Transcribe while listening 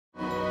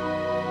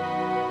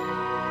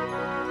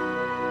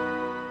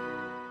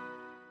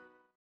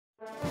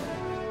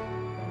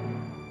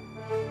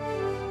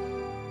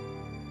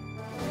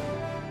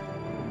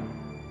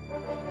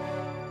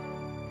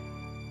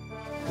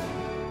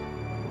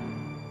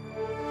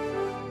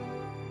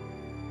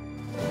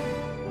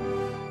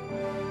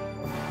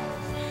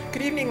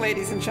Good evening,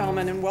 ladies and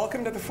gentlemen, and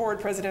welcome to the Ford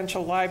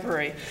Presidential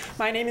Library.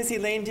 My name is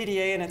Elaine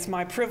Didier, and it's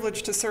my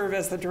privilege to serve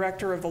as the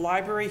director of the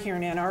library here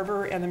in Ann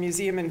Arbor and the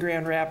museum in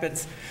Grand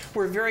Rapids.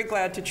 We're very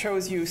glad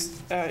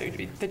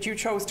that you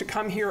chose to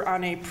come here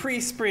on a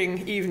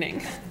pre-spring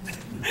evening.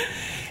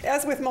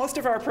 As with most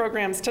of our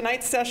programs,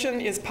 tonight's session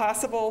is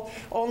possible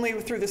only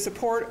through the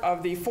support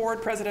of the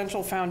Ford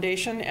Presidential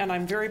Foundation, and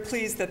I'm very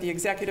pleased that the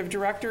executive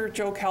director,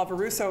 Joe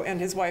Calvaruso, and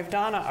his wife,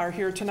 Donna, are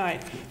here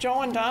tonight. Joe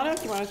and Donna,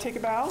 if you want to take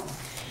a bow.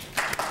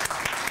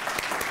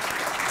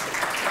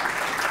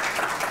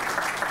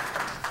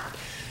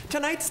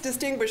 Tonight's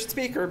distinguished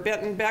speaker,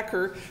 Benton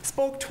Becker,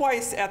 spoke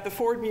twice at the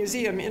Ford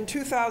Museum in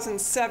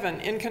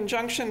 2007 in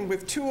conjunction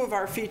with two of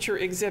our feature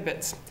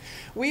exhibits.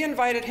 We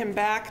invited him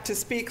back to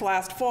speak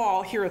last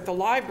fall here at the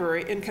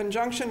library in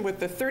conjunction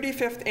with the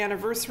 35th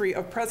anniversary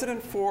of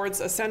President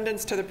Ford's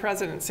ascendance to the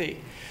presidency.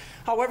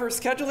 However,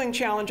 scheduling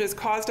challenges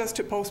caused us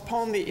to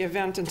postpone the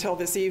event until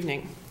this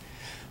evening.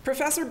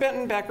 Professor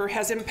Benton Becker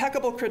has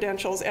impeccable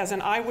credentials as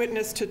an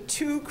eyewitness to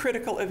two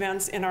critical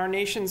events in our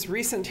nation's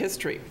recent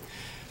history.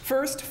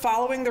 First,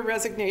 following the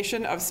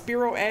resignation of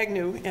Spiro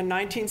Agnew in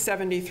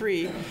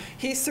 1973,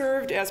 he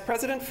served as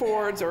President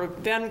Ford's, or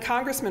then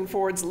Congressman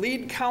Ford's,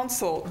 lead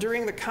counsel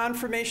during the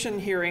confirmation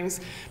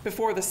hearings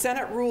before the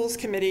Senate Rules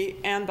Committee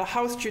and the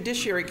House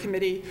Judiciary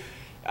Committee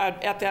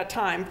at that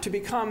time to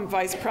become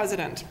vice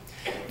president.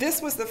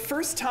 This was the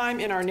first time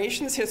in our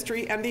nation's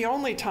history and the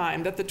only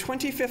time that the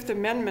 25th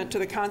Amendment to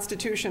the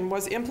Constitution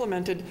was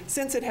implemented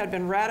since it had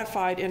been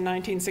ratified in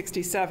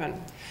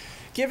 1967.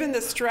 Given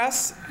the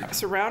stress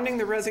surrounding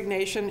the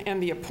resignation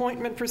and the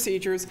appointment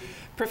procedures,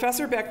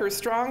 Professor Becker's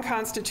strong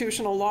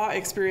constitutional law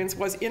experience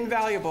was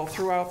invaluable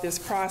throughout this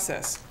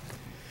process.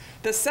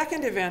 The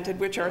second event at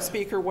which our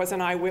speaker was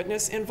an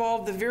eyewitness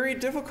involved the very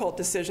difficult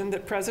decision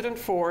that President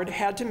Ford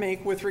had to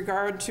make with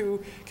regard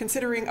to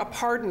considering a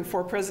pardon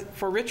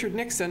for Richard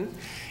Nixon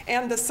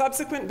and the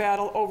subsequent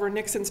battle over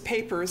Nixon's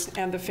papers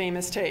and the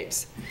famous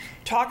tapes.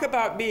 Talk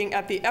about being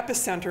at the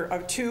epicenter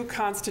of two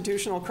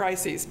constitutional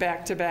crises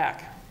back to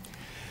back.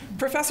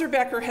 Professor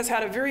Becker has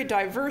had a very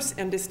diverse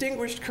and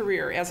distinguished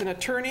career as an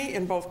attorney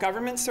in both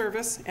government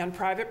service and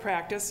private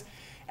practice,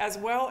 as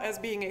well as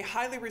being a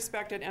highly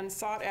respected and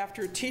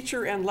sought-after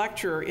teacher and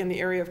lecturer in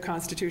the area of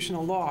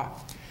constitutional law.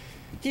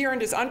 He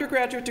earned his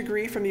undergraduate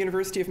degree from the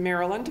University of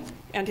Maryland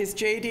and his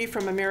JD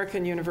from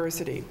American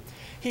University.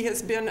 He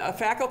has been a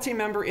faculty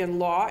member in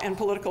law and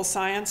political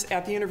science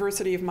at the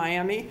University of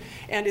Miami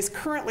and is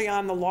currently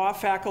on the law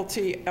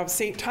faculty of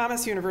St.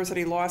 Thomas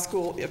University Law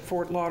School at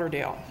Fort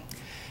Lauderdale.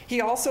 He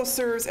also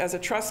serves as a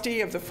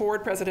trustee of the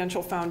Ford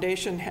Presidential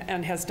Foundation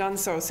and has done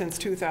so since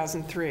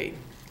 2003.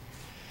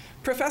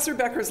 Professor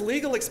Becker's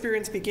legal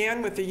experience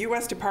began with the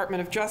U.S.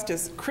 Department of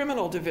Justice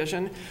Criminal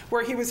Division,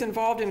 where he was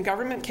involved in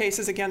government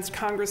cases against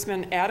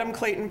Congressman Adam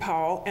Clayton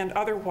Powell and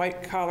other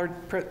white-collar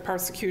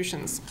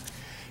prosecutions.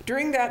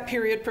 During that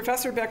period,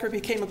 Professor Becker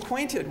became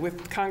acquainted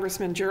with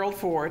Congressman Gerald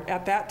Ford,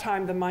 at that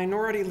time the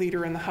minority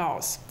leader in the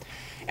House.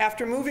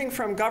 After moving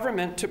from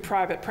government to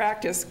private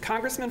practice,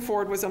 Congressman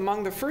Ford was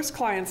among the first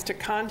clients to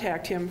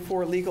contact him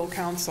for legal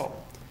counsel.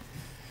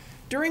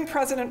 During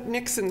President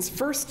Nixon's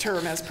first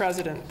term as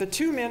president, the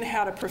two men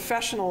had a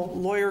professional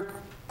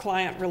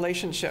lawyer-client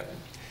relationship.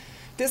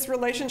 This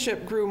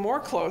relationship grew more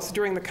close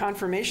during the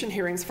confirmation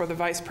hearings for the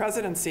vice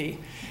presidency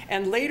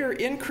and later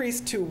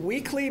increased to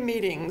weekly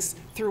meetings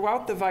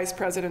throughout the vice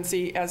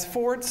presidency as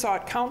Ford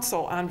sought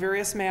counsel on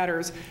various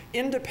matters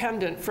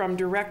independent from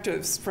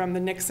directives from the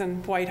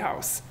Nixon White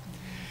House.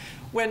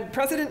 When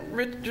President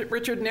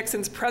Richard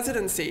Nixon's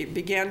presidency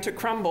began to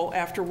crumble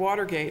after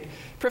Watergate,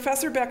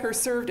 Professor Becker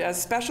served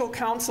as special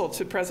counsel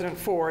to President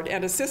Ford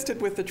and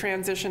assisted with the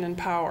transition in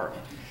power.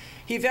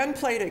 He then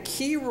played a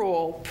key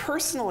role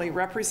personally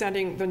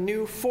representing the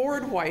new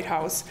Ford White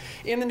House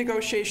in the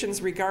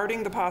negotiations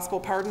regarding the possible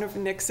pardon of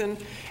Nixon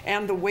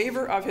and the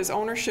waiver of his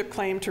ownership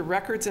claim to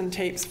records and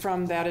tapes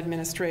from that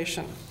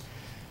administration.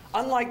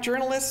 Unlike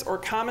journalists or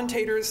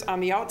commentators on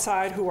the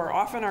outside, who are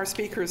often our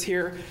speakers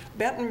here,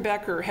 Benton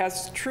Becker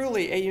has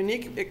truly a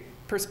unique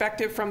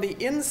perspective from the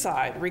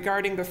inside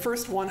regarding the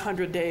first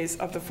 100 days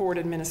of the Ford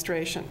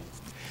administration.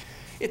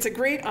 It's a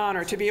great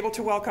honor to be able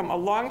to welcome a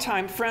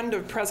longtime friend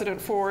of President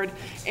Ford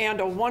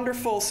and a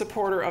wonderful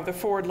supporter of the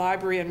Ford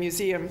Library and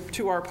Museum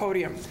to our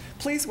podium.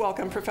 Please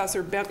welcome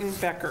Professor Benton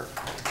Becker.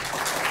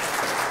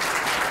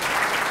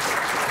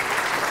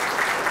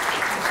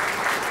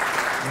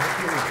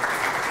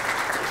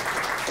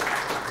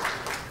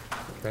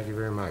 Thank you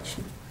very much.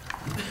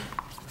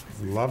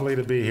 Lovely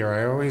to be here.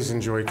 I always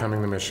enjoy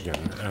coming to Michigan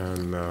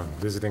and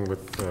visiting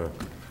with the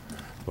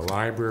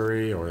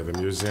library or the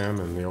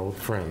museum and the old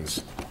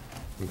friends.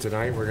 And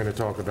tonight we're going to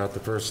talk about the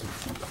first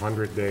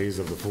 100 days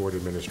of the Ford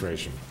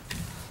administration.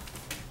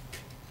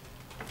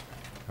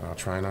 I'll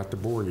try not to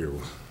bore you.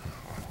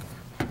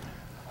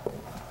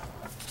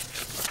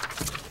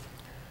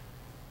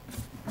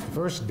 The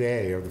first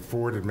day of the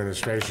Ford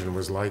administration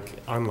was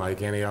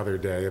unlike any other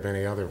day of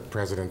any other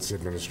president's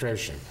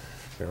administration.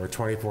 There were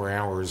 24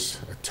 hours,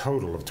 a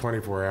total of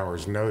 24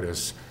 hours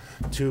notice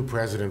to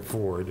President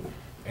Ford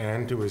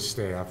and to his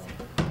staff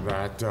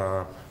that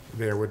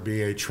there would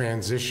be a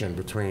transition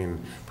between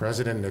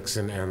President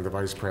Nixon and the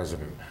Vice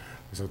President.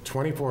 So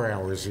 24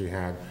 hours he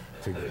had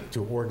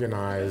to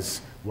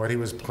organize what he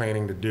was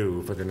planning to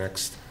do for the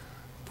next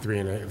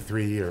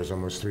 3 years,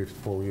 almost 3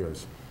 full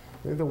years.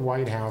 The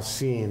White House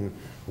scene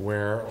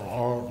where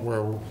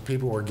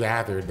people were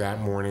gathered that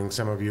morning.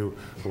 Some of you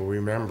will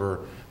remember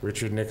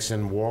Richard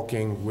Nixon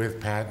walking with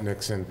Pat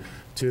Nixon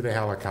to the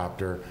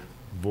helicopter,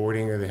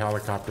 boarding the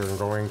helicopter and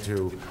going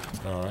to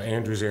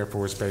Andrews Air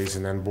Force Base,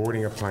 and then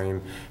boarding a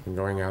plane and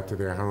going out to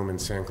their home in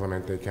San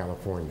Clemente,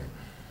 California.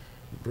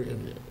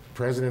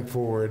 President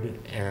Ford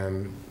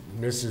and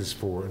Mrs.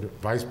 Ford,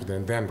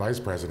 then Vice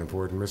President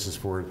Ford and Mrs.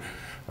 Ford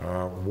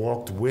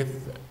walked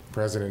with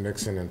President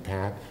Nixon and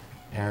Pat,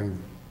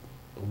 and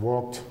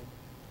walked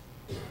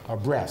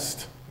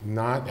abreast,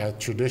 not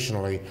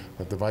traditionally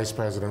that the Vice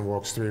President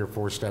walks 3 or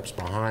 4 steps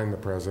behind the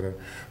President,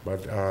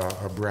 but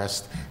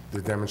abreast,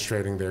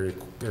 demonstrating their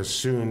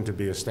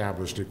soon-to-be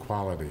established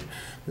equality.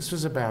 This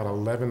was about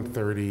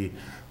 11:30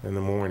 in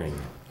the morning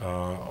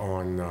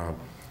on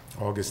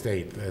August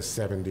 8th,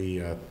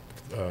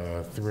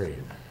 73,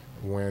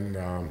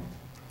 when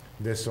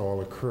this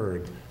all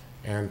occurred.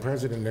 And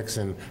President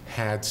Nixon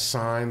had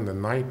signed the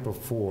night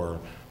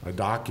before a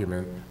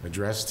document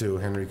addressed to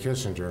Henry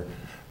Kissinger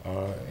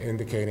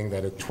indicating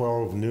that at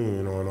 12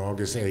 noon on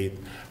August 8th,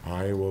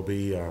 I will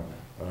be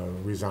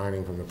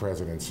resigning from the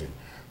presidency,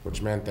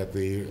 which meant that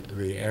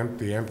the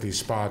empty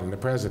spot in the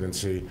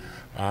presidency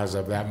as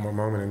of that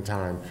moment in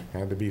time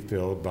had to be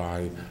filled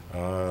by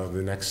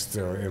the next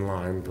in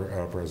line,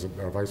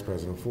 Vice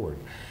President Ford.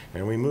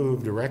 And we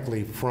moved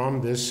directly from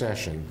this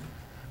session,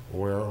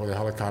 or the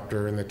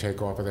helicopter and the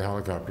takeoff of the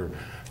helicopter,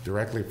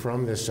 directly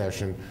from this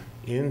session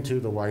into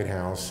the White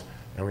House,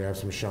 and we have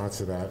some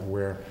shots of that,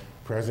 where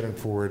President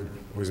Ford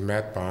was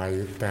met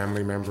by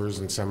family members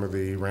and some of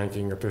the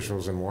ranking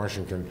officials in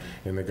Washington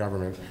in the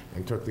government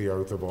and took the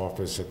oath of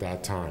office at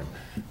that time.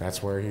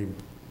 That's where he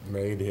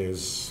made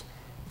his,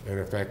 in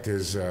effect,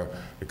 his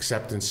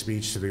acceptance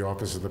speech to the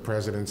office of the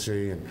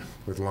presidency, and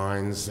with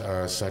lines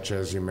such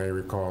as, you may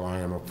recall, I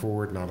am a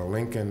Ford, not a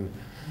Lincoln.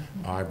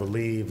 I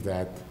believe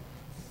that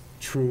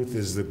truth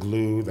is the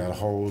glue that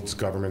holds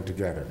government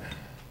together.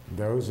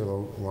 Those are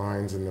the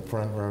lines in the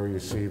front row. You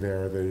see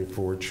there the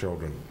 4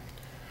 children.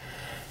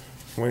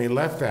 When he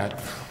left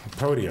that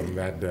podium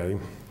that day,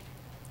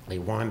 we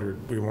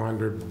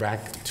wandered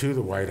back to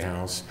the White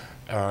House,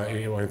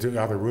 to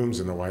other rooms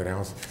in the White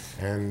House,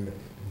 and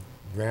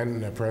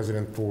then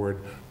President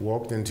Ford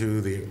walked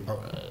into the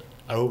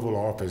Oval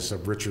Office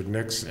of Richard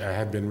Nixon,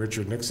 had been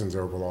Richard Nixon's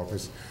Oval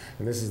Office,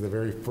 and this is the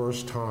very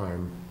first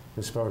time,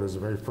 this photo is the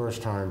very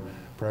first time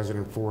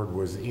President Ford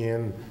was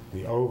in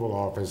the Oval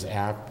Office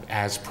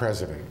as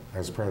president.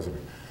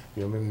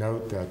 You'll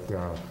note that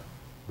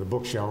the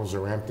bookshelves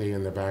are empty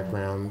in the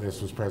background.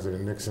 This was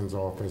President Nixon's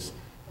office,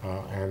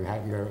 and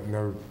had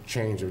no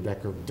change of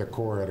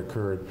decor had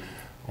occurred.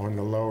 On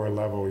the lower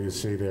level, you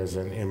see there's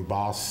an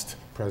embossed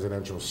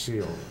presidential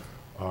seal.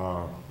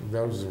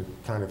 Those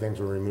kind of things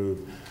were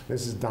removed.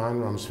 This is Don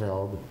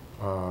Rumsfeld,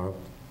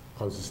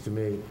 closest to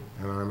me,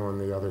 and I'm on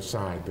the other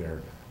side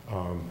there.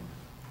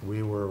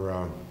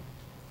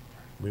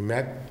 We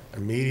met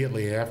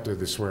immediately after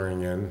the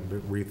swearing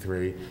in, we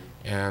 3,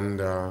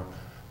 and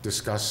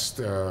discussed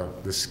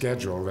the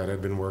schedule that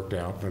had been worked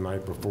out the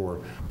night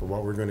before for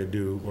what we're going to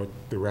do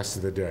the rest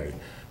of the day.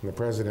 And the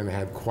president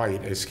had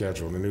quite a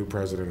schedule. The new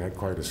president had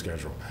quite a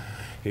schedule.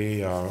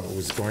 He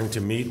was going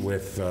to meet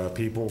with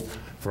people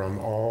from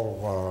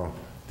all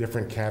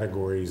different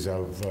categories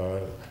of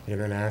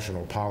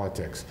international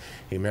politics.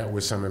 He met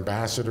with some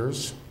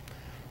ambassadors.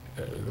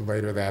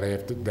 Later that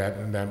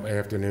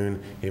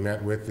afternoon, he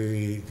met with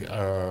the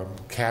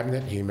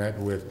cabinet. He met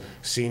with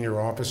senior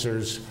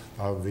officers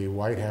of the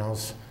White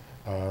House.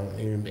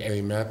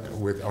 He met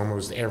with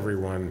almost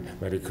everyone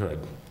that he could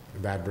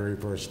that very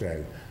first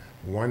day.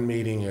 One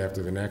meeting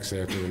after the next,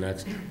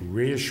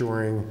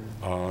 reassuring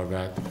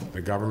that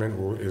the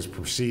government is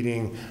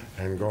proceeding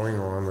and going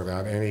on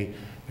without any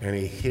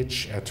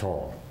hitch at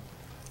all.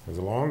 It was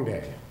a long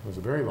day. It was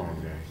a very long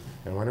day.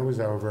 And when it was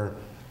over,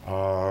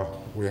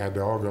 we had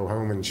to all go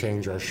home and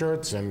change our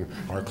shirts and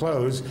our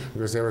clothes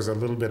because there was a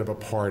little bit of a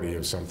party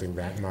of something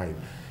that night.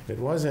 It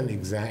wasn't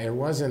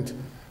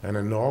an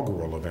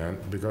inaugural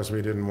event because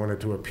we didn't want it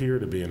to appear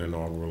to be an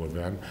inaugural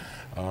event.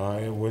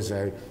 It was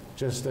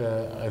just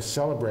a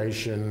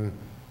celebration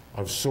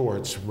of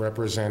sorts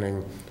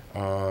representing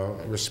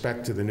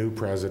respect to the new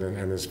president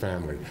and his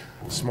family.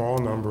 A small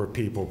number of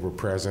people were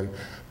present,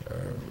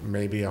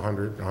 maybe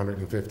 100,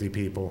 150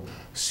 people,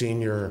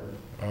 senior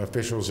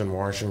officials in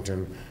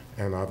Washington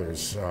and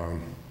others.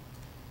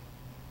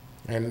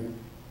 And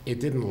it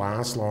didn't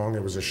last long.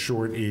 It was a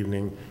short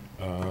evening,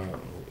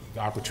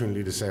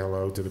 opportunity to say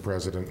hello to the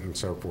president and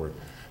so forth.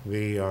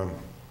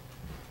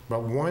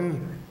 But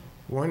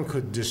one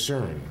could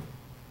discern,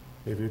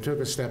 if you took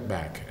a step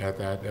back at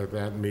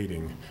that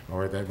meeting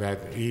or at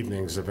that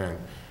evening's event,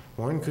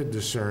 one could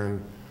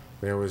discern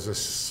there was a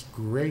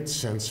great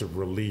sense of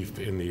relief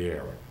in the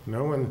air.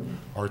 No one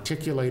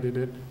articulated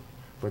it,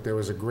 but there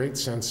was a great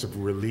sense of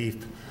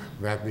relief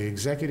that the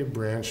executive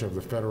branch of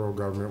the federal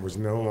government was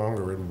no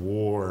longer at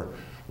war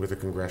with the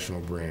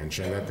congressional branch,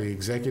 and that the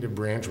executive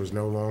branch was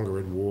no longer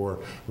at war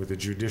with the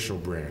judicial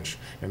branch,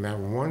 and that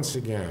once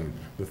again,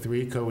 the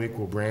three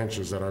co-equal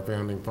branches that our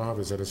founding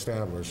fathers had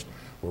established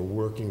were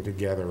working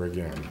together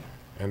again.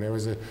 And there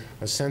was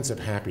a sense of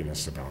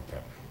happiness about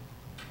that.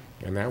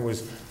 And that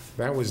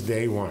was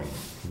day one.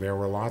 There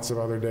were lots of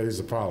other days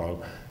to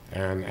follow,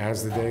 and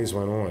as the days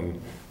went on,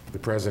 the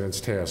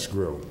president's task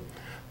grew.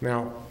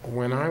 Now,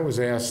 when I was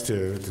asked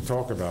to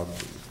talk about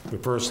the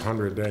first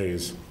 100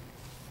 days,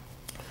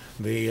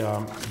 the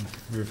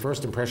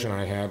first impression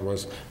I had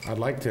was I'd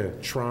like to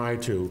try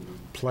to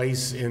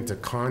place into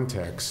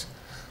context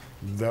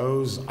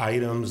those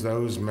items,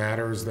 those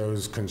matters,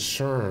 those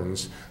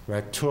concerns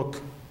that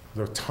took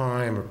the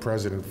time of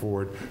President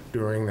Ford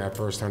during that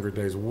first 100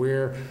 days.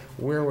 Where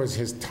was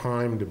his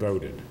time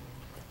devoted?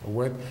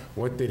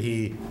 What did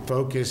he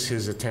focus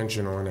his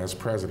attention on as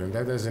president?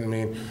 That doesn't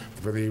mean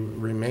for the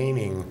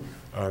remaining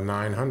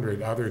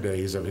 900 other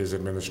days of his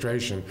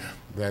administration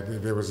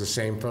that there was the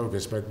same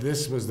focus, but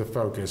this was the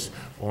focus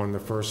on the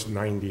first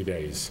 90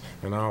 days.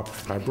 And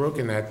I've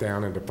broken that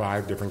down into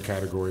 5 different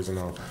categories, and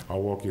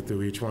I'll walk you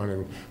through each one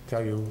and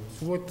tell you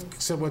what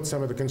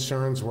some of the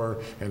concerns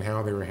were and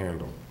how they were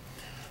handled.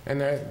 And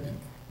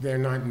they're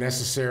not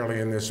necessarily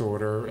in this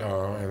order,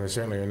 and they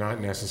certainly are not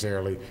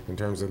necessarily in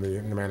terms of the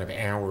amount of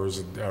hours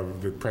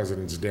of the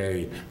president's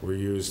day were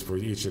used for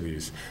each of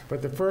these.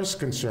 But the first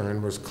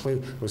concern was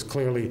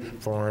clearly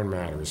foreign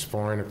matters,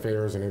 foreign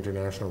affairs and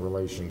international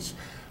relations.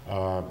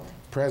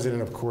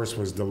 President, of course,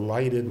 was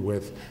delighted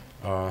with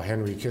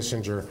Henry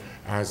Kissinger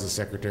as the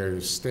Secretary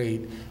of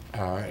State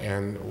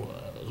and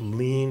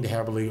leaned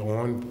heavily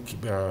on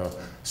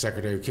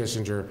Secretary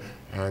Kissinger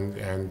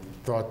and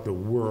thought the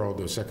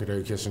world of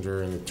Secretary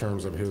Kissinger in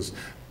terms of his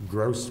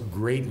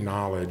great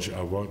knowledge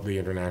of the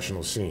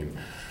international scene.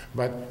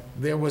 But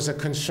there was a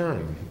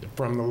concern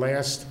from the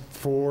last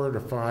 4 to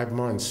 5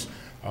 months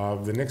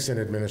of the Nixon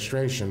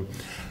administration.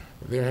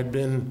 There had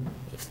been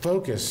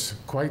focus,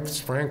 quite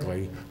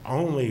frankly,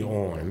 only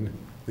on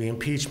the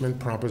impeachment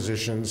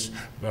propositions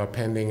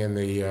pending in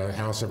the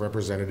House of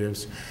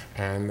Representatives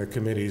and the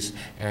committees,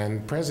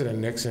 and President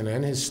Nixon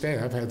and his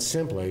staff had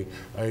simply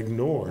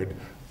ignored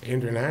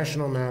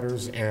international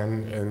matters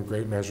and in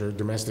great measure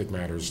domestic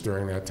matters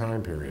during that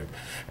time period.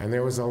 And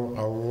there was a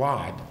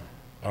lot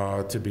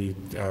to be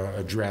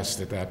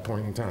addressed at that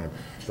point in time.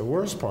 The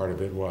worst part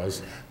of it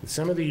was that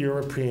some of the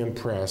European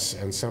press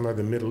and some of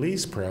the Middle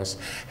East press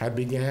had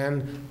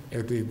began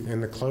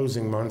in the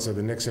closing months of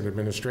the Nixon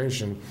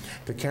administration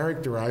to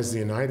characterize the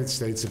United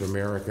States of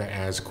America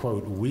as,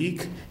 quote,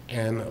 weak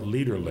and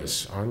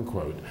leaderless,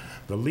 unquote.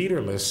 The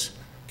leaderless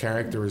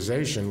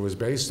characterization was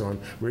based on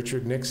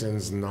Richard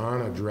Nixon's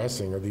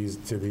non-addressing of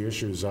to the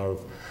issues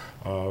of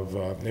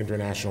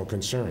international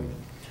concern.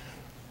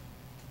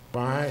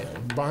 By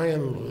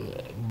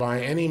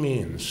any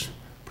means,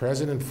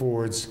 President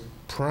Ford's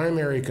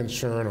primary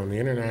concern on the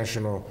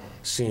international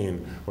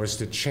scene was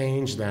to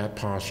change that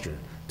posture,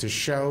 to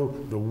show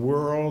the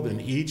world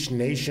and each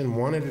nation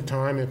one at a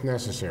time if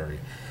necessary,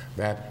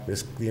 that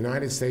the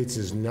United States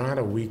is not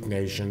a weak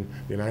nation,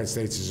 the United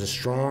States is a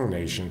strong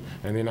nation,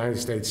 and the United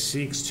States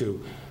seeks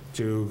to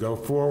go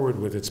forward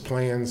with its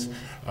plans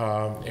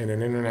in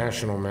an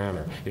international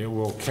manner. It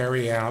will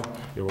carry out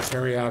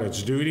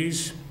its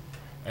duties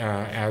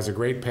as a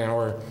great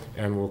power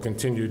and will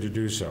continue to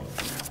do so.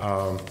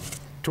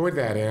 Toward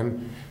that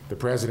end, the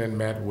president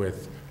met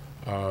with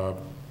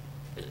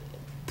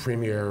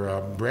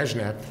Premier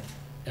Brezhnev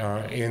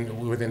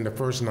within the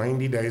first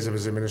 90 days of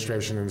his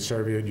administration in the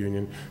Soviet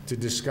Union to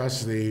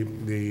discuss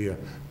the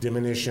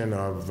diminution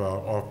of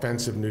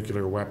offensive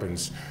nuclear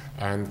weapons,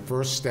 and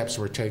first steps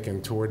were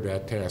taken toward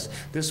that task.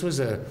 This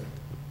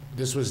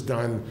was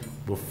done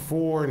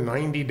before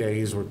 90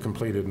 days were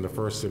completed in the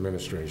first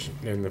administration,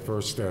 in the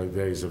first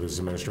days of his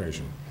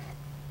administration.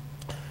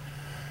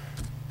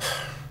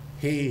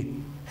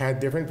 He had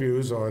different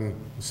views on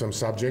some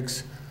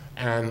subjects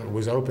and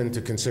was open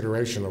to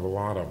consideration of a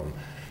lot of them.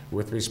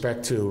 With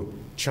respect to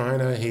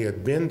China, he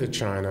had been to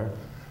China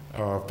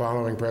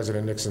following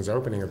President Nixon's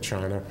opening of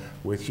China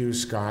with Hugh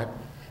Scott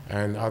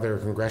and other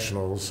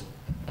congressionals,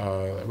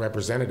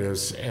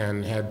 representatives,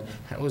 and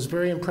was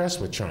very impressed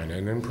with China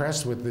and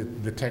impressed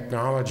with the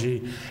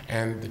technology,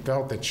 and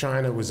felt that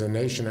China was a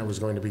nation that was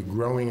going to be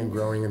growing and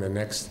growing in the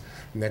next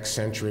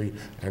century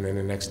and in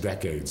the next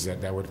decades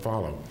that would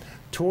follow.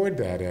 Toward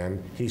that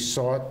end, he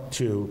sought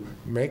to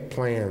make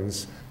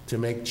plans to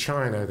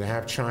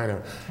have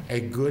China a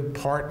good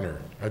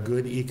partner, a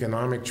good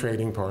economic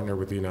trading partner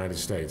with the United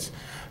States.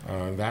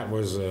 That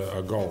was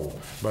a goal.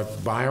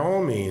 But by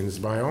all means,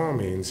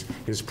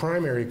 his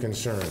primary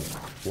concern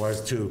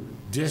was to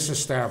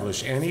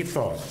disestablish any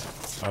thought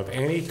of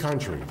any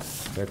country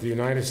that the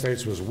United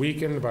States was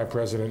weakened by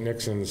President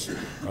Nixon's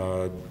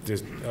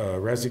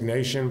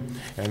resignation,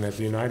 and that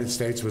the United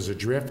States was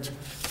adrift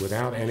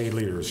without any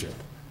leadership.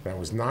 That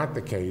was not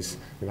the case.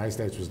 The United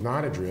States was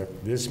not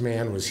adrift. This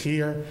man was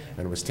here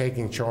and was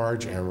taking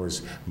charge and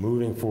was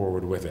moving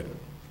forward with it.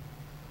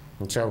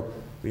 And so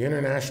the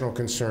international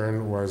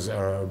concern was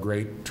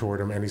great toward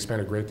him, and he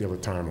spent a great deal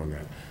of time on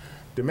that.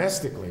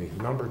 Domestically,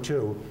 number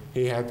two,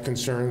 he had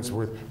concerns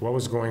with what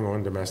was going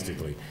on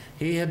domestically.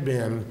 He had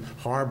been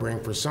harboring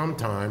for some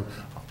time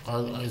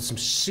some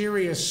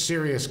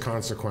serious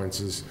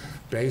consequences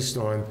based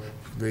on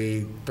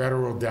the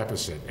federal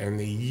deficit and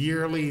the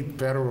yearly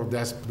federal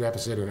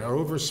deficit and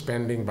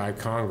overspending by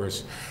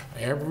Congress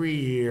every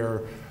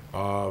year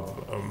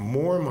of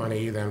more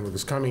money than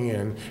was coming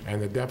in,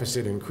 and the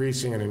deficit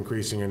increasing and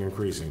increasing and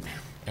increasing.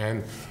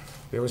 And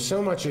there was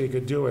so much he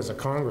could do as a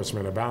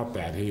congressman about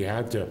that. He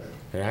had to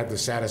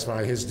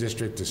satisfy his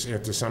district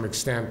to some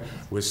extent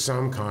with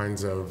some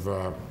kinds of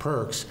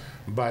perks,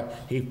 but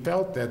he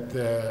felt that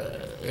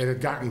it had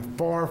gotten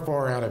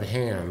far out of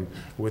hand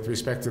with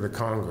respect to the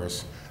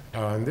Congress.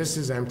 And this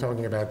is, I'm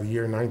talking about the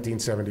year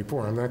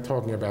 1974. I'm not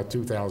talking about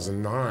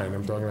 2009.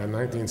 I'm talking about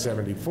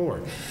 1974.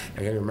 I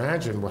can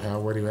imagine what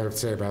he would have to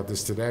say about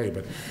this today.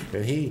 But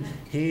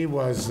he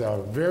was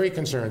very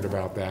concerned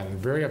about that and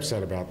very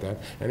upset about that.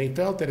 And he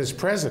felt that as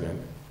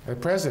president,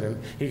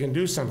 he can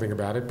do something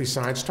about it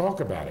besides talk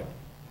about it.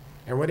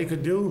 And what he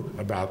could do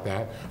about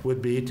that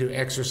would be to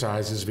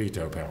exercise his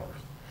veto power.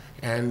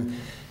 And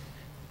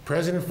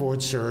President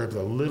Ford served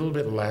a little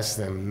bit less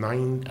than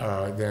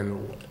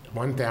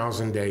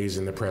 1,000 days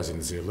in the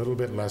presidency, a little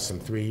bit less than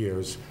 3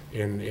 years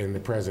in the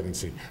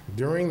presidency.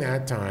 During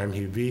that time,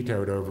 he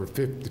vetoed over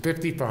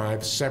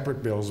 55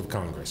 separate bills of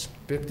Congress,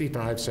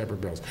 55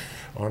 separate bills.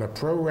 On a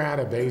pro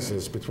rata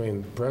basis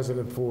between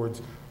President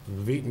Ford's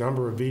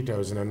number of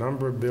vetoes and a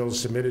number of bills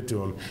submitted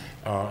to him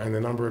and the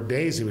number of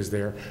days he was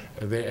there,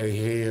 he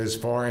is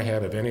far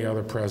ahead of any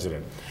other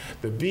president.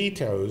 The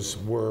vetoes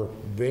were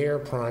there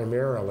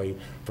primarily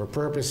for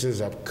purposes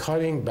of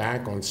cutting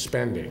back on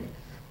spending.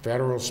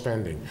 Federal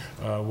spending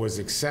was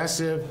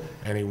excessive,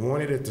 and he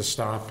wanted it to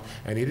stop,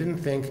 and he didn't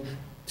think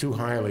too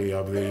highly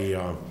of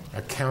the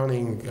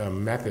accounting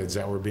methods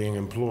that were being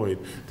employed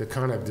to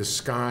kind of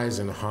disguise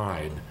and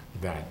hide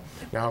that.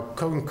 Now,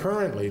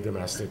 concurrently,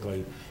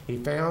 domestically, he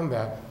found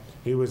that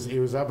he was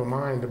of a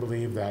mind to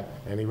believe that,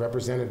 and he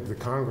represented the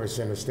Congress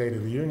in a State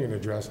of the Union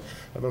address,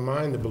 of a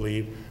mind to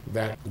believe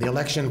that the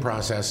election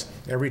process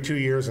every 2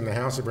 years in the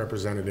House of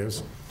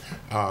Representatives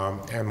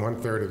and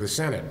 1/3 of the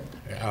Senate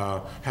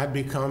had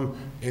become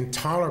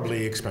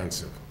intolerably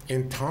expensive,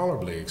 and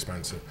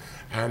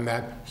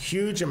that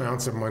huge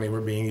amounts of money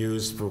were being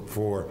used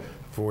for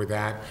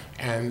that,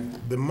 and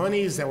the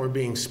monies that were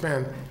being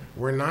spent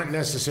were not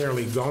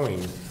necessarily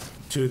going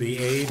to the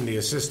aid and the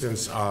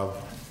assistance of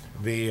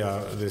the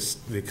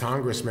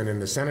congressmen and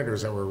the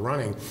senators that were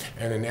running,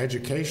 and an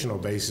educational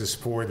basis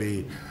for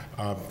the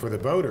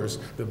voters.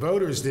 The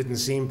voters didn't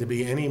seem to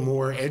be any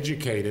more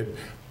educated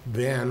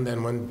then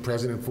than when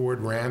President Ford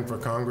ran for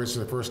Congress for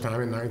the first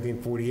time in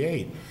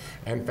 1948.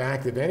 In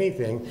fact, if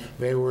anything,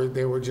 they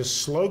were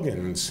just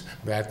slogans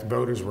that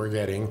voters were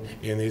getting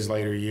in these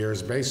later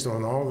years based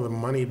on all the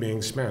money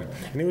being spent.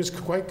 And he was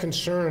quite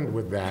concerned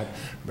with that,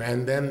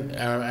 and then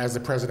as the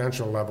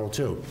presidential level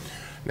too.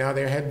 Now,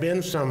 there had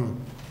been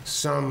some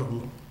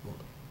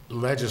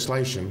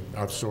legislation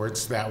of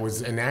sorts that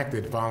was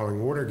enacted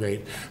following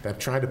Watergate that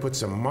tried to put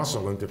some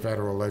muscle into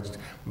federal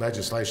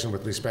legislation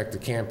with respect to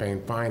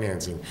campaign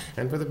financing.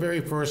 And for the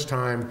very first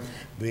time,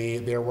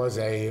 there was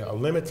a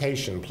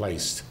limitation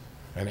placed,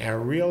 a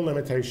real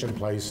limitation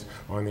placed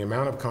on the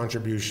amount of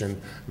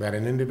contribution that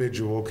an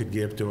individual could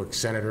give to a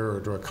senator or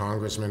to a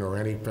congressman or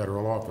any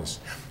federal office.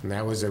 And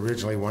that was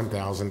originally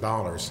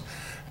 $1,000.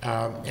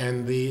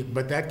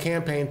 But that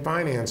campaign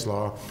finance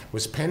law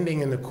was pending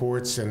in the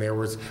courts, and there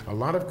was a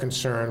lot of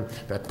concern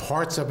that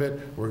parts of it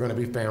were going to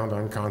be found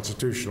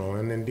unconstitutional.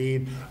 And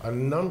indeed, a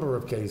number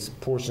of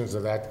portions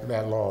of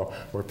that law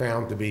were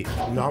found to be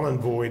null and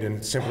void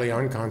and simply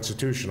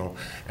unconstitutional.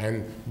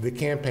 And the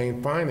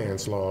campaign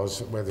finance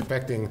laws, whether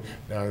affecting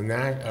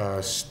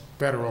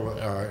federal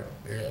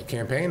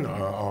campaign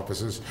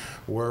offices,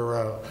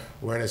 were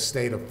in a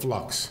state of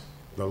flux.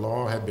 The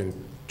law had been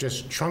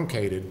just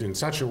truncated in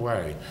such a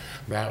way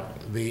that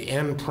the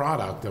end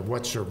product of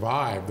what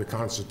survived the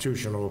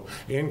constitutional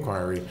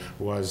inquiry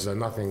was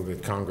nothing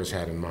that Congress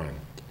had in mind.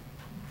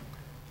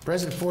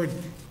 President Ford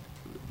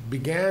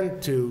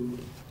began to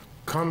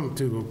come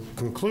to a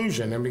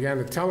conclusion and began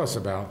to tell us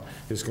about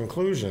his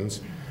conclusions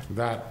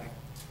that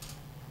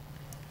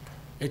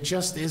it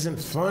just isn't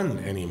fun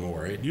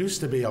anymore. It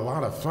used to be a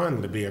lot of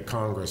fun to be a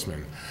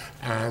congressman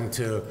and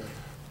to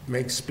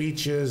make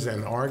speeches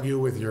and argue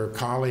with your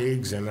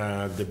colleagues and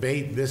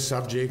debate this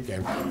subject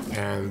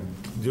and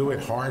do it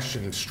harsh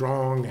and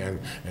strong and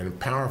in a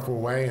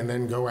powerful way, and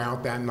then go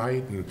out that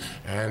night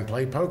and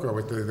play poker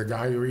with the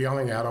guy you were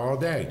yelling at all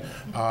day,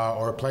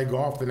 or play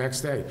golf the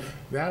next day.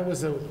 That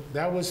was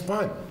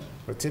fun.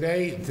 But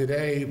today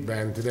being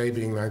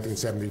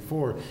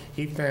 1974,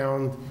 he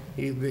found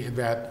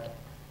that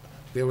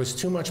there was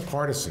too much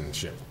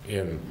partisanship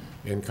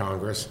in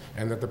Congress,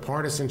 and that the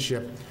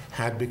partisanship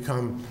had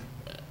become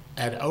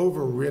had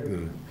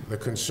overridden the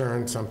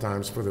concern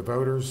sometimes for the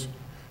voters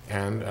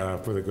and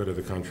for the good of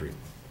the country.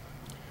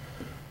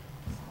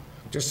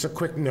 Just a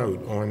quick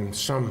note on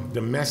some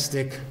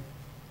domestic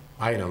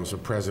items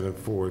of President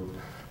Ford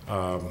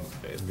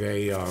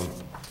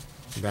that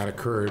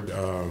occurred.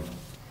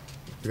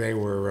 They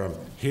were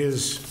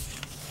his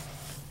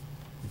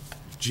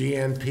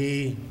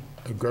GNP,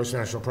 gross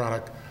national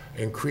product,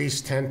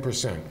 increased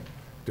 10%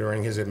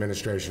 during his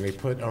administration. He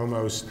put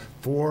almost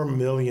 4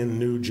 million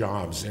new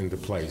jobs into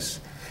place,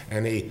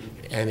 and he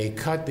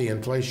cut the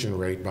inflation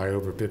rate by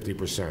over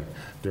 50%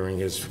 during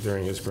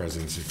his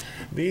presidency.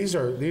 These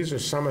are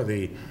some of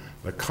the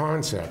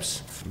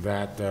concepts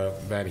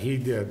that he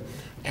did,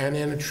 and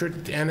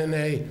in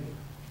a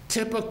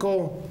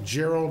typical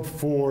Gerald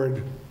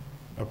Ford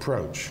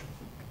approach,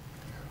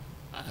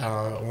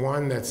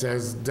 one that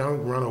says,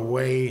 don't run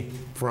away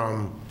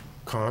from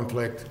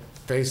conflict,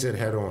 face it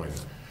head on.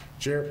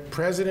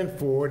 President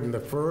Ford, in the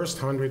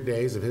first 100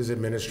 days of his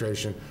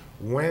administration,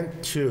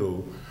 went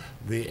to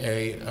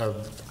a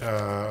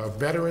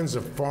Veterans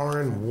of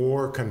Foreign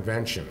War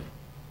Convention.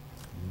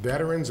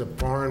 Veterans of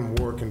Foreign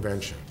War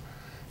Convention.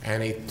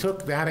 And he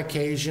took that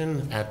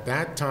occasion at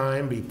that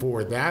time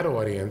before that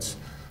audience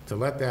to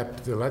let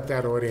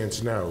that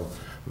audience know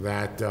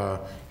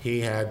that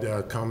he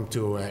had come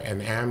to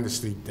an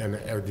amnesty and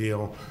a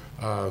deal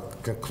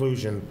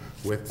conclusion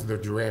with the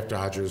draft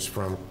dodgers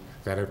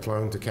that had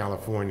flown to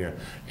California,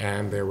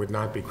 and there would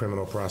not be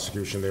criminal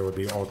prosecution. There would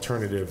be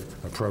alternative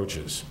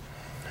approaches.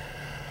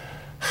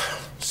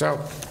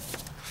 So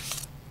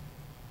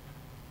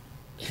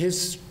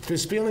his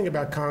feeling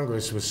about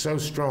Congress was so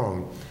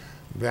strong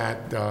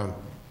that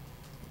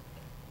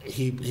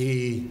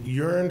he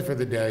yearned for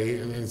the day,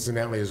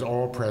 incidentally, as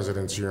all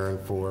presidents yearn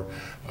for,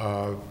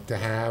 to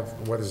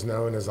have what is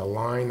known as a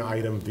line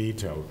item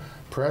veto.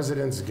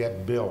 Presidents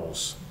get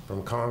bills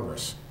from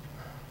Congress,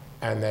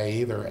 and they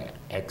either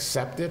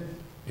accept it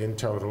in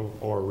total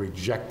or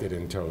reject it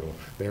in total.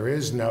 There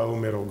is no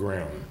middle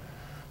ground.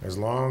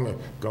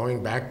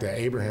 Going back to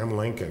Abraham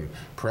Lincoln,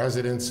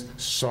 presidents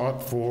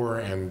sought for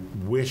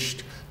and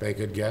wished they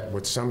could get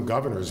what some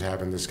governors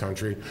have in this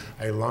country,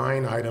 a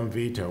line item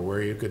veto,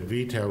 where you could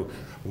veto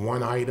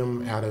one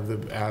item out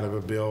of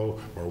a bill,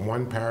 or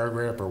one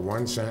paragraph, or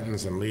one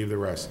sentence, and leave the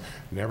rest.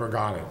 Never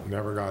got it,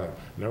 never got it.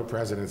 No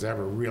president's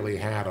ever really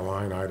had a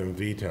line item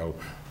veto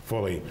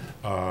fully.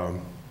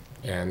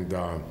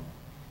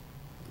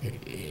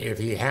 If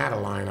he had a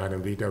line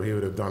item veto, he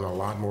would have done a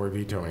lot more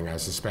vetoing, I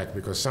suspect,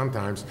 because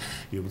sometimes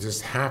you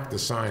just have to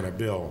sign a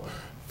bill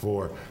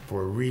for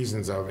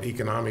reasons of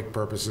economic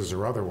purposes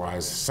or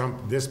otherwise.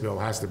 This bill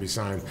has to be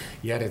signed,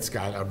 yet it's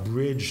got a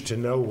bridge to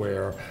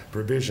nowhere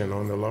provision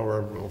on the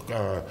lower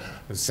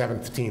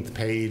 17th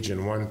page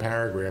in one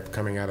paragraph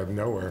coming out of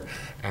nowhere,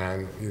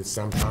 and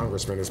some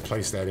congressman has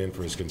placed that in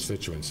for his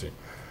constituency.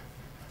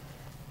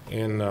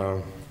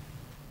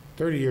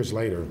 30 years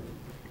later,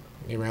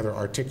 rather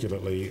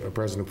articulately,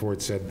 President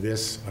Ford said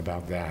this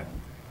about that.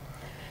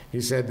 He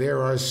said,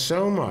 there are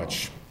so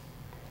much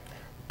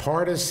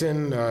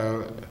partisan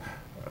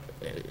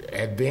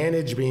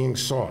advantage being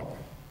sought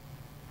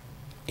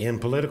in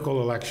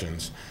political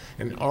elections,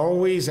 and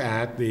always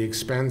at the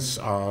expense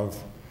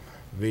of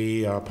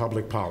the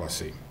public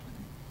policy.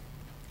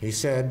 He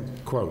said,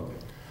 quote,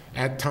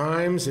 at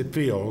times it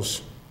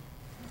feels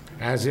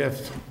as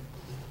if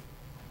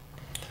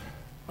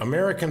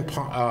American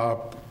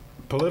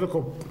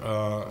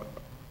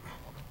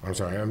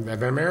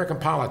American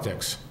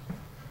politics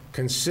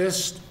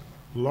consists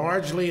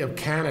largely of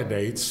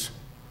candidates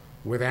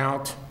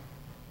without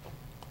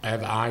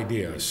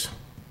ideas,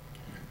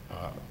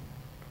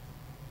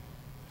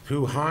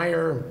 who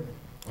hire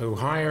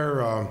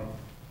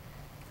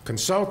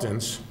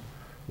consultants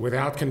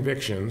without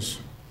convictions,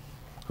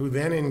 who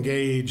then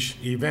engage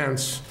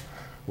events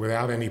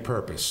without any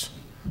purpose.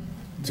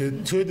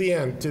 To the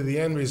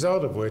end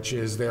result of which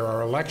is there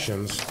are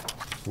elections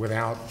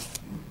without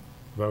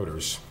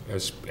voters,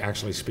 as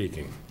actually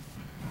speaking.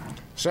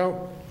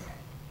 So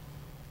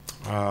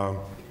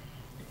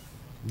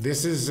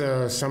this is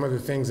some of the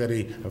things that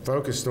he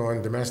focused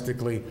on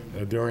domestically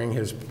during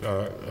his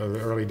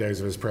early days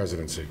of his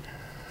presidency.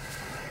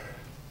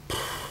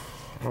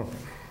 Oh.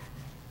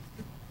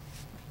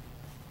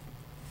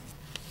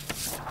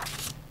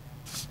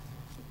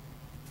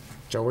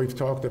 So we've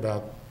talked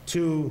about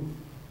two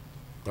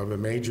of the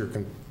major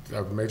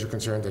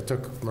concerns that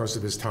took most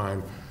of his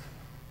time: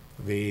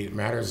 the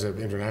matters of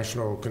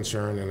international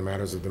concern and the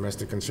matters of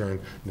domestic concern.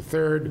 The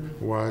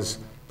third was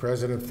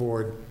President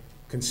Ford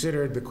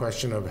considered the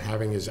question of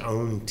having his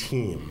own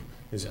team,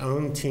 a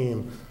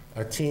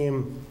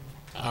team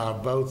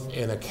both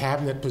in a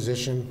cabinet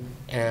position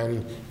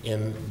and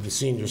in the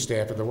senior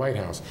staff at the White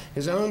House.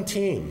 His own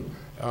team.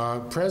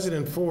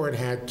 President Ford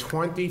had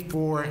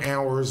 24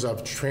 hours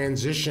of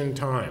transition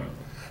time.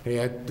 He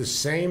had the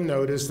same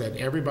notice that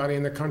everybody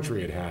in the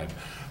country had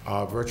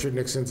of Richard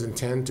Nixon's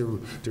intent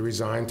to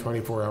resign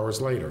 24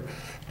 hours later.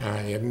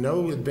 He had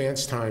no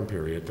advanced time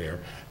period there.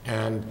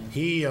 And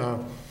he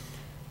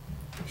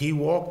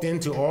walked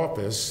into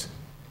office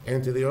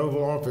into the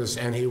Oval Office,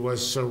 and he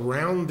was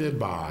surrounded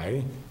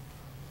by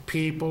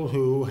people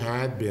who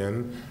had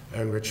been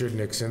in Richard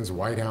Nixon's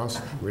White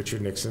House,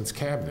 Richard Nixon's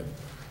cabinet.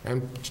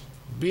 And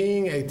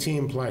being a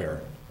team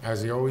player,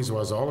 as he always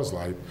was all his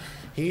life,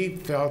 he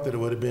felt that it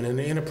would have been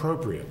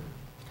inappropriate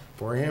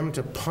for him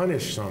to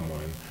punish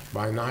someone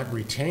by not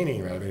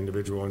retaining that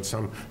individual in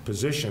some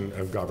position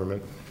of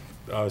government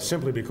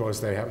simply because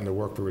they happened to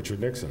work for Richard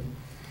Nixon.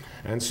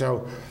 And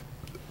so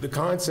the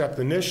concept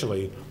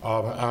initially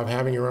of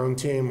having your own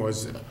team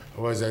was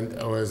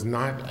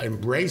not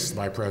embraced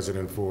by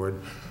President Ford,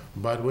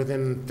 but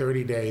within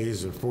 30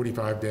 days or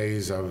 45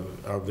 days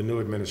of the new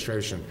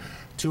administration,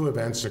 two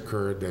events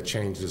occurred that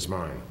changed his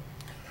mind.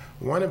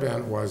 One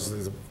event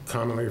was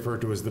commonly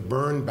referred to as the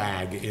burn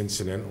bag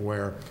incident,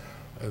 where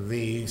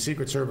the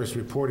Secret Service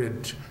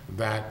reported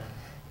that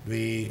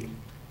the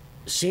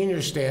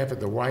senior staff at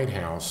the White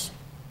House,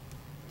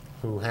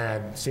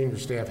 senior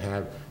staff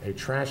had a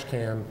trash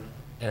can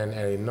and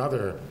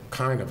another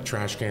kind of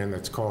trash can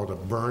that's called a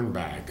burn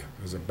bag.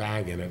 There's a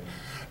bag in it.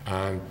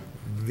 And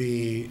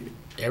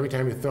every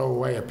time you throw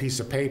away a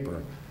piece of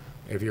paper,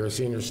 if you're a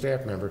senior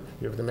staff member,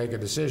 you have to make a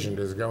decision.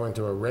 Does it go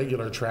into a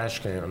regular trash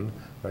can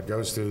that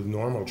goes through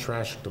normal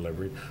trash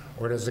delivery,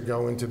 or does it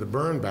go into the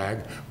burn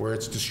bag where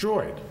it's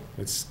destroyed?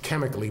 It's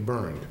chemically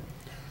burned.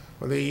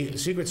 Well, the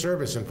Secret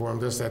Service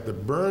informed us that the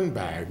burn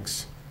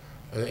bags,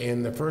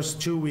 in the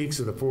first 2 weeks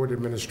of the Ford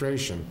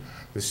administration,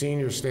 the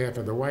senior staff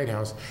at the White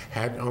House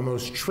had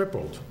almost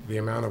tripled the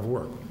amount of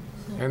work.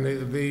 And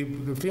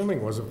the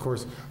feeling was, of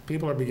course,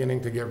 people are beginning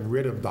to get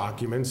rid of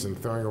documents and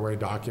throwing away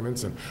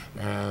documents,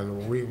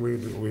 and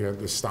we had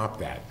to stop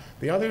that.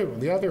 The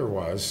other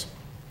was,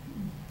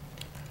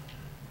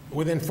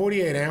 within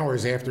 48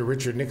 hours after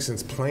Richard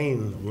Nixon's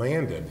plane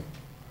landed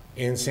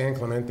in San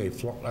Clemente,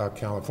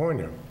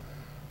 California,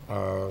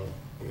 on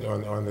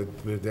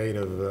the date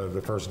of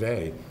the first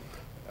day,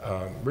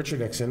 Richard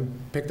Nixon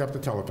picked up the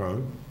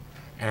telephone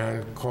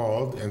and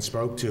called and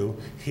spoke to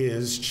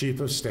his chief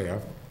of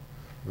staff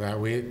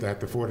that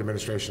the Ford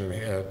administration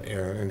had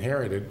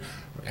inherited,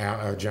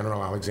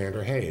 General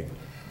Alexander Haig.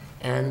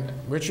 And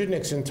Richard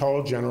Nixon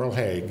told General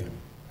Haig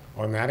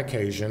on that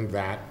occasion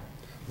that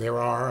there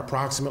are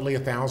approximately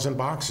 1,000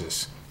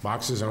 boxes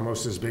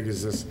almost as big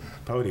as this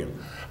podium,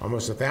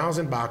 almost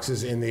 1,000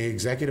 boxes in the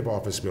executive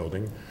office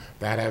building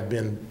that have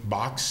been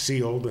box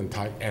sealed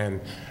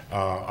and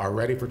are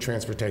ready for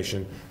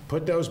transportation.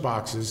 Put those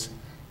boxes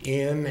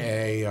in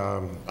a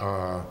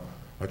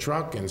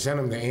truck and send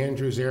them to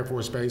Andrews Air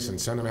Force Base and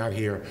send them out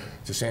here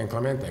to San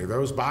Clemente.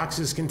 Those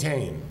boxes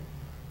contain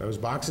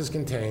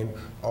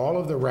all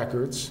of the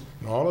records,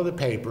 and all of the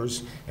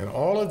papers, and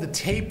all of the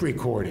tape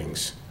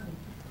recordings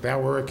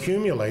that were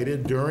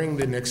accumulated during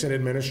the Nixon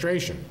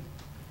administration.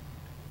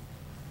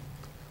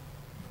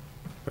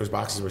 Those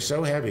boxes were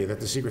so heavy that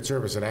the Secret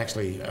Service had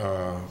actually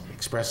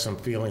expressed some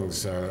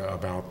feelings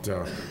about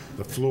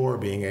the floor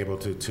being able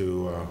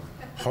to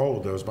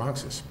hold those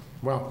boxes.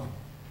 Well,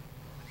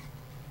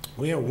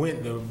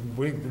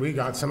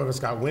 some of us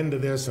got wind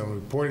of this and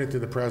reported it to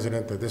the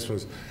president that this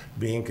was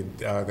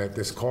that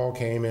this call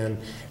came in,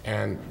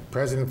 and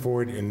President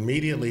Ford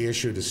immediately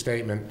issued a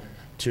statement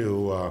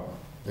to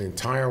the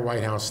entire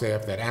White House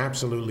staff that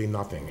absolutely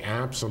nothing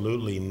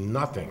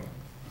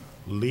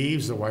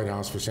leaves the White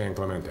House for San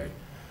Clemente.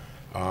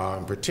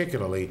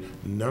 Particularly,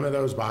 none of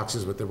those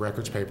boxes with the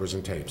records, papers,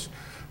 and tapes.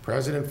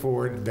 President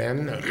Ford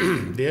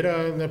then did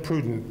a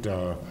prudent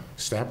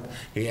step.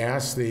 He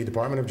asked the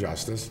Department of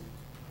Justice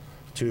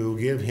to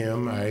give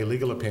him a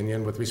legal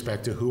opinion with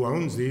respect to who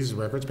owns these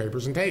records,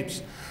 papers, and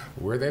tapes.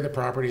 Were they the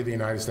property of the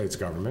United States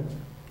government,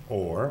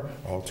 or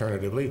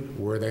alternatively,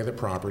 were they the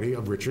property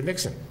of Richard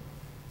Nixon?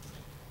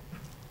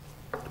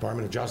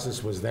 Department of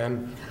Justice was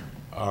then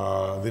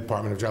the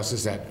Department of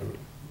Justice that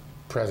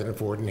President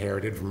Ford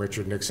inherited from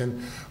Richard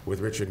Nixon, with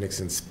Richard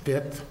Nixon's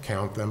fifth,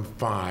 count them,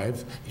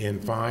 5 in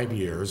 5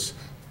 years,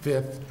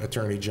 5th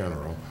Attorney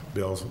General,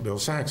 Bill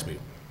Saxby.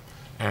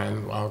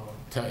 And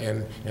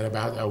in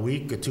about a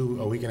week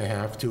and a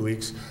half, 2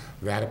 weeks,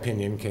 that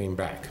opinion came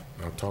back.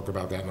 I'll talk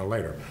about that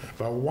later.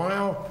 But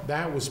while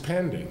that was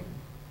pending,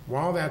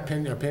 while that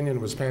opinion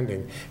was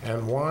pending,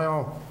 and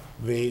while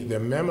the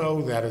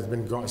memo that has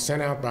been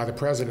sent out by the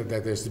president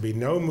that there's to be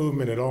no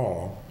movement at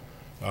all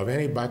of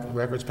any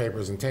records,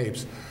 papers, and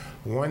tapes,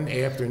 one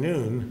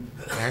afternoon,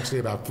 actually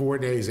about 4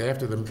 days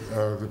after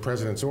the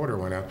president's order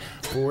went out,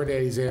 4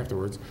 days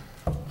afterwards,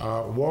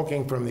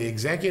 walking from the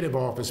executive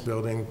office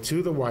building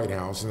to the White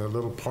House in a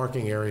little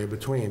parking area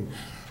between,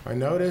 I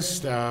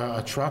noticed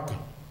a truck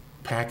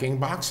packing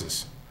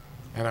boxes.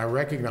 And I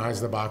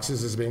recognized the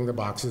boxes as being the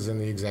boxes in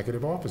the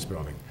executive office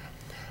building.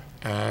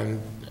 And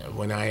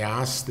when I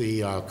asked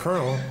the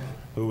colonel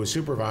who was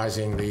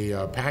supervising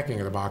the packing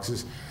of the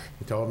boxes,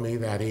 he told me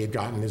that he had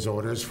gotten his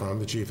orders from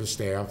the Chief of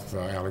Staff,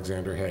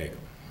 Alexander Haig.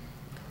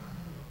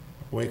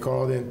 We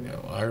called in,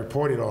 I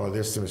reported all of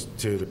this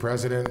to the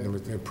president, and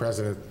the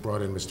president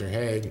brought in Mr.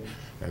 Haig,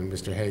 and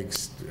Mr. Haig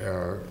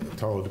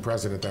told the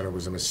president that it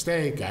was a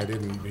mistake.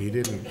 He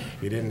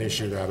didn't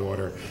issue that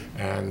order,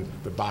 and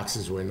the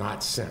boxes were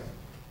not sent.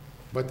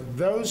 But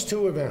those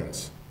two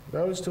events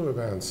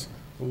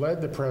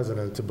led the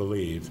president to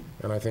believe,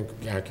 and I think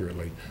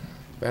accurately,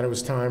 that it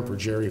was time for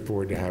Jerry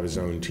Ford to have his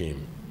own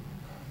team.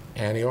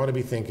 And he ought to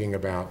be thinking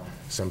about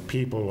some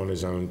people on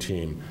his own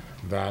team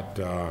that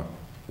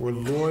were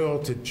loyal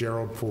to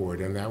Gerald Ford,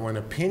 and that when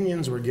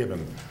opinions were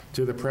given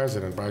to the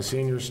president by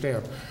senior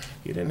staff,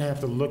 you didn't have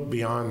to look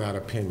beyond that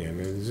opinion.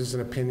 Is this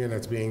an opinion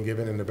that's being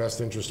given in the best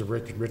interest of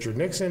Richard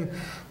Nixon,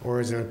 or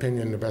is it an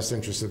opinion in the best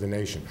interest of the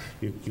nation?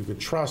 You could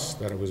trust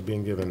that it was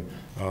being given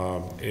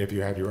if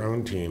you had your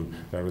own team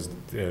that was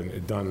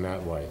done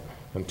that way.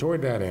 And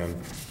toward that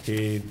end,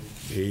 he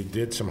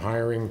did some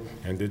hiring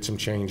and did some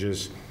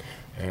changes,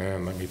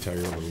 and let me tell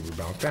you a little bit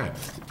about that.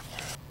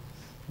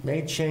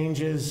 Made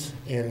changes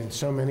in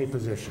so many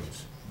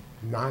positions,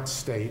 not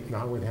state,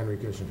 not with Henry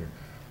Kissinger,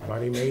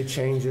 but he made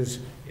changes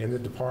in the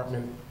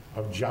Department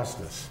of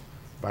Justice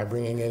by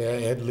bringing in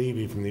Ed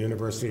Levy from the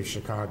University of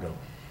Chicago.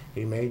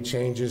 He made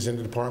changes in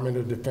the Department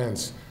of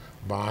Defense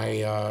by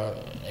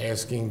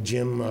asking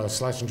Jim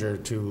Schlesinger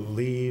to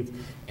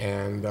leave,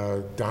 and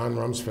Don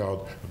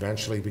Rumsfeld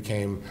eventually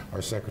became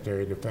our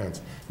Secretary of Defense.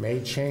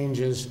 Made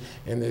changes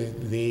in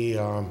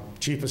the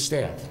Chief of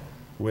Staff,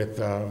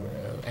 with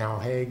Al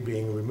Haig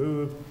being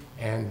removed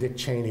and Dick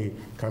Cheney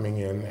coming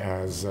in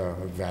as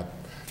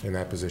in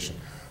that position.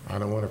 I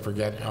don't want to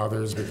forget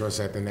others, because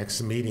at the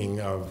next meeting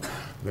of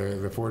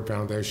the Ford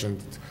Foundation,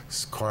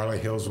 Carla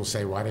Hills will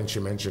say, "Why didn't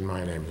you mention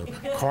my name?"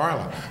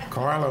 Carla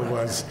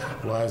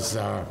was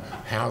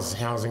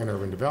Housing and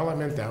Urban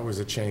Development. That was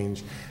a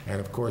change.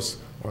 And of course,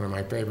 one of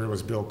my favorite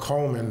was Bill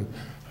Coleman,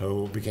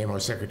 who became our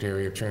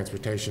Secretary of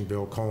Transportation.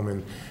 Bill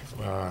Coleman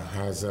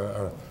has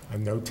a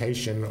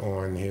notation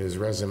on his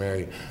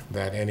resume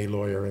that any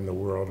lawyer in the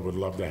world would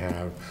love to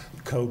have: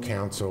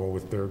 co-counsel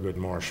with Thurgood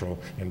Marshall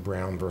in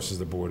Brown versus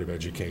the Board of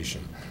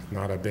Education.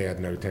 Not a bad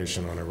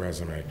notation on a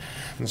resume.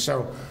 And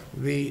so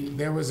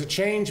there was a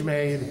change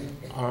made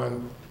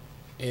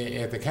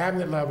at the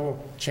cabinet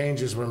level.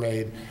 Changes were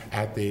made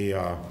at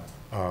the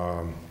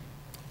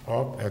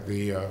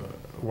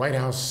White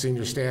House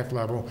senior staff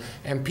level,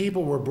 and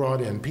people were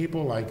brought in.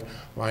 People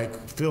like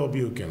Phil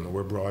Buchan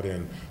were brought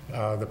in,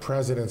 the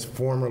president's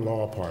former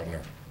law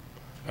partner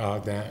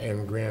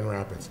in Grand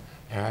Rapids,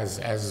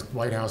 as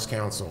White House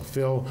counsel.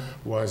 Phil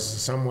was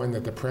someone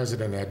that the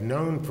president had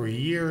known for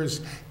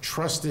years,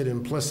 trusted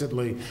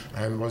implicitly,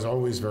 and was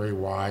always very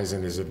wise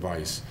in his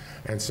advice.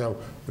 And so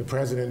the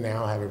president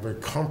now had a very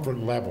comfort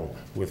level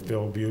with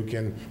Phil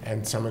Buchan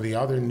and some of the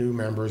other new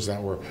members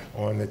that were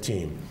on the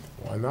team.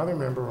 Another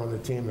member on the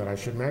team that I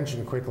should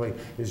mention quickly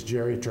is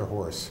Jerry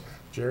Terhorst.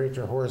 Jerry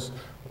Terhorst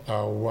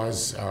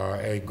was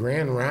a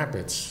Grand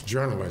Rapids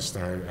journalist,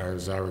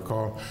 as I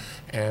recall,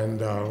 and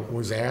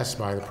was asked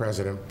by the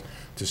president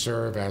to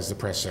serve as the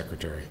press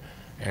secretary.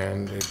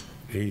 And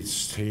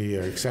he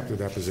accepted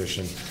that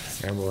position,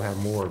 and we'll have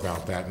more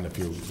about that in a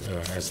few,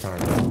 as time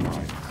goes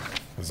by,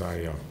 as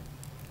I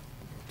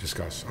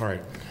discuss. All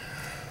right.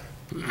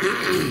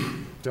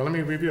 So let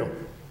me review.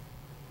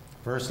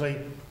 Firstly,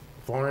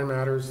 foreign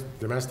matters,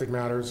 domestic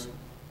matters,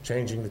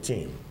 changing the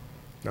team.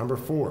 Number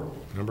four.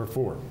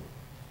 The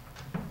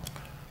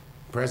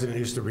president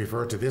used to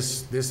refer to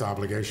this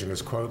obligation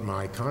as, quote,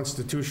 "my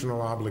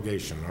constitutional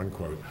obligation,"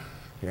 unquote.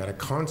 He had a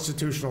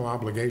constitutional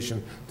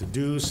obligation to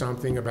do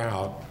something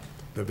about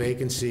the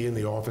vacancy in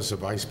the office of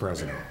vice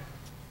president.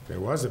 There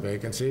was a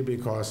vacancy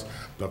because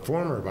the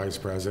former vice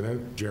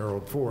president,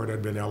 Gerald Ford,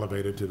 had been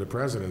elevated to the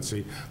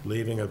presidency,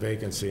 leaving a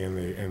vacancy in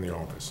the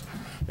office.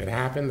 It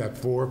happened that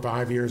 4 or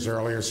 5 years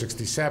earlier,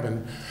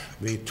 1967,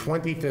 the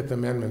 25th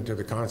Amendment to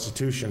the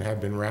Constitution had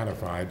been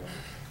ratified,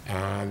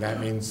 and that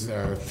means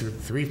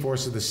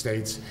 3/4 of the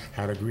states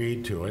had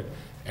agreed to it,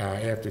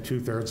 after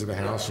 2/3 of the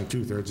House and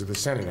 2/3 of the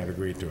Senate had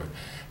agreed to it.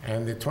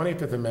 And the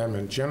 25th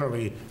Amendment,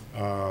 generally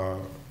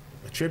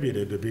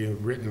attributed to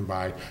being written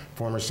by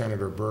former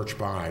Senator Birch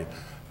Bayh,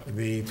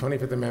 the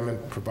 25th Amendment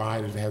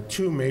had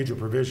two major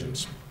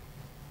provisions.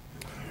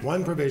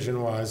 One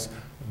provision was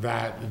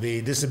that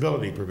the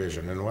disability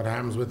provision, and what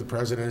happens when the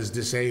president is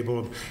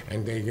disabled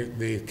and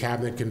the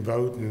cabinet can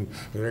vote, and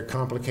a very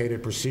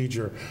complicated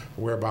procedure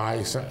whereby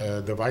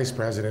the vice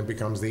president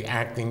becomes the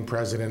acting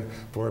president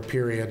for a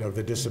period of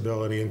the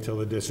disability until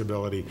the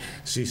disability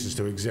ceases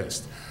to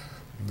exist.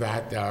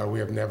 That we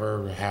have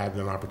never had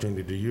an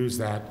opportunity to use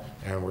that,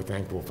 and we're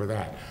thankful for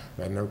that.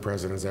 That no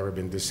president has ever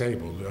been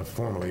disabled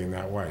formally in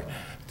that way,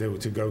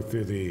 to go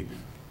through the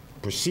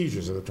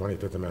procedures of the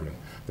 25th Amendment.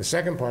 The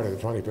second part of the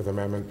 25th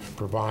Amendment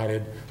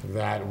provided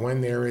that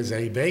when there is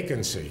a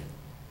vacancy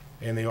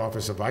in the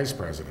office of vice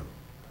president,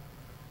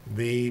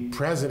 the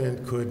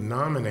president could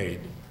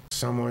nominate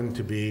someone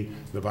to be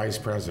the vice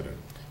president.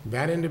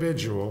 That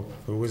individual,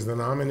 who was the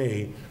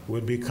nominee,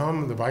 would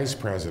become the vice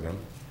president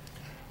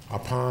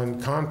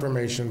upon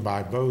confirmation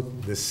by both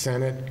the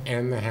Senate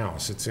and the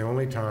House. It's the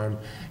only time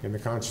in the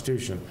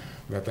Constitution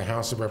that the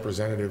House of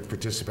Representatives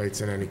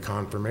participates in any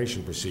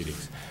confirmation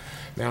proceedings.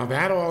 Now,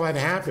 that all had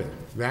happened.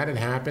 That had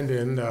happened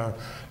in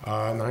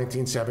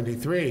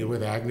 1973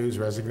 with Agnew's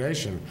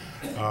resignation,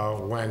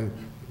 when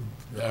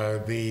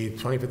the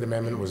 25th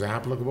Amendment was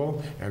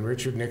applicable, and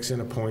Richard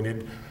Nixon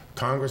appointed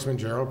Congressman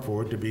Gerald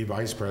Ford to be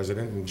vice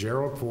president, and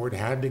Gerald Ford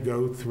had to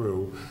go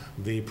through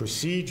the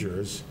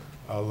procedures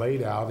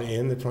laid out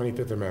in the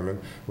 25th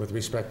Amendment with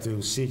respect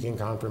to seeking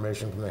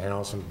confirmation from the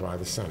House and by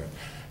the Senate.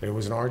 It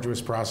was an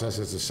arduous process.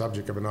 It's the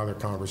subject of another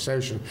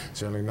conversation,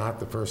 certainly not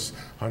the first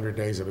 100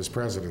 days of his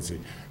presidency.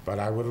 But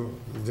I will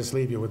just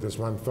leave you with this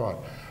one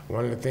thought.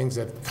 One of the things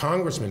that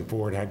Congressman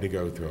Ford had to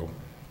go through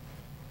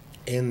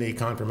in the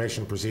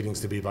confirmation proceedings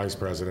to be vice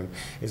president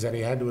is that he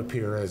had to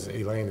appear, as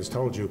Elaine has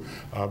told you,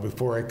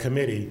 before a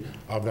committee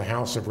of the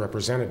House of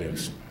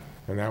Representatives.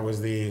 And that was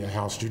the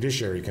House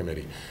Judiciary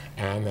Committee,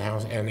 and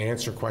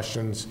answer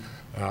questions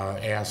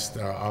asked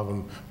of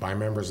him by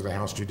members of the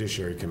House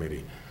Judiciary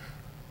Committee.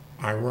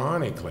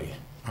 Ironically,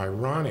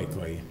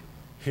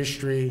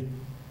 history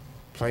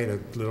played a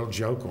little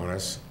joke on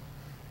us,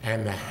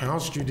 and the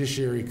House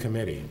Judiciary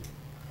Committee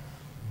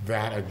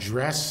that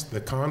addressed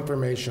the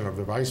confirmation of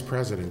the Vice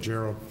President,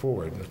 Gerald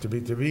Ford, to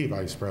be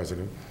Vice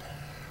President,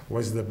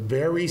 was the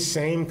very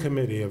same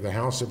committee of the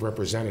House of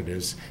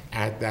Representatives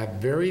at that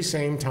very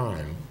same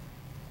time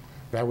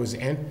that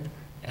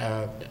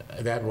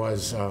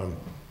was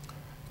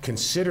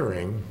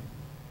considering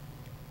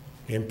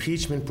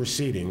impeachment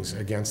proceedings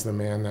against the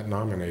man that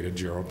nominated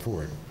Gerald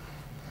Ford.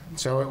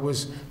 So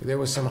there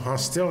was some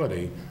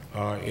hostility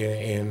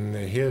in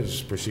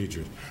his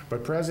procedures.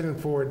 But President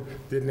Ford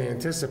didn't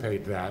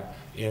anticipate that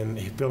in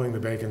filling the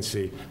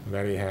vacancy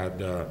that he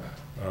had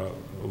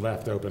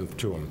left open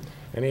to him.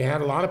 And he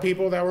had a lot of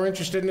people that were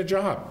interested in the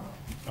job.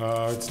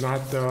 It's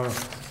not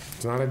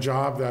a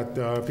job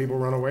that people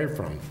run away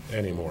from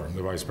anymore,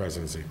 the vice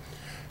presidency.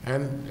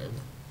 And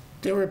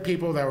there were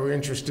people that were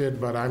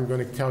interested, but I'm going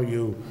to tell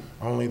you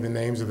only the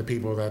names of the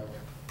people that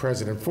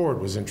President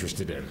Ford was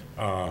interested in.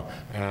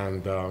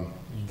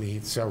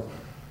 So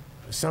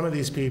some of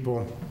these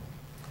people,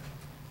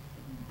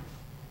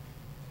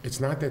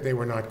 it's not that they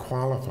were not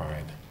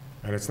qualified,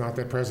 and it's not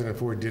that President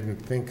Ford didn't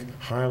think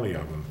highly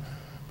of them,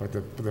 but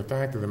the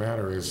fact of the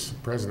matter is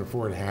President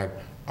Ford had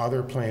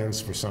other plans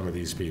for some of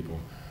these people,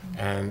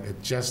 and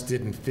it just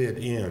didn't fit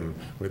in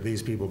with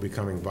these people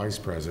becoming vice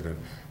president.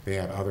 They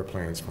had other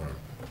plans for him.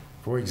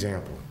 For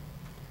example,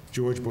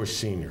 George Bush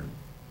Sr.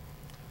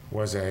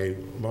 was a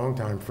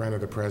longtime friend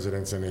of the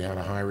president's, and he had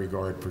a high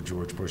regard for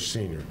George Bush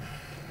Sr.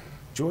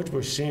 George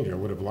Bush Sr.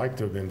 would have liked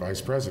to have been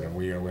vice president.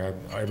 We had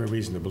every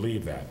reason to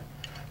believe that.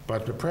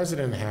 But the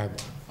president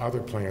had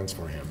other plans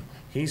for him.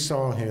 He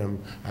saw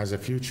him as a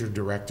future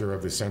director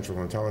of the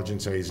Central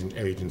Intelligence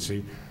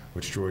Agency,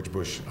 which George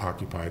Bush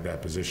occupied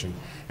that position,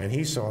 and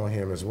he saw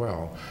him as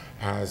well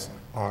as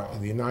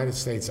the United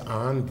States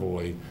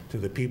envoy to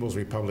the People's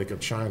Republic of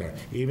China.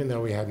 Even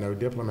though we had no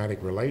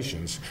diplomatic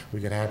relations,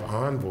 we could have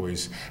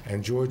envoys,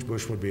 and George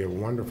Bush would be a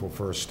wonderful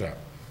first step.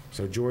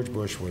 So George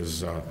Bush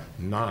was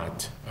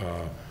not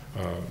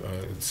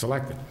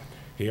selected.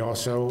 He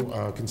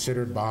also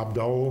considered Bob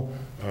Dole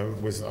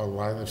with a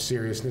lot of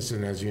seriousness,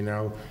 and as you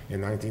know,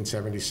 in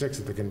 1976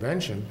 at the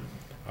convention,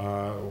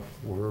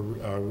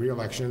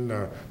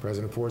 re-election,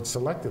 President Ford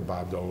selected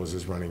Bob Dole as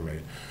his running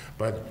mate.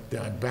 But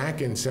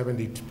back in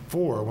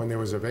 '74, when there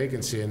was a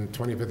vacancy and the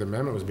 25th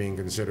Amendment was being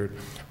considered,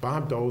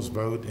 Bob Dole's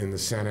vote in the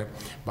Senate,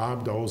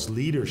 Bob Dole's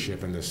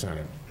leadership in the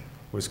Senate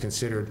was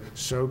considered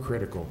so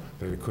critical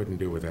that it couldn't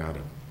do without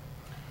it.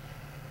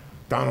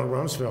 Donald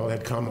Rumsfeld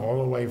had come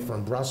all the way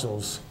from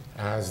Brussels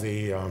as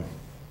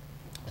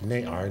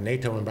our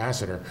NATO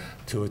ambassador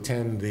to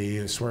attend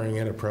the swearing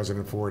in of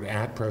President Ford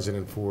at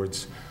President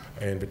Ford's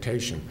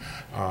invitation.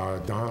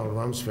 Donald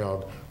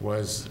Rumsfeld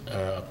was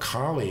a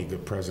colleague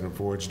of President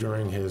Ford's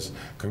during his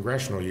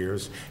congressional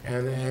years,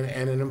 and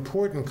an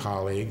important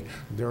colleague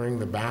during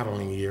the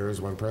battling years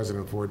when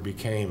President Ford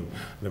became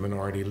the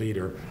minority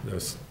leader,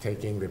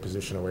 taking the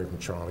position away from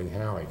Charlie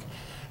Halleck.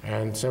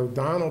 And so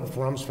Donald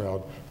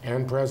Rumsfeld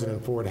and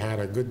President Ford had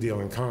a good deal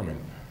in common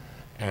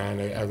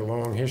and a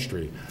long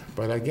history.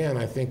 But again,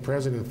 I think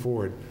President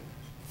Ford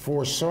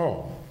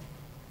foresaw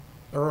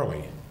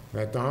early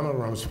that Donald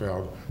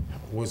Rumsfeld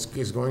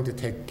is going to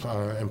take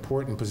an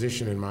important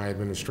position in my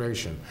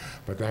administration,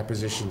 but that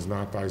position's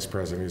not vice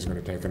president. He's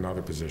going to take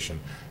another position.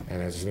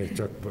 And as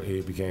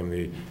he became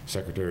the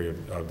Secretary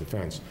of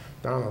Defense.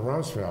 Donald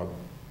Rumsfeld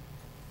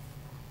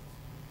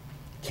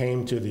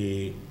came to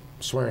the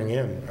swearing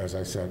in, as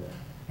I said,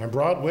 and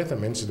brought with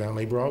him,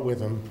 incidentally,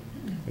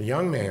 a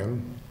young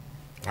man.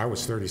 I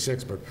was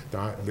 36, but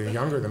the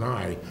younger than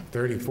I,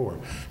 34.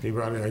 He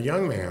brought in a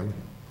young man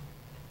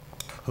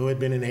who had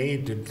been an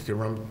aide to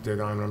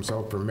Don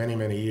Rumsfeld for many,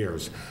 many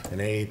years. An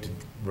aide to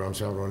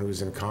Rumsfeld when he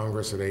was in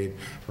Congress, an aide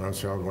to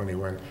Rumsfeld when he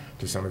went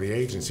to some of the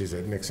agencies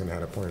that Nixon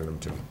had appointed him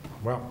to.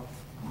 Well,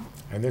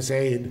 and this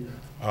aide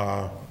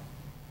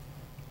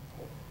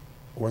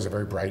was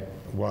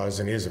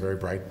and is a very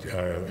bright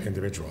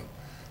individual.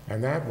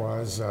 And that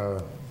was,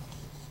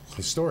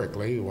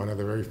 historically, one of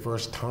the very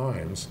first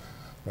times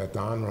that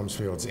Don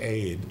Rumsfeld's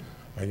aide,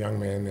 a young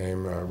man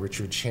named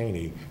Richard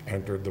Cheney,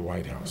 entered the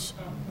White House.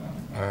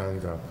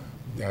 And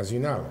as you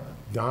know,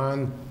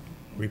 Don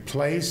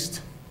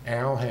replaced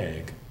Al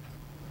Haig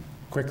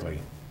quickly.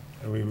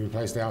 We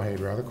replaced Al Haig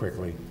rather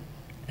quickly,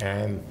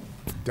 and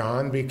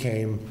Don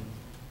became,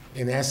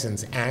 in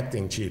essence,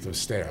 acting chief of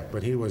staff.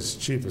 But he was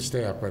chief of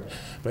staff,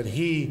 but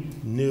he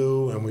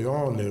knew, and we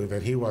all knew,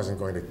 that he wasn't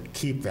going to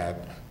keep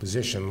that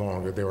position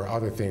long, that there were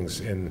other things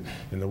in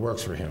the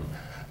works for him,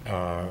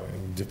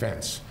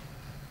 defense.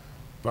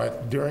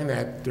 But during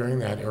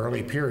that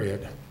early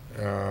period,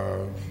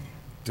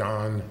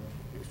 Don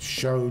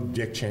showed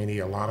Dick Cheney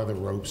a lot of the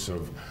ropes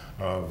of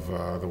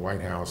the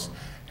White House,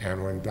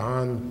 and when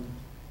Don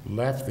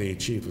left the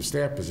chief of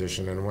staff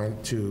position and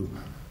went to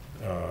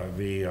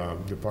the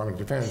Department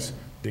of Defense,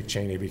 Dick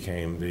Cheney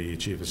became the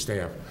chief of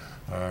staff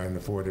in the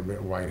Ford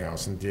White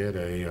House and did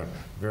a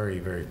very,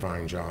 very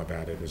fine job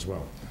at it as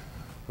well.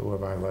 Who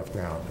have I left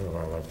out? Who have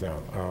I left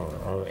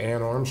out?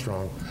 Anne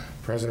Armstrong.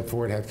 President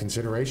Ford had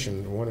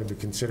consideration, wanted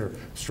to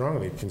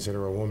strongly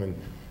consider a woman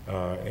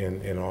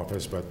in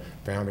office, but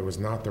found it was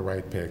not the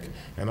right pick.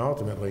 And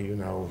ultimately, you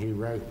know,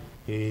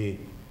 he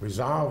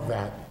resolved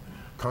that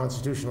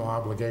constitutional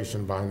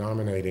obligation by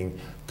nominating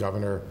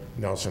Governor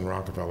Nelson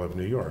Rockefeller of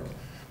New York.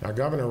 Now,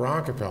 Governor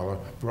Rockefeller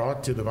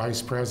brought to the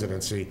vice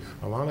presidency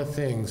a lot of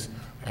things,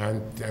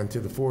 and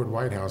to the Ford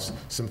White House,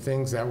 some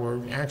things that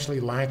were actually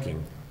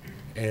lacking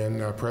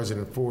in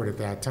President Ford at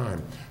that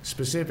time,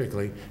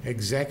 specifically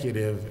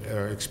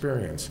executive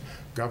experience.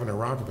 Governor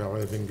Rockefeller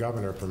had been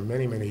governor for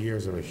many, many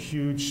years of a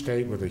huge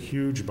state with a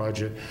huge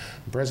budget.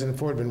 President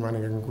Ford had been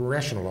running a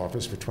congressional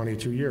office for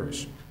 22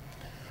 years.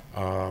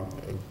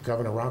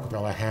 Governor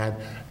Rockefeller had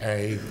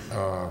a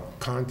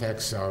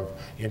context of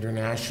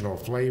international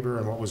flavor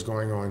and what was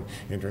going on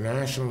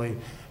internationally,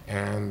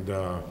 and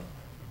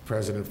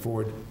President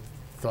Ford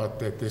thought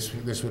that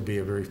this would be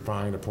a very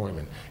fine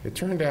appointment. It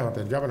turned out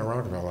that Governor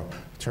Rockefeller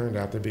turned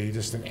out to be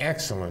just an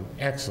excellent,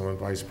 excellent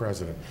vice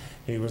president.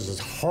 He was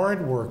a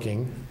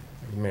hard-working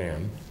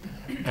man,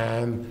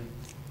 and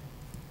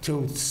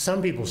to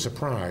some people's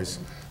surprise,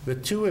 the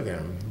two of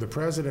them, the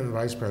president and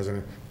vice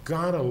president,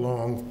 got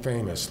along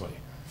famously.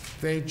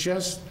 They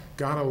just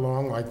got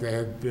along like they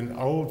had been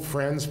old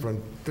friends for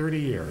 30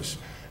 years.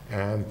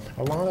 And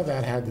a lot of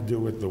that had to do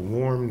with the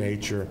warm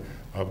nature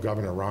of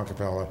Governor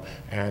Rockefeller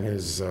and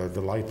his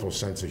delightful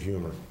sense of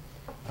humor.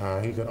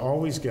 He could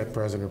always get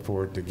President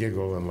Ford to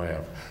giggle and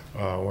laugh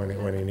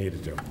when he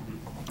needed to.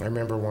 I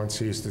remember once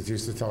he used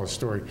to tell a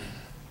story.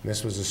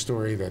 This was a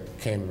story that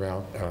came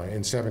about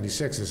in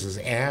 '76. This is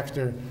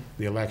after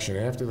the election,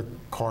 after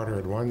Carter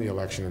had won the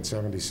election in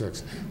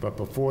 '76, but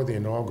before the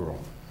inaugural.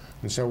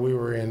 And so we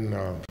were in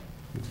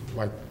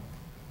like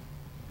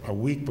a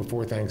week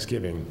before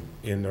Thanksgiving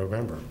in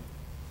November.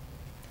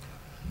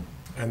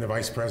 And the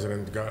vice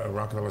president,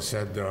 Rockefeller,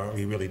 said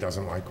he really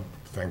doesn't like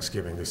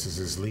Thanksgiving. This is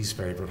his least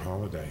favorite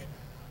holiday.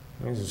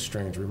 It was a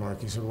strange remark.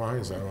 He said, why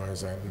is that? Why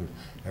is that?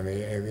 And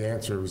the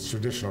answer was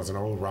traditional. It's an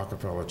old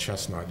Rockefeller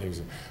chestnut.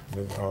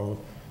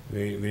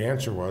 The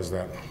answer was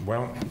that,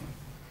 well,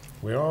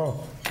 the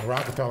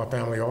Rockefeller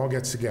family all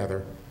gets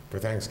together for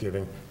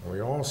Thanksgiving, and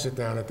we all sit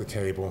down at the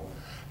table,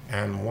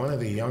 and one of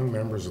the young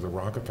members of the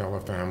Rockefeller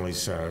family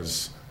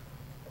says,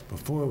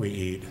 before we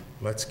eat,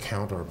 let's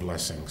count our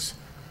blessings.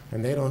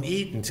 And they don't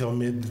eat until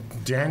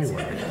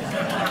mid-January.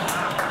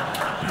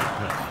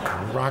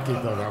 Rocky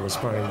thought that was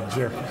funny.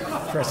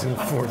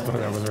 President Ford thought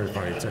that was very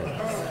funny, too.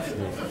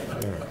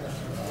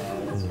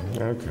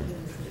 Yeah. Okay.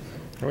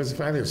 I think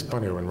it was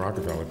funnier when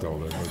Rockefeller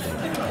told it.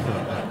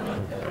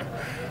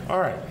 All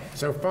right,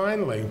 so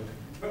finally,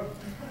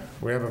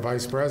 we have a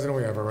vice president,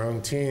 we have our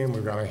own team,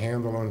 we've got a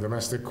handle on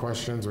domestic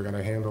questions, we've got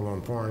a handle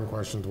on foreign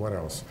questions. What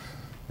else?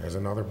 There's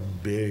another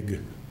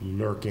big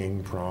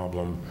lurking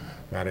problem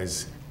that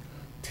is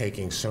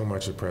taking so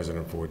much of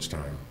President Ford's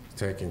time,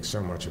 taking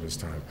so much of his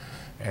time.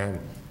 And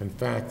in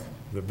fact,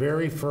 the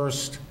very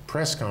first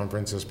press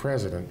conference as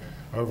president,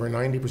 over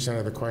 90%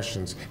 of the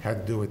questions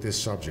had to do with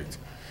this subject.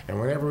 And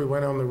whenever we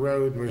went on the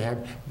road, we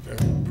had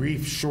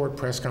brief, short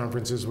press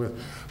conferences with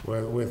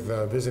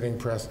visiting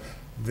press,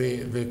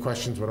 the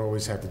questions would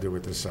always have to do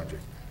with this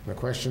subject. And the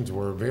questions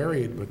were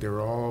varied, but they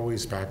were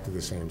always back to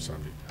the same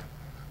subject.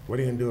 What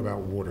are you going to do about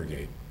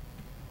Watergate?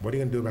 What are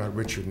you going to do about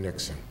Richard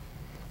Nixon?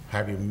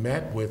 Have you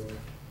met with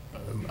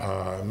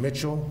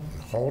Mitchell,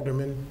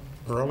 Haldeman,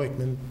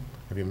 Ehrlichman?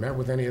 Have you met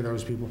with any of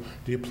those people?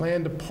 Do you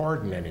plan to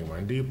pardon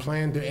anyone? Do you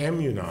plan to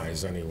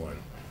immunize anyone?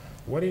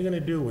 What are you going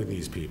to do with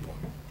these people?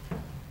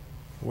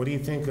 What do you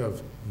think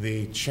of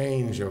the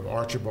change of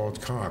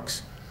Archibald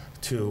Cox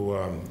to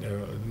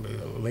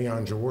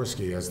Leon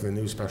Jaworski as the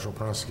new special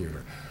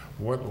prosecutor?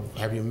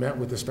 Have you met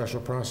with the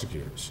special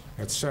prosecutors,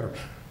 et cetera?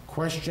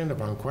 Question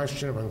upon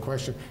question upon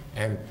question,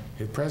 and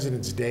the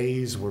president's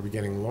days were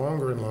getting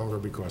longer and longer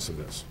because of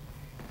this.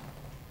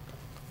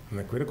 And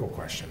the critical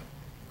question,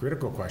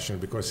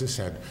 because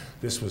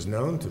this was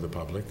known to the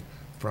public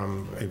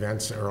from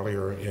events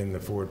earlier in the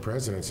Ford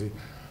presidency,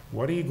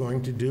 what are you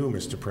going to do,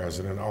 Mr.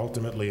 President,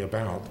 ultimately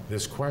about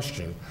this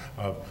question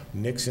of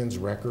Nixon's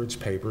records,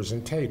 papers,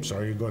 and tapes?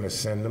 Are you going to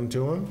send them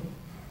to him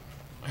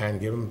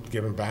and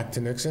give them back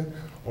to Nixon,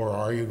 or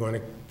are you going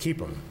to keep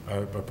them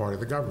a part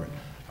of the government?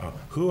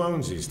 Who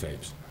owns these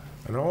tapes?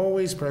 And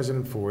always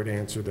President Ford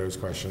answered those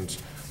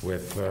questions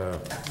with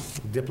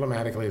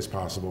diplomatically as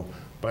possible,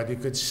 but you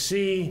could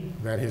see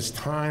that his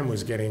time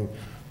was getting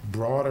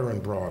broader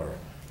and broader.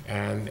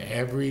 And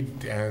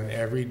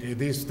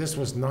this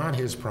was not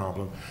his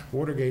problem.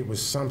 Watergate was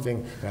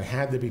something that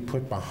had to be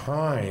put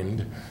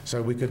behind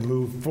so we could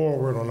move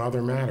forward on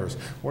other matters.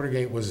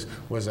 Watergate was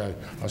a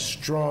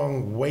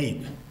strong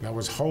weight that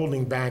was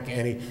holding back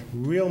any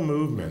real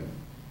movement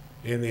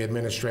in the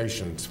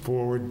administration's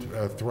forward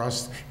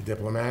thrust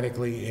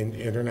diplomatically,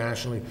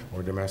 internationally,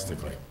 or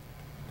domestically.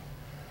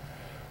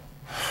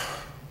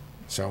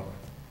 So,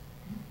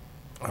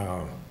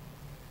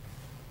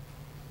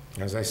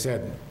 as I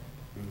said,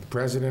 the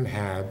president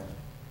had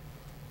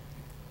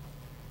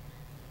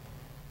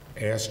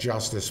asked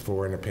Justice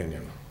for an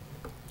opinion,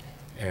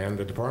 and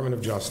the Department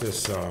of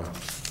Justice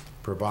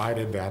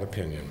provided that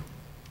opinion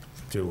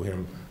to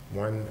him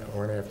one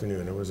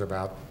afternoon. It was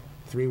about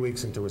 3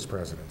 weeks into his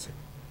presidency.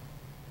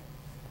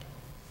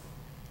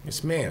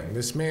 This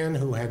man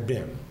who had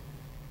been,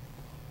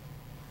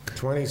 for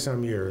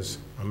 20-some years,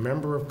 a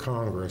member of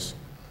Congress,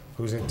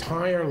 whose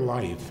entire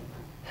life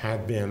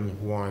had been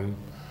one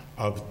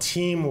of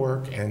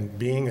teamwork and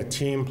being a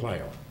team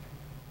player.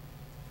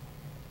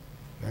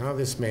 Now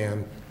this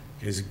man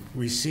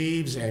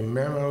receives a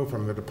memo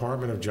from the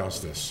Department of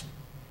Justice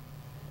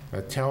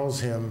that tells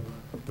him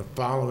the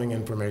following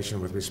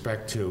information with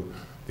respect to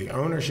the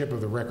ownership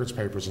of the records,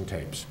 papers, and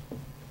tapes.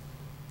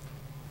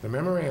 The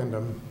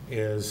memorandum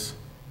is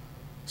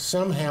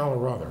somehow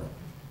or other,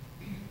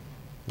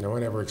 no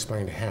one ever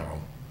explained how,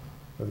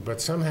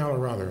 but somehow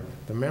or other,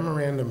 the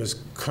memorandum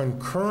is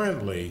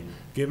concurrently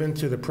given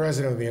to the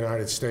President of the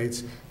United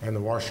States and the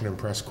Washington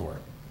Press Corps.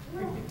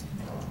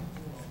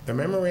 The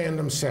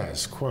memorandum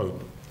says,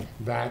 quote,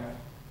 that,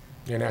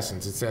 in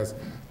essence, it says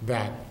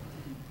that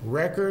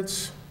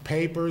records,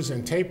 papers,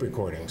 and tape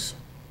recordings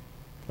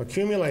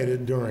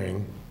accumulated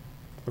during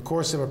the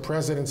course of a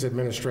president's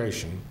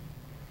administration,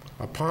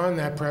 upon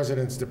that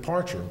president's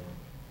departure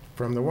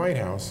from the White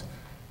House,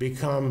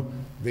 become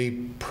the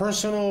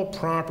personal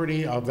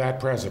property of that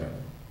president.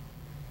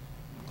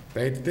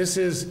 This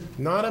is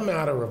not a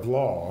matter of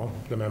law,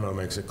 the memo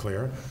makes it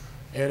clear.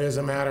 It is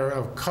a matter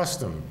of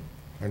custom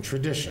and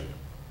tradition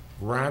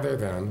rather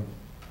than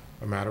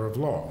a matter of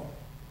law.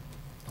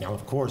 Now,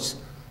 of course,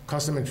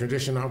 custom and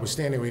tradition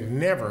notwithstanding, we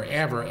never,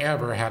 ever,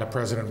 ever had a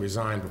president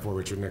resign before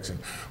Richard Nixon.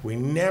 We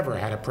never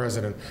had a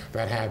president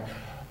that had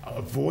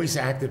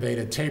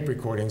voice-activated tape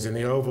recordings in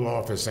the Oval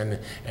Office and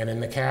in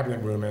the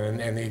cabinet room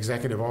and the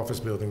executive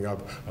office building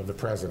of the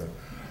president.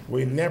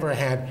 We've never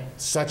had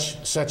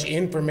such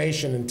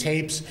information and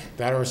tapes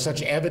that are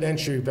such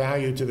evidentiary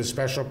value to the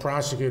special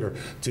prosecutor,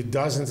 to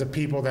dozens of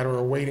people that are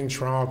awaiting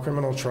trial,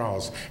 criminal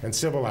trials, and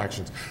civil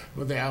actions.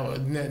 They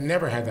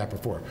never had that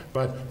before.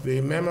 But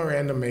the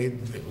memorandum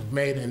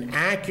made an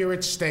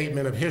accurate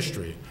statement of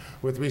history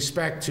with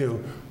respect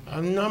to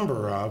a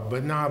number of,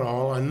 but not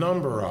all, a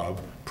number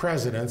of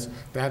presidents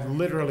that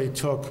literally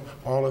took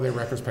all of their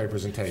records,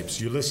 papers, and tapes.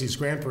 Ulysses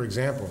Grant, for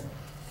example,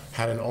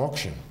 had an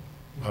auction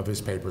of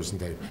his papers and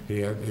tape.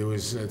 He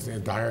was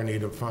in dire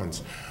need of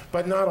funds.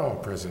 But not all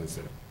presidents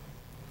did.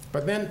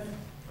 But then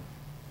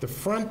the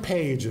front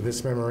page of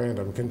this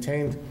memorandum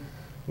contained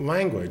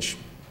language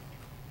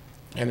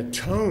and a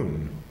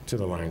tone to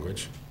the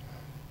language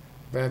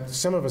that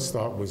some of us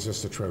thought was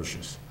just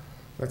atrocious,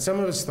 that some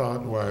of us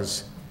thought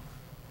was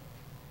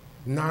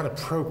not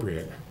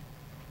appropriate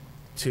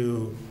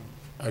to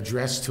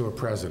address to a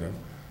president,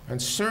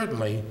 and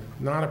certainly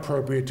not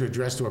appropriate to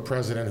address to a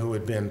president who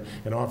had been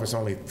in office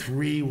only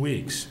 3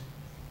 weeks.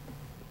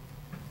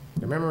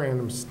 The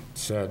memorandum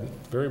said,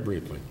 very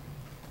briefly,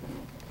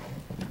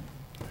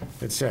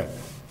 it said,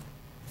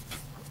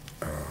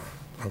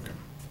 okay,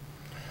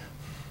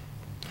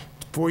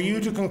 for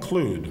you to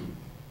conclude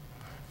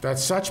that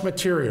such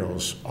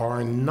materials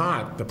are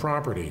not the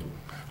property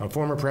of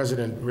former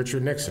President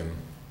Richard Nixon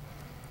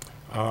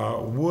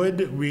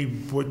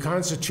would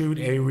constitute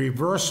a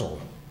reversal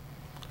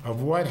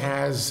of what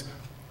has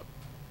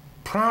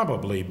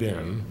probably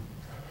been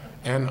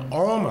an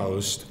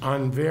almost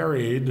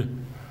unvaried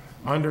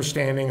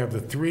understanding of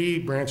the three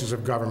branches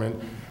of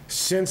government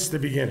since the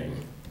beginning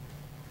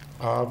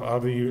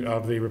of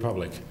the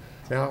Republic.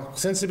 Now,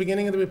 since the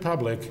beginning of the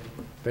Republic,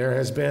 there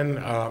has been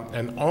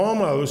an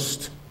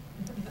almost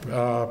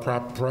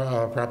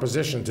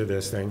proposition to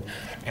this thing,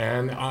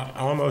 and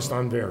almost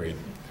unvaried.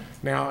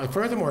 Now,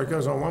 furthermore, it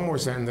goes on one more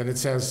sentence, and it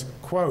says,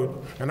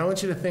 quote, and I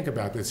want you to think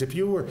about this. If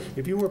you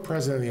were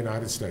president of the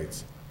United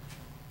States,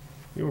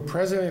 you were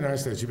president of the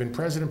United States, you've been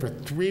president for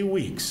 3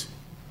 weeks,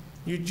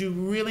 you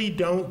really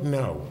don't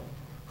know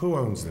who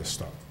owns this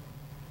stuff.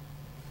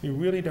 You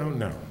really don't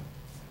know.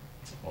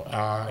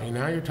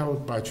 Now you're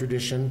told by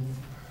tradition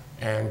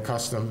and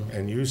custom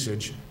and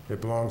usage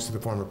it belongs to the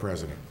former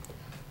president.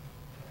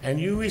 And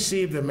you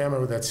received a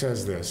memo that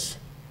says this,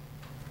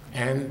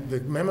 and the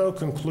memo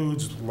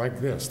concludes like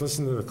this.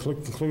 Listen to the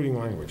concluding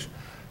language.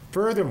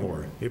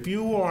 Furthermore, if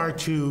you are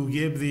to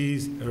give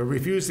these,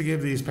 refuse to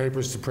give these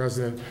papers to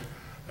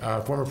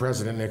former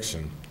President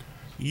Nixon,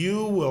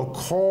 you will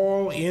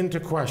call into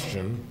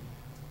question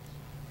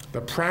the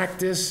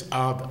practice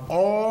of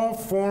all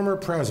former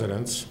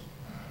presidents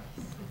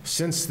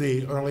since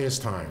the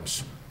earliest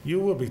times. You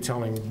will be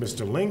telling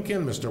Mr.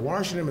 Lincoln, Mr.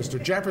 Washington,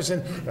 Mr.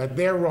 Jefferson that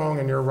they're wrong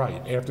and you're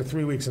right after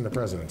 3 weeks in the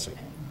presidency.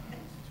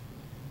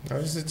 Now,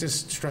 this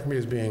just struck me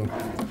as being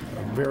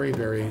a very,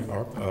 very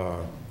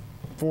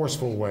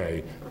forceful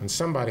way, and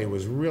somebody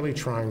was really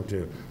trying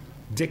to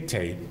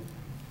dictate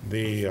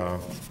the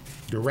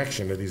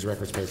direction of these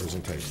records, papers,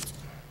 and tapes.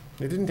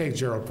 It didn't take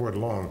Gerald Ford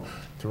long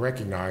to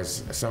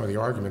recognize some of the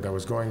argument that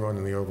was going on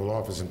in the Oval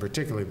Office, and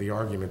particularly the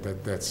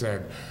argument that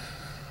said,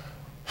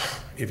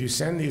 if you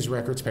send these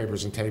records,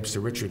 papers, and tapes to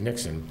Richard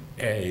Nixon,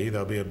 A,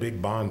 there'll be a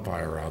big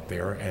bonfire out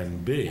there,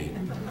 and B,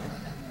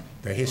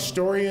 the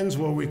historians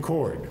will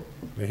record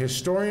that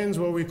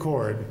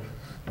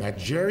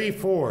Jerry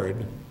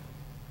Ford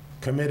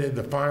committed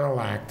the final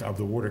act of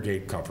the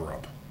Watergate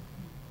cover-up.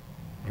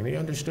 And he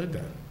understood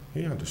that.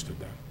 He understood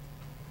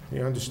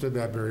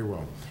that very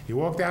well. He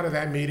walked out of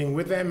that meeting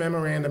with that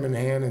memorandum in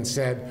hand and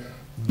said,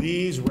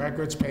 these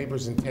records,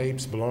 papers, and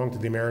tapes belong to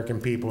the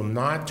American people,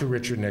 not to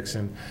Richard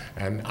Nixon,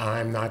 and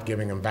I'm not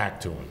giving them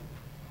back to him.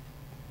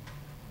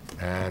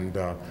 And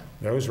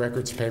those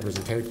records, papers,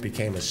 and tapes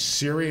became a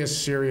serious,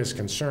 serious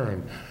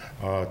concern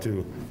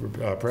to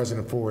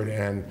President Ford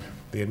and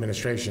the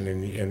administration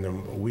in the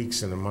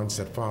weeks and the months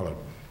that followed.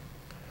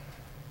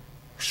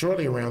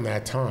 Shortly around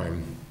that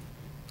time,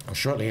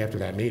 shortly after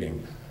that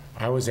meeting,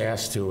 I was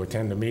asked to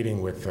attend a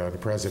meeting with the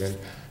President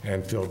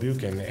and Phil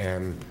Buchan,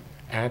 and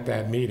at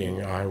that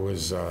meeting, I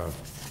was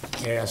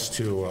asked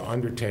to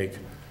undertake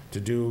to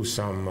do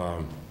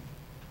some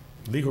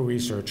legal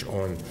research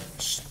on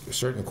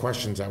certain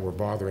questions that were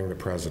bothering the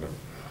President.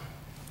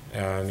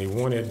 And he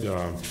wanted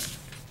to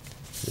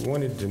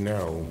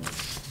know,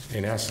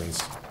 in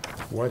essence,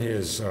 what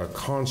his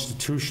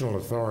constitutional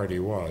authority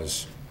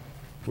was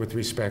with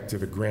respect to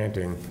the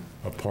granting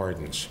of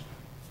pardons.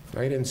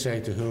 I didn't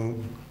say to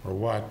whom or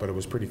what, but it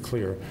was pretty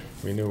clear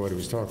we knew what he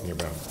was talking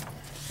about.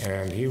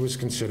 And he was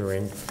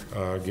considering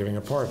giving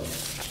a pardon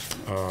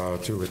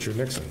to Richard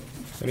Nixon.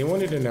 And he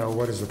wanted to know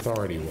what his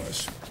authority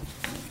was.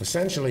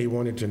 Essentially, he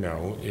wanted to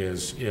know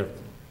is if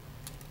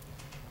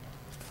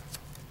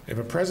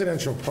a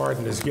presidential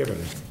pardon is given,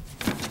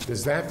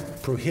 does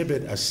that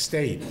prohibit a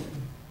state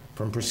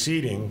from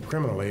proceeding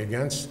criminally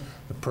against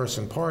the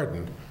person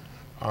pardoned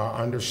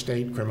under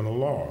state criminal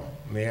law?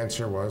 And the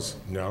answer was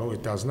no,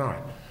 it does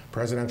not.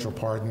 Presidential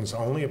pardons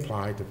only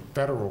apply to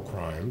federal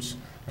crimes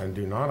and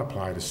do not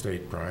apply to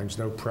state crimes.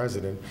 No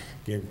president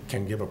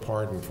can give a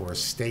pardon for a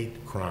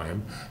state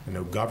crime, and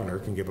no governor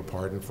can give a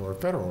pardon for a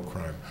federal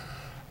crime.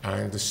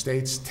 And the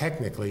states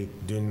technically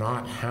do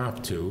not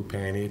have to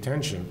pay any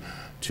attention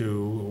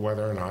to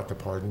whether or not the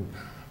pardon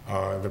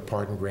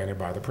granted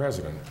by the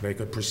president. They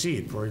could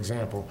proceed. For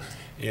example,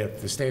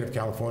 if the state of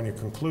California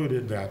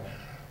concluded that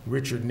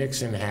Richard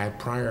Nixon had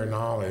prior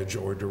knowledge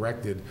or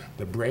directed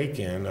the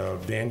break-in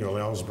of Daniel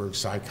Ellsberg,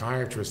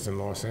 psychiatrist in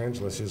Los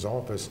Angeles, his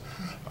office,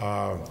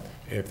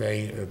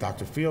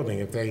 Dr. Fielding,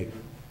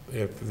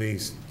 if the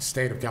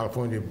state of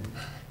California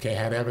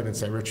had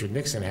evidence that Richard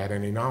Nixon had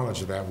any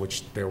knowledge of that,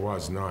 which there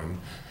was none,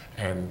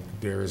 and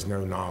there is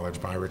no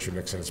knowledge by Richard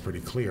Nixon, it's pretty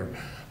clear.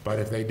 But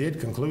if they did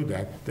conclude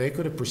that, they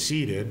could have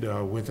proceeded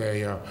with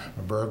a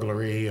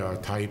burglary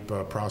type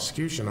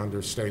prosecution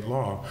under state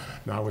law,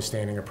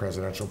 notwithstanding a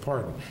presidential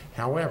pardon.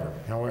 However,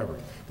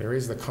 there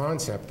is the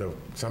concept of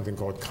something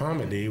called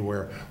comity,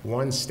 where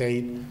one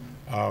state,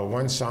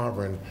 one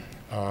sovereign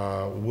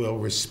will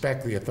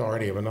respect the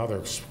authority of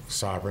another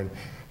sovereign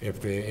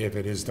if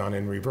it is done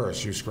in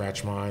reverse. You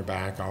scratch my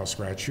back, I'll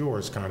scratch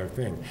yours, kind of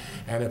thing.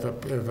 And if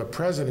a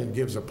president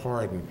gives a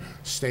pardon,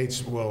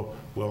 states will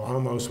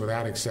almost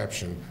without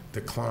exception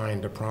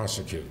decline to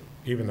prosecute,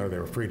 even though they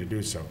were free to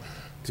do so.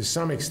 To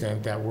some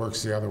extent, that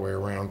works the other way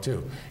around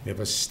too. If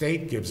a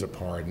state gives a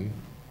pardon,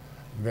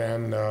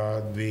 then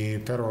the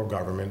federal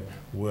government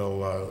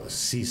will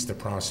cease to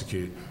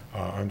prosecute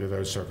under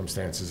those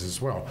circumstances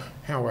as well.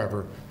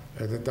 However,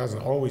 it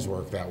doesn't always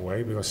work that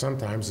way, because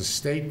sometimes the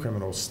state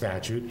criminal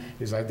statute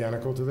is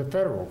identical to the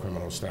federal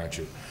criminal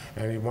statute.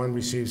 And if one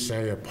receives,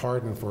 say, a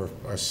pardon for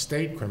a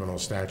state criminal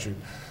statute,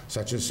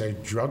 such as, say,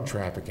 drug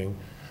trafficking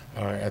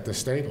at the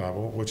state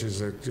level, which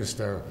is just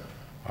a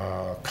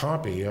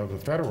copy of the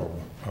federal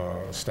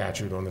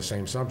statute on the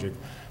same subject,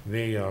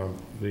 the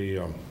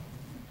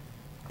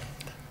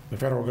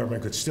federal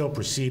government could still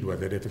proceed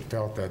with it if it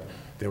felt that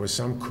there was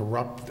some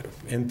corrupt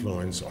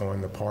influence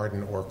on the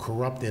pardon or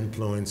corrupt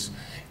influence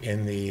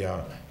in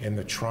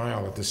the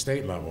trial at the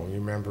state level. You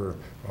remember,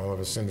 all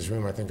of us in this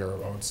room, I think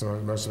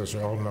most of us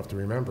are old enough to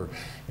remember,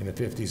 in the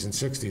 50s and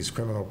 60s,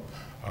 criminal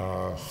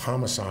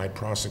homicide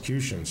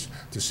prosecutions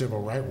to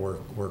civil rights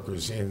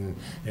workers in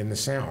the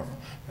South,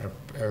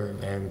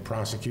 and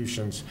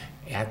prosecutions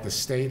at the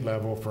state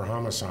level for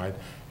homicide,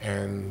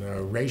 and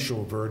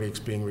racial verdicts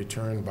being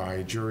returned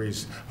by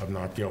juries of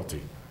not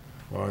guilty.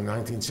 Well, in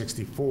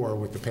 1964,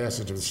 with the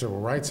passage of the Civil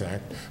Rights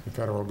Act, the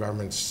federal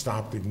government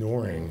stopped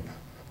ignoring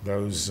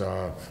those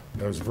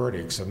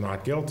verdicts of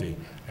not guilty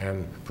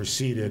and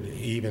proceeded,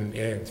 even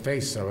in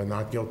face of a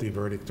not guilty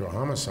verdict to a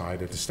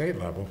homicide at the state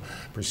level,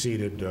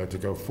 proceeded to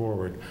go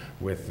forward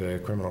with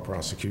criminal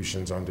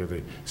prosecutions under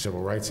the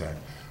Civil Rights Act.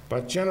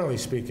 But generally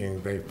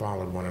speaking, they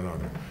followed one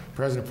another.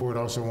 President Ford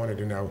also wanted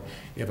to know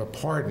if a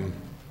pardon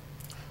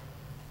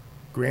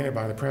granted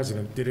by the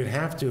president, did it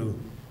have to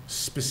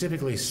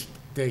specifically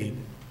state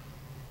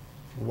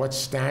what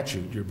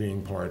statute you're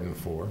being pardoned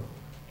for,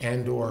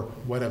 and or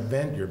what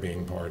event you're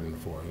being pardoned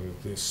for,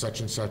 such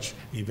and such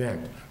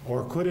event,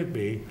 or could it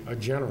be a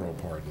general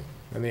pardon?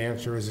 And the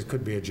answer is it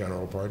could be a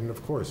general pardon,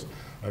 of course.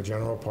 A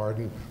general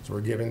pardon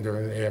were given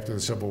after the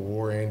Civil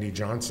War. Andy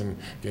Johnson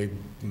gave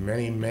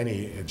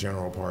many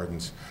general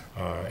pardons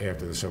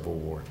after the Civil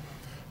War.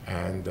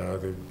 And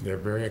they're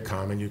very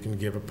common. You can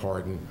give a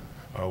pardon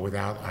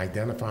without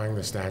identifying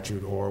the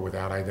statute or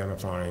without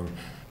identifying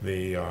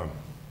the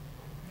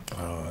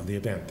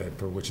event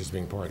for which is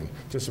being pardoned,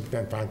 just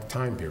identify the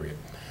time period.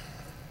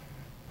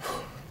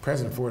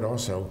 President Ford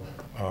also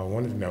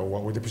wanted to know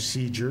what were the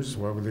procedures,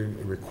 what were the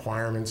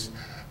requirements,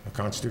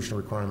 constitutional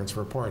requirements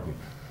for a pardon.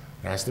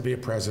 It has to be a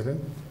president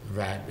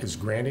that is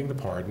granting the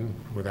pardon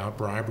without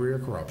bribery or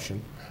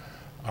corruption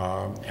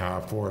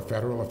for a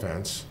federal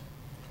offense,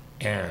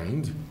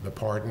 and the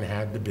pardon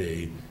had to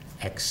be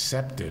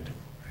accepted.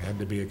 Had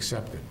to be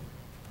accepted.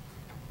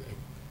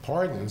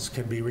 Pardons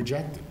can be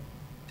rejected.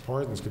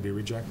 Pardons can be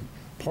rejected.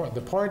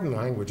 The pardon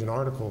language in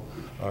Article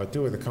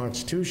 2 of the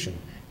Constitution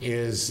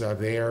is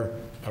there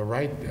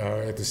right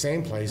at the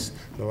same place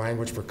the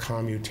language for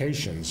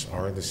commutations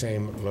are at the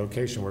same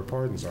location where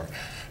pardons are.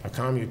 A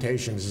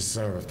commutation is just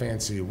sort of a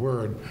fancy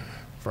word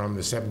from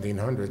the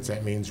 1700s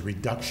that means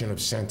reduction of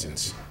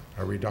sentence,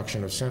 a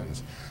reduction of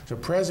sentence. So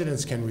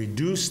presidents can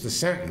reduce the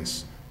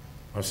sentence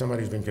of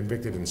somebody who's been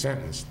convicted and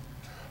sentenced,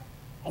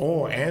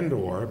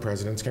 or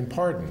presidents can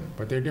pardon,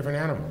 but they're different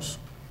animals.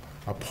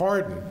 A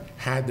pardon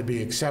had to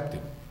be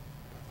accepted.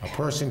 A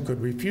person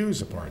could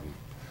refuse a pardon.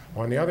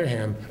 On the other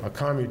hand, a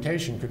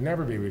commutation could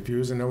never be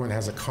refused, and no one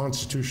has a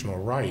constitutional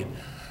right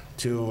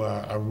to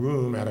a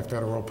room at a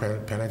federal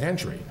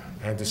penitentiary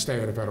and to stay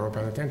at a federal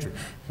penitentiary.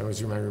 So as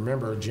you may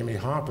remember, Jimmy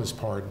Hoffa's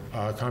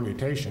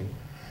commutation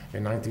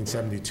in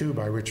 1972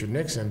 by Richard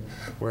Nixon,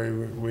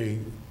 where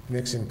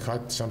Nixon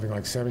cut something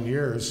like 7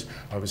 years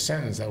of a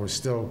sentence that was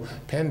still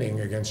pending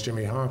against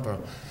Jimmy Hoffa,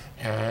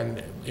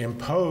 and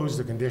imposed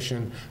the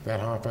condition that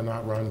Hoffa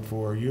not run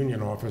for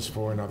union office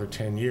for another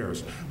 10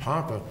 years.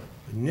 Hoffa's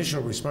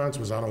initial response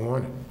was, I don't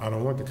want it. I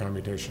don't want the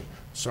commutation.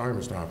 Sorry,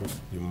 Mr. Hoffa,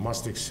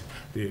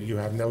 you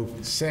have no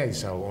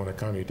say-so on a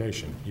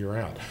commutation. You're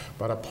out.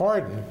 But a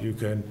pardon, you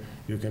can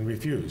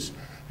refuse.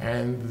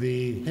 And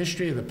the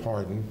history of the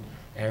pardon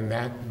and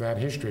that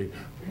history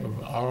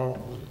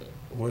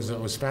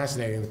was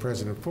fascinating to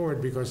President Ford,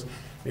 because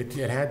it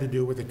had to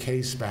do with a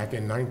case back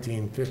in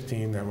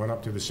 1915 that went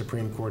up to the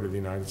Supreme Court of the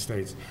United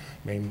States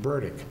named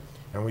Burdick.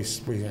 And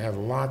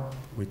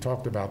we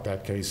talked about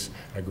that case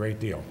a great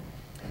deal.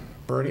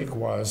 Burdick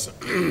was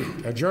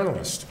a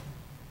journalist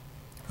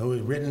who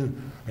had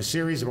written a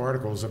series of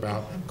articles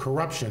about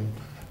corruption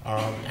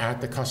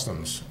at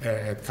customs.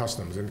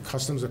 And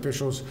customs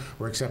officials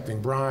were accepting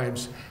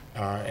bribes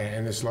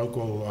in this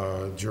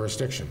local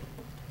jurisdiction,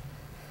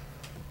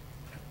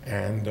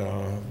 and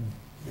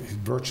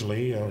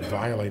virtually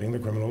violating the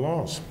criminal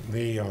laws.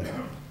 The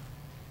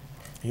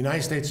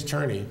United States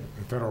Attorney,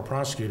 the federal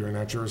prosecutor in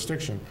that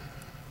jurisdiction,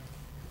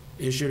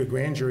 issued a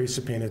grand jury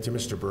subpoena to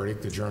Mr.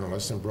 Burdick, the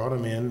journalist, and brought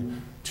him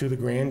in to the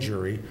grand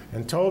jury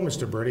and told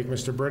Mr.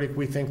 Burdick,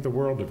 we think the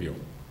world of you.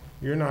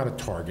 You're not a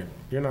target.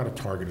 You're not a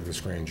target of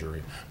this grand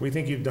jury. We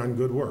think you've done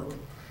good work.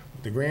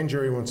 The grand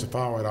jury wants to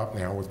follow it up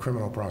now with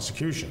criminal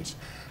prosecutions.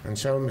 And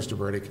so, Mr.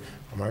 Burdick,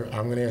 I'm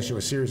going to ask you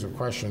a series of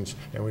questions,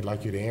 and we'd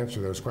like you to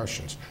answer those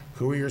questions.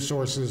 Who are your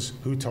sources?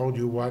 Who told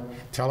you what?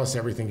 Tell us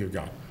everything you've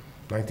got.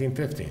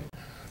 1915.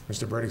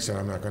 Mr. Burdick said,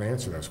 I'm not going to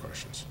answer those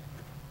questions.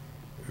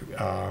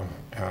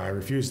 I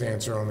refuse to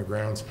answer on the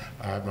grounds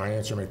my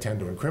answer may tend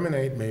to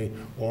incriminate me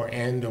or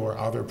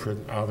other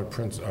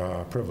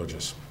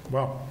privileges.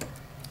 Well,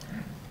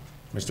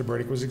 Mr.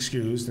 Burdick was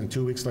excused, and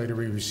 2 weeks later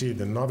we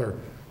received another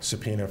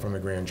subpoena from the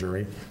grand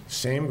jury.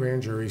 Same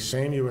grand jury,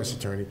 same U.S.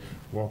 attorney,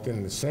 walked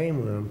in the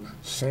same room,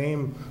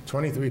 same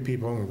 23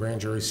 people in the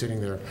grand jury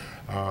sitting there,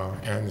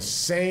 and the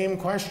same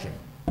question.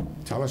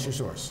 Tell us your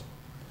source.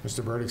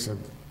 Mr. Burdick said,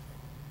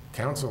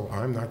 counsel,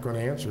 I'm not going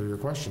to answer your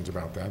questions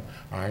about that.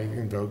 I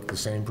invoke the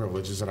same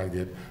privileges that I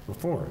did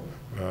before,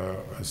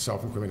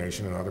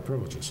 self-incrimination and other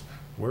privileges.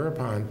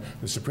 Whereupon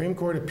the Supreme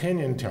Court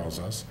opinion tells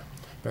us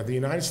that the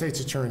United States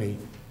attorney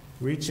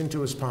reached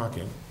into his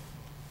pocket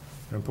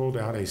and pulled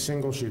out a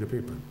single sheet of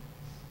paper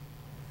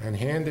and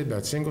handed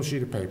that single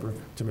sheet of paper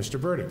to Mr.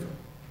 Burdick.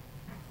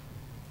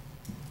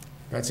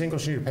 That single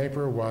sheet of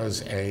paper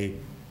was a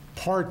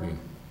pardon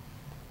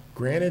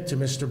granted to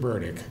Mr.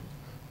 Burdick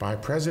by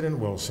President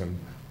Wilson,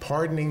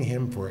 pardoning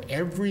him for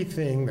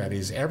everything that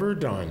he's ever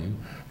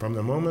done from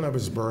the moment of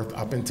his birth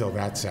up until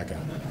that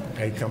second.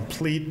 A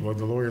complete, what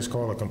the lawyers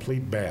call a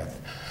complete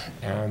bath.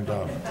 And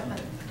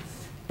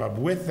But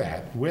with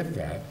that,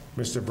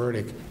 Mr.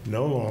 Burdick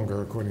no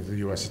longer, according to the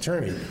U.S.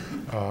 Attorney,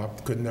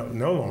 could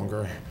no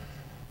longer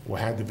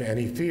had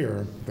any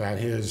fear that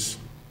his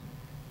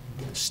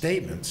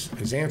statements,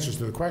 his answers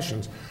to the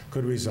questions,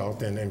 could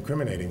result in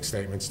incriminating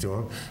statements to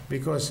him,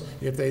 because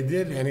if they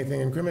did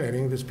anything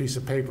incriminating, this piece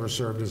of paper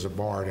served as a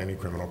bar to any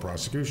criminal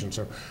prosecution.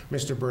 So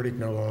Mr. Burdick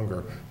no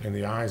longer, in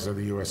the eyes of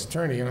the U.S.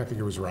 Attorney, and I think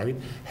it was right,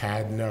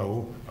 had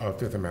no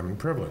Fifth Amendment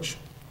privilege.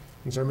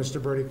 And so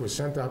Mr. Burdick was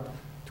sent up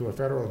to a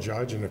federal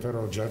judge, and the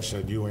federal judge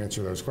said, "You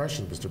answer those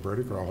questions, Mr.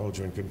 Burdick, or I'll hold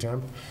you in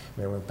contempt."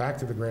 And they went back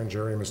to the grand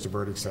jury, and Mr.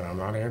 Burdick said, "I'm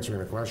not answering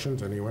the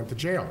questions," and he went to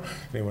jail.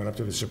 And he went up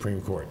to the Supreme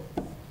Court.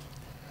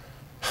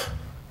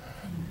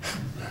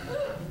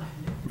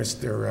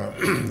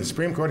 The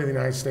Supreme Court of the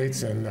United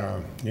States, in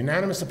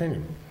unanimous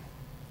opinion,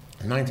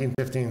 in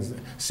 1915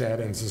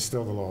 said, and this is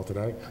still the law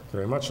today,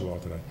 very much the law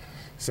today,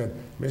 said,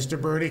 Mr.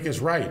 Burdick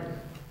is right.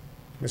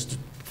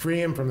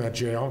 Free him from that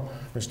jail.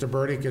 Mr.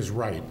 Burdick is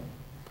right.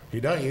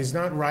 He's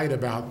not right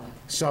about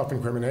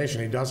self-incrimination.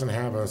 He doesn't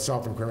have a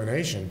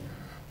self-incrimination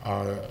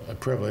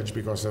privilege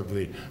because of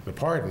the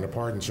pardon. The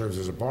pardon serves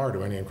as a bar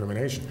to any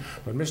incrimination.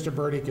 But Mr.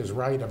 Burdick is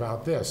right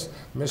about this.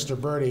 Mr.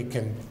 Burdick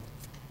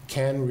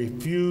can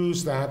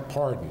refuse that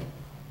pardon,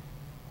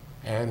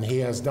 and he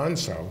has done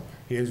so.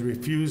 He has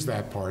refused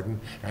that pardon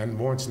and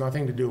wants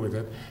nothing to do with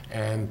it,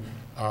 and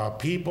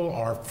people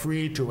are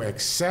free to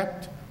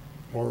accept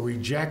or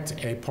reject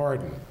a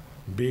pardon,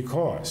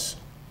 because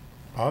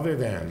other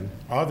than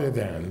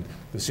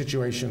the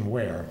situation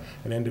where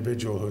an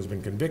individual who has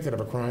been convicted of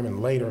a crime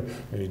and later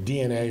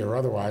DNA or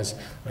otherwise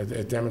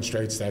it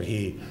demonstrates that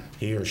he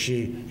or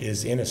she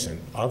is innocent.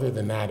 Other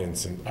than that,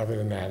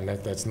 and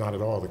that's not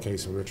at all the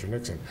case with Richard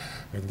Nixon.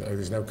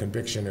 There's no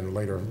conviction and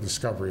later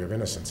discovery of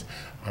innocence.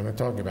 I'm not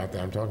talking about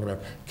that. I'm talking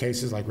about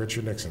cases like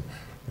Richard Nixon.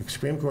 The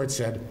Supreme Court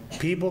said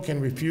people can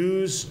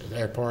refuse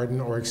a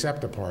pardon or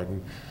accept a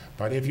pardon,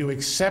 but if you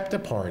accept a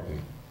pardon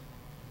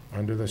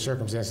under the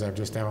circumstances I've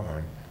just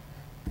outlined,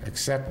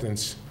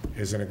 acceptance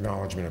is an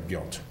acknowledgement of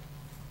guilt.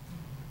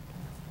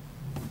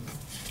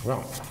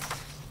 Well,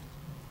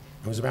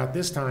 it was about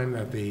this time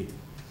that the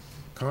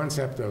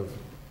concept of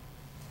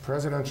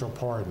presidential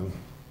pardon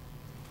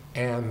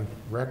and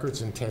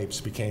records and tapes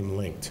became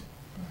linked.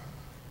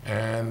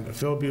 And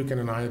Phil Buchan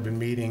and I had been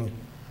meeting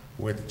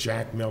with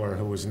Jack Miller,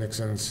 who was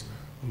Nixon's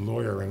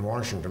lawyer in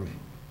Washington.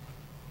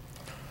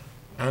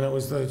 And it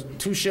was the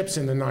two ships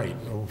in the night,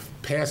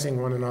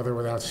 passing one another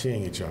without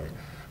seeing each other.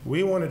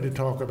 We wanted to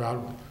talk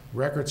about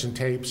records and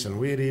tapes, and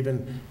we had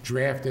even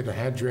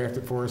had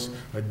drafted for us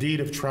a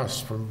deed of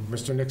trust from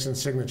Mr. Nixon's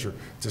signature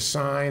to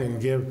sign and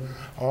give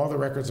all the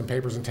records and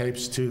papers and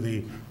tapes to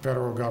the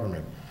federal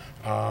government.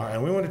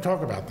 And we wanted to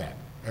talk about that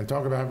and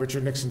talk about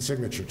Richard Nixon's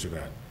signature to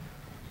that.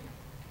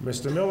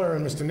 Mr. Miller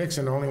and Mr.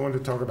 Nixon only wanted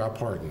to talk about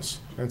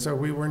pardons, and so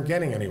we weren't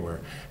getting anywhere.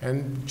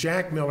 And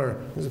Jack Miller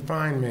was a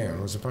fine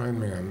man,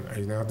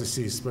 he's now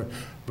deceased,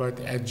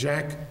 but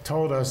Jack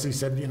told us, he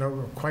said, you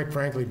know, quite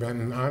frankly,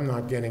 Benton, I'm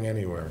not getting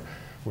anywhere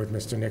with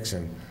Mr.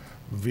 Nixon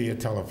via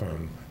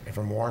telephone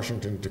from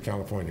Washington to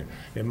California.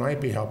 It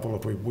might be helpful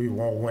if we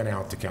all went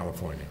out to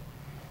California.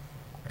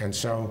 And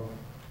so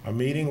a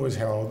meeting was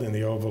held in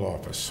the Oval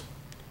Office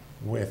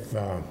with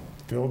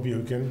Phil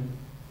Buchan,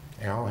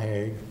 Al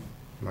Haig,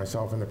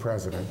 myself and the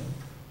president,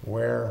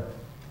 where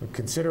the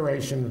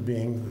consideration of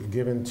being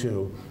given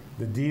to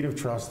the deed of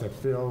trust that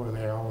Phil and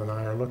Al and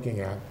I are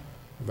looking at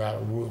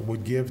that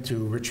would give to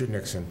Richard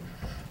Nixon,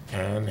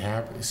 and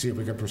see if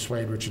we could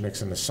persuade Richard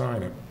Nixon to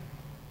sign it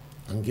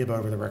and give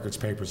over the records,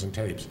 papers, and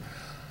tapes.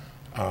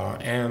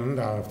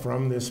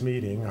 From this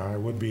meeting, I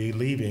would be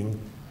leaving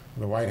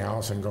the White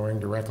House and going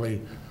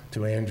directly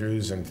to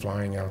Andrews and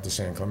flying out to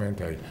San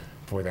Clemente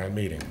for that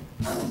meeting.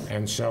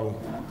 And so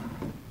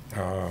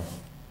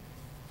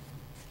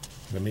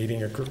the meeting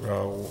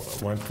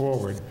went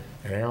forward,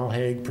 and Al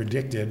Haig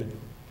predicted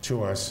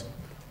to us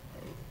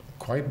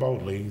quite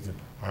boldly,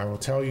 I will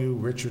tell you,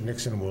 Richard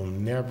Nixon will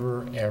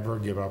never, ever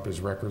give up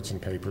his records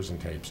and papers and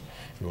tapes.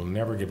 He will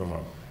never give them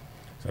up.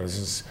 So this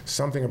is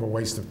something of a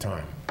waste of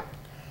time.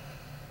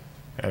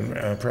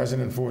 And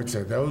President Ford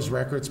said, those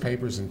records,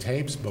 papers, and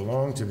tapes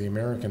belong to the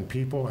American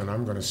people, and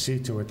I'm going to see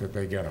to it that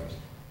they get them.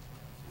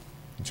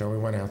 And so we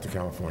went out to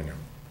California.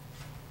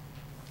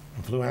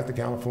 We flew out to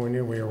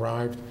California. We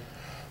arrived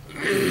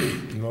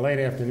in the late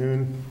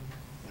afternoon,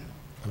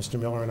 Mr.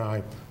 Miller and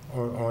I,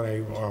 on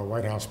a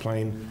White House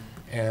plane,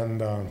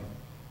 and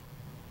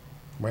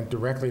went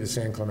directly to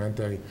San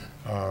Clemente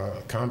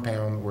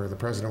compound where the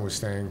president was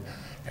staying,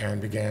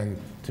 and began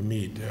to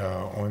meet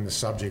on the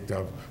subject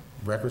of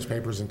records,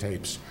 papers, and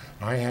tapes.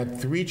 I had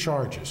three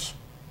charges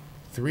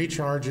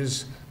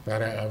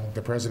that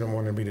the president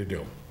wanted me to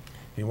do.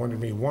 He wanted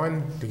me,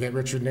 one, to get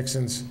Richard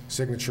Nixon's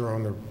signature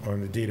on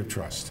the deed of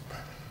trust.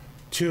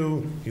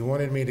 Two, he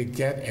wanted me to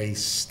get a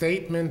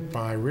statement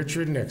by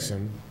Richard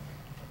Nixon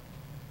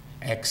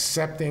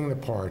accepting the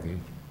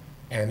pardon,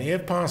 and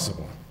if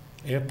possible,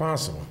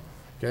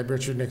 get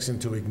Richard Nixon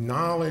to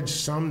acknowledge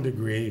some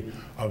degree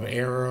of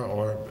error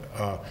or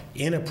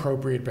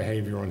inappropriate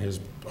behavior on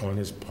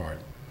his part.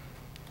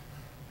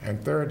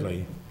 And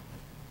thirdly,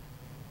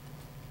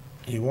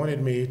 he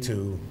wanted me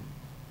to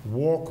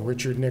walk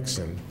Richard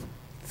Nixon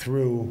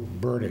through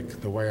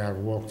Burdick the way I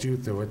walked you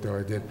through it, though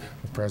I did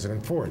with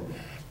President Ford.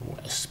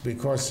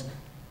 Because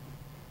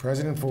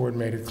President Ford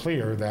made it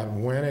clear that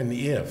when and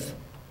if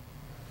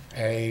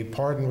a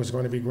pardon was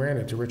going to be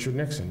granted to Richard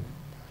Nixon,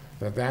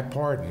 that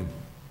pardon,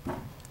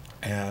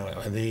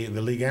 the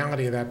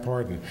legality of that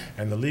pardon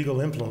and the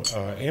legal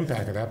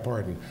impact of that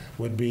pardon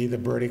would be the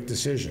Burdick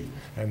decision.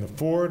 And the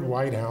Ford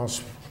White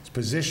House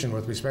position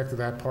with respect to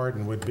that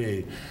pardon would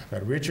be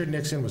that Richard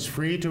Nixon was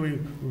free to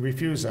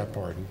refuse that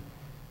pardon.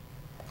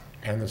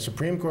 And the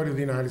Supreme Court of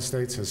the United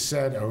States has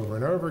said over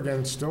and over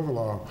again, still the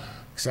law,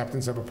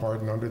 acceptance of a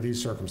pardon under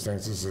these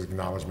circumstances is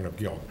acknowledgement of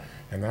guilt.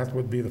 And that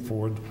would be the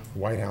Ford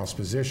White House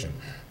position.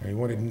 And he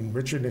wanted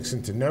Richard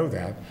Nixon to know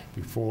that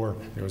before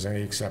there was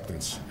any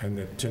acceptance,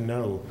 and to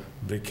know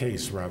the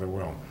case rather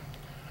well.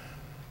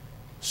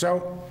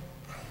 So,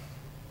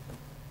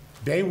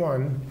 day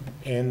one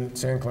in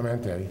San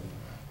Clemente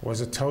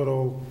was a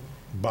total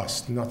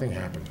bust. Nothing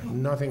happened.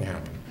 Nothing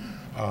happened.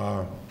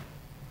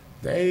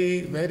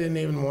 They didn't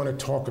even want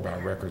to talk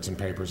about records and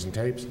papers and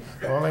tapes.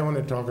 All they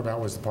wanted to talk about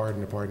was the pardon,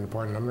 the pardon, the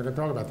pardon. I'm not going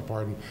to talk about the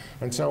pardon.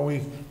 And so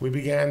we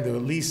began to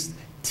at least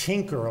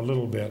tinker a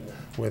little bit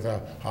with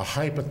a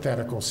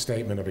hypothetical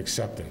statement of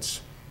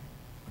acceptance.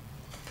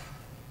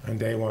 And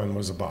day one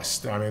was a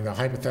bust. I mean, the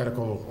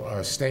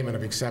hypothetical statement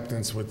of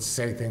acceptance would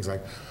say things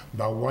like,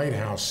 the White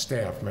House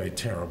staff made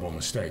terrible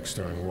mistakes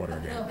during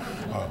Watergate.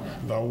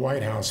 The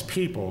White House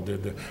people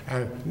did the,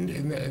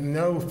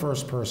 no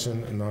first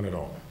person, none at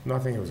all.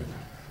 Nothing was.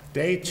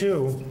 Day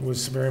two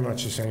was very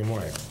much the same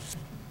way.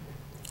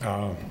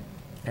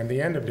 And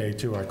the end of day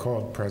two, I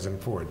called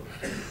President Ford.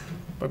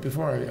 But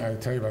before I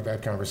tell you about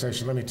that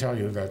conversation, let me tell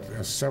you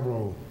that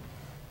several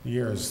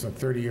years,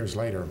 30 years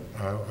later,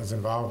 I was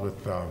involved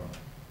with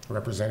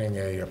representing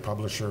a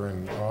publisher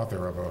and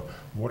author of a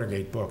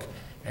Watergate book.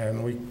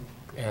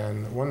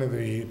 And one of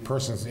the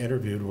persons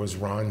interviewed was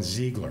Ron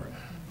Ziegler,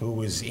 who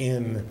was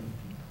in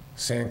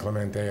San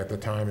Clemente at the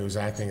time. He was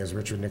acting as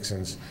Richard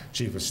Nixon's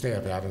chief of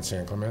staff out in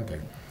San Clemente.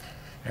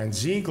 And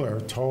Ziegler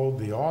told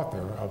the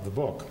author of the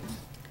book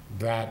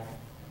that,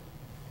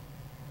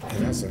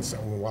 in essence,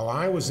 while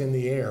I was in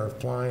the air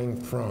flying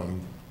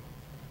from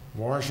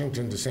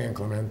Washington to San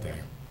Clemente,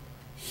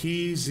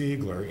 he,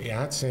 Ziegler,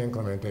 at San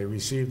Clemente,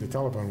 received a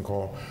telephone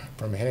call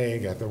from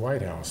Haig at the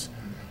White House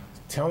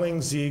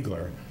telling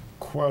Ziegler,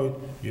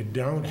 quote, you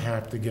don't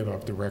have to give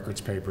up the records,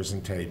 papers,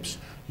 and tapes.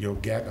 You'll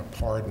get a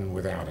pardon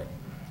without it.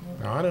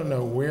 Now, I don't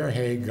know where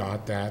Haig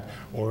got that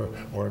or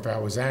if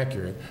that was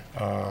accurate.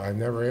 I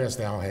never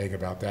asked Al Haig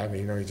about that,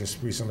 and he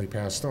just recently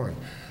passed on.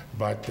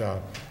 But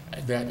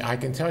that I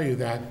can tell you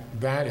that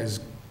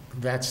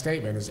that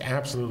statement is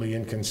absolutely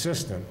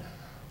inconsistent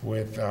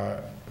with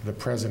the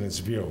president's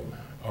view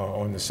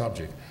on the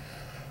subject.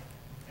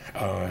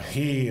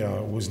 He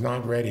was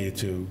not ready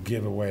to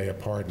give away a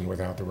pardon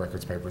without the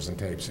records, papers, and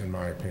tapes, in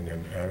my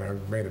opinion, and I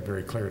made it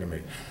very clear to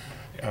me.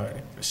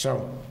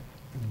 So,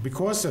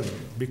 because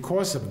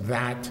of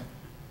that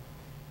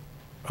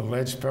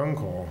alleged phone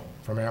call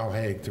from Al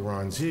Haig to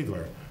Ron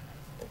Ziegler,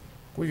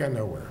 we got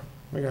nowhere.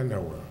 We got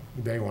nowhere.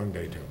 Day one,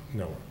 day two,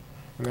 nowhere.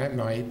 And that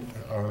night,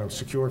 on a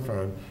secure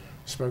phone,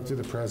 spoke to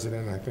the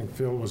president. I think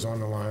Phil was on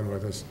the line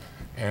with us,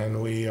 and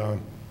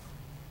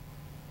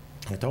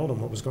I told him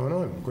what was going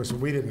on. Of course,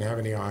 we didn't have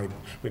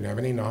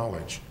any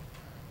knowledge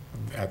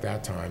at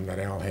that time that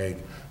Al Haig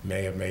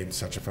may have made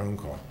such a phone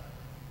call.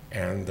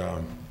 And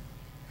the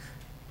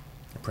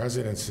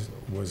president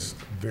was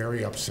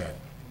very upset.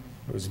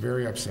 He was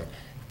very upset.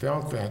 He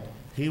felt that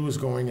he was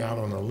going out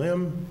on a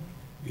limb,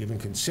 even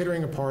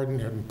considering a pardon.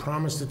 He hadn't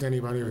promised it to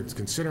anybody. He was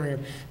considering it,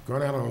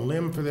 going out on a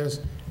limb for this.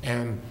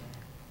 And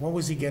what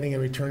was he getting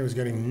in return? He was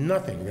getting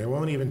nothing. They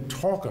won't even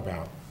talk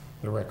about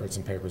the records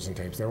and papers and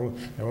tapes. They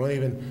won't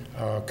even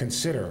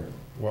consider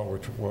what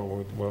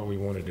we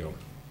want to do.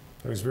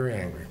 I was very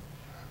angry.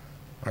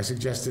 I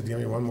suggested, give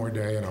me one more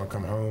day and I'll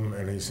come home.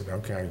 And he said,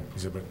 okay. He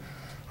said, but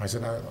I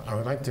said, I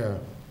would like to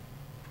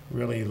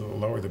really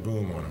lower the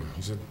boom on him.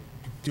 He said,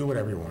 do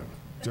whatever you want.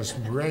 Just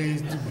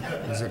raise.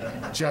 He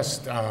said,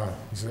 just.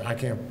 He said, I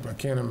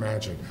can't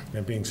imagine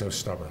them being so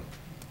stubborn.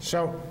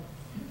 So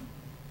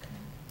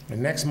the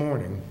next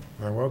morning,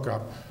 when I woke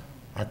up,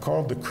 I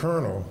called the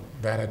colonel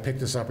that had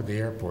picked us up at the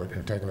airport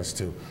and taken us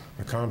to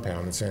the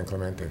compound in San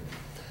Clemente.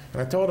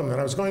 And I told him that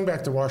I was going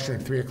back to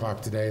Washington at 3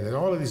 o'clock today, that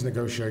all of these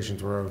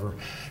negotiations were over,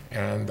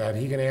 and that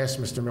he can ask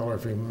Mr. Miller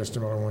if Mr.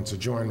 Miller wants to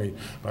join me,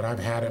 but I've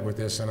had it with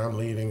this and I'm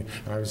leaving.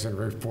 And I was in a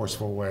very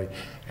forceful way.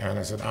 And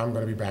I said, I'm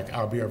going to be back.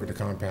 I'll be over at the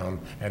compound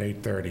at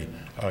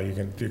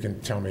 8:30. You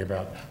can tell me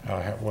about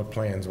what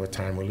plans, what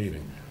time we're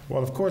leaving.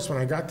 Well, of course, when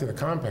I got to the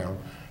compound,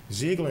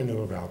 Ziegler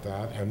knew about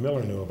that, and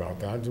Miller knew about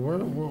that.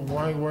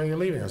 Why are you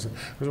leaving? I said,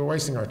 because we're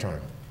wasting our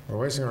time. We're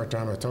wasting our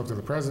time. I talked to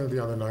the president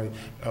the other night,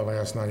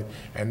 last night,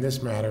 and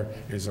this matter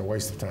is a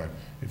waste of time.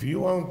 If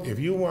you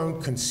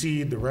won't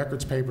concede the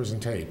records, papers,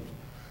 and tape,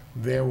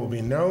 There will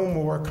be no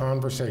more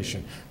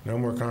conversation. No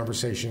more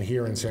conversation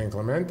here in San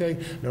Clemente.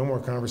 No more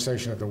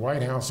conversation at the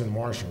White House in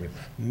Washington.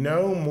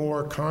 No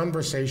more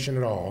conversation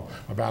at all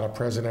about a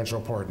presidential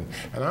pardon.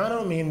 And I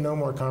don't mean no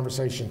more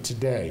conversation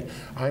today.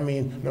 I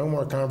mean no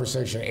more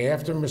conversation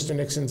after Mr.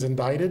 Nixon's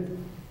indicted,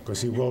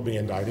 because he will be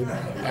indicted,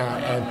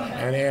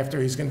 and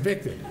after he's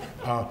convicted.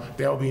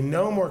 There'll be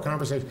no more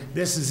conversation.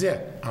 This is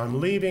it. I'm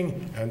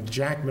leaving. And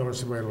Jack Miller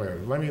said, wait,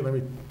 let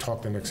me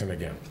talk to Nixon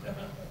again.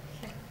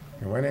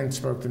 I went in and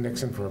spoke to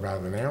Nixon for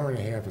about an hour and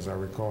a half, as I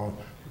recall.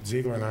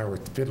 Ziegler and I were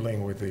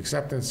fiddling with the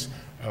acceptance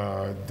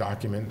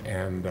document,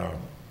 and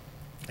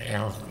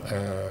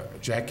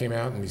Jack came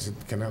out and he said,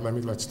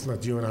 let's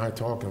let you and I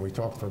talk. And we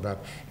talked for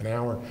about an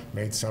hour,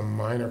 made some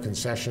minor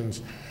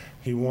concessions.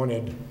 He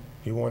wanted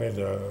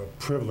a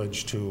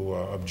privilege to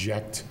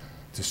object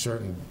to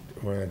certain,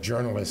 when a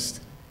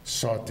journalist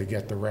sought to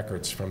get the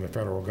records from the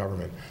federal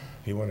government,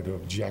 he wanted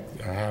to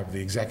have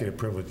the executive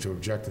privilege to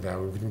object to that.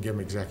 We didn't give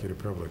him executive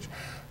privilege,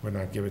 would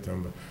not give it to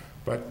him.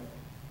 But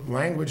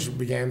language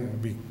began to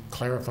be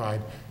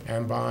clarified,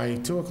 and by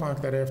 2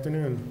 o'clock that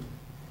afternoon,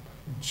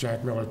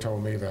 Jack Miller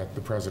told me that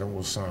the president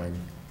will sign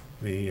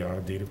the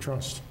deed of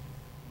trust.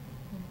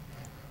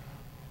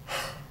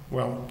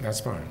 Well,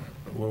 that's fine.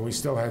 Well, we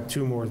still had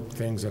 2 more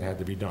things that had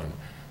to be done.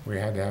 We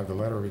had to have the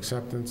letter of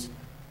acceptance,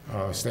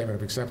 statement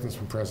of acceptance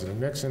from President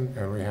Nixon,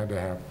 and we had to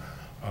have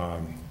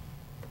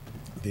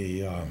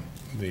he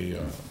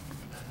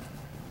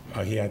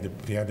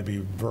had to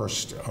be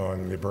versed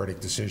on the verdict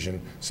decision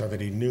so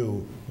that he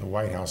knew the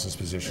White House's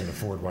position, the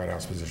Ford White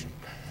House position.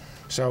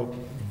 So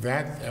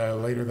that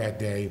later that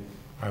day,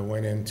 I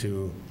went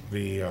into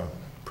the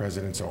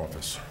president's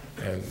office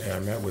and I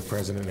met with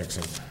President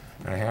Nixon.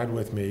 I had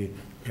with me,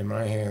 in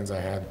my hands, I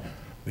had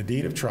the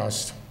deed of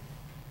trust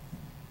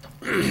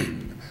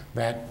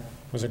that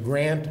was a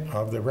grant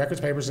of the records,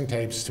 papers, and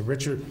tapes to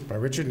by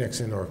Richard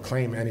Nixon, or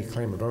any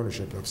claim of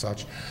ownership of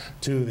such,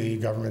 to the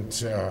Government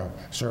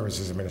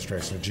Services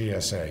Administration, the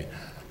GSA,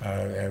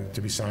 and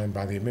to be signed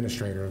by the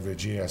administrator of the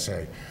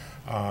GSA.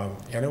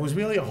 And it was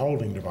really a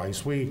holding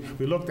device. We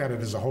looked at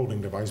it as a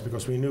holding device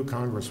because we knew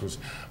Congress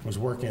was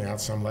working out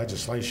some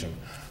legislation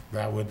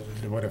that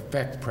would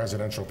affect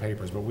presidential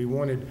papers. But we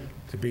wanted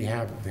to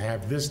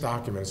have this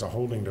document as a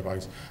holding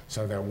device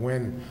so that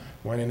when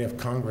and if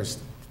Congress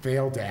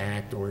failed to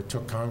act, or it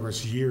took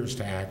Congress years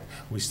to act,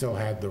 we still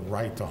had the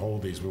right to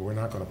hold these. We were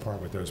not going to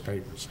part with those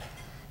papers.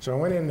 So I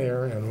went in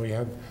there and we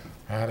had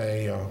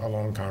a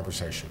long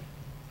conversation.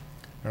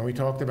 And we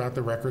talked about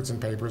the records and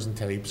papers and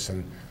tapes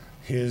and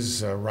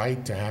his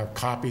right to have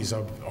copies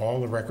of all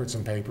the records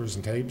and papers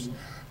and tapes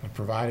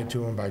provided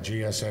to him by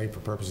GSA for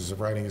purposes of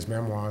writing his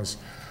memoirs,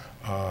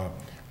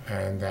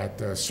 and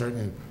that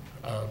certain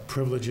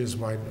privileges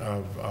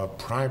of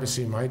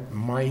privacy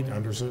might,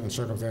 under certain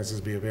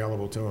circumstances, be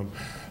available to him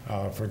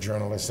for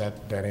journalists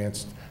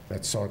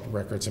that sought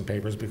records and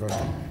papers, because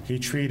he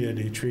treated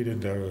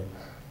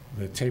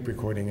the tape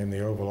recording in the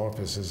Oval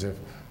Office as if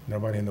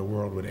nobody in the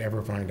world would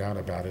ever find out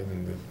about it,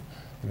 and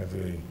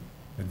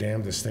the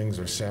damnedest things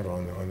are said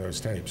on those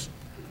tapes.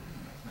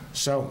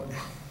 So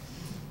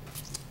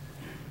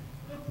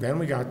then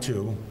we got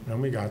to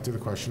the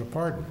question of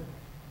pardon,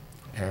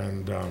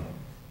 and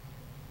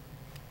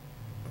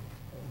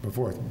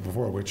before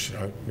which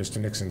Mr.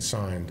 Nixon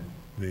signed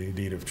the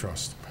deed of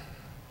trust.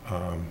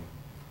 And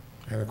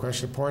the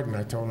question of pardon,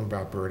 I told him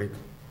about Burdick,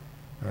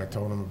 and I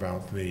told him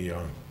about the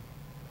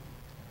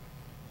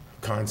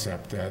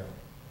concept that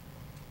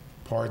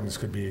pardons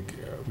could be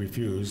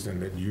refused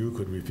and that you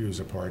could refuse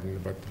a pardon,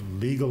 but the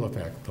legal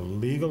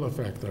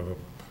effect of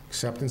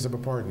acceptance of a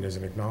pardon is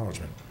an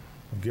acknowledgement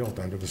of guilt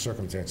under the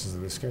circumstances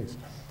of this case.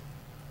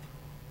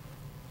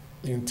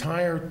 The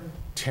entire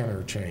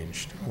tenor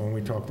changed when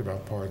we talked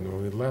about pardon.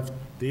 When we left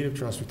deed of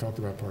trust, we talked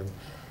about pardon.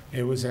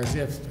 It was as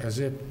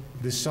if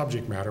this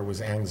subject matter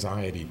was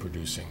anxiety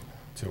producing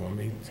to him.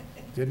 He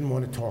didn't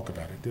want to talk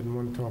about it,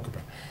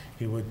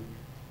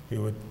 He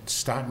would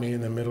stop me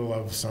in the middle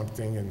of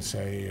something and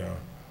say,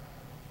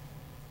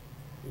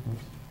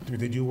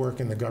 did you work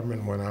in the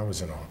government when I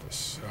was in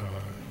office?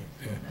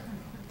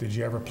 Did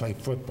you ever play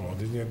football?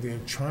 They're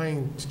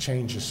trying to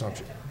change the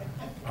subject.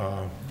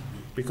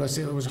 Because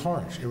it was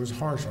harsh. It was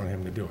harsh on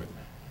him to do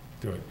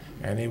it.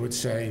 And he would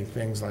say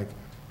things like,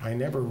 I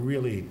never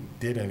really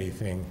did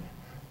anything.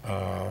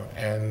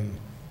 And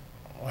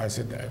I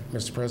said,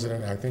 Mr.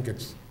 President, I think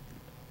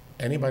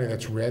anybody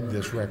that's read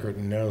this record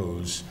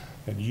knows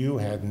that you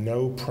had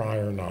no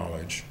prior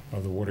knowledge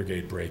of the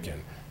Watergate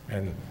break-in.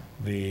 And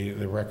the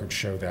records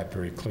show that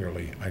very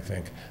clearly, I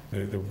think.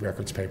 The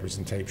records, papers,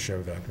 and tapes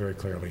show that very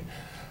clearly.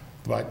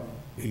 But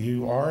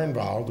you are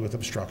involved with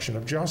obstruction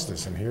of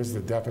justice, and here's the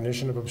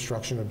definition of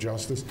obstruction of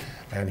justice,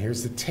 and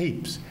here's the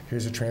tapes.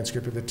 Here's a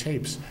transcript of the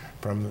tapes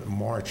from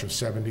March of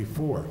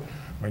 '74,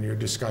 when you're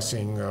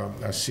discussing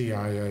a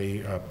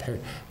CIA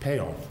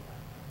payoff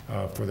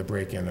for the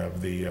break-in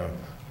of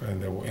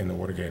in the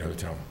Watergate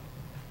Hotel.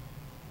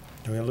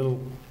 We had a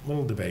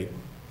little debate,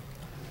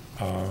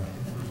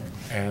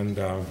 and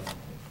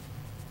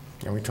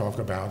we talk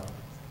about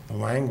the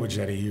language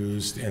that he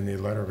used in the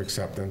letter of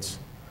acceptance,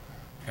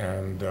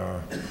 and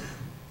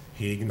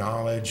he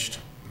acknowledged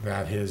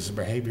that his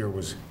behavior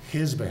was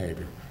his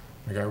behavior.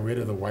 I got rid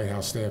of the White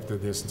House staff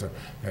did this, and so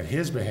that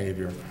his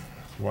behavior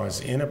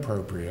was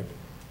inappropriate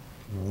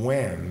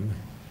when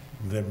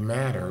the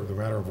matter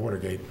of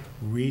Watergate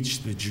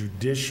reached the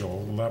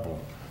judicial level.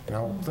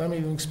 Now, let me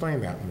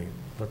explain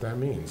what that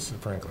means,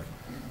 frankly.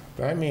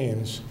 That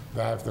means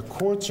that if the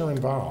courts are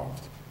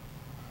involved,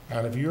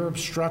 and if you're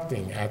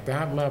obstructing at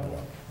that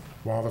level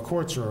while the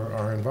courts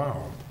are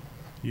involved,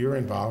 you're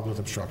involved with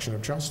obstruction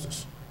of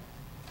justice.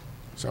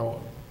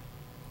 So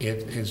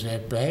if his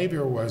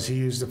behavior was, he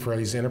used the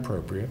phrase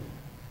inappropriate,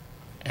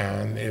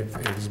 and if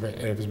his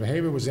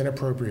behavior was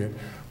inappropriate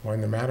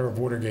when the matter of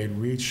Watergate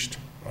reached,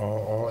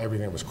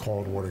 everything that was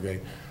called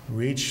Watergate,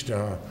 reached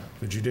the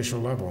judicial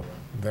level,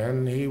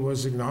 then he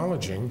was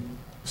acknowledging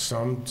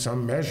some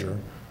measure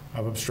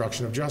of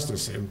obstruction of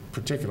justice, and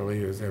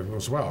particularly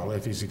as well,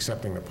 if he's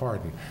accepting the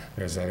pardon,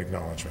 there's that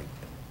acknowledgement.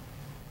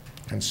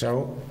 And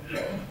so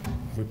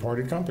we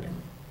parted company.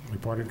 We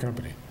parted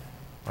company.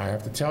 I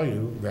have to tell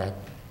you that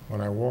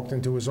when I walked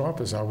into his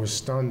office, I was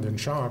stunned and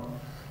shocked.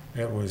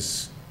 It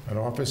was an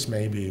office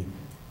maybe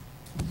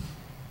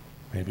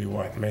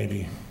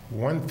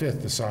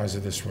one-fifth the size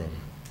of this room.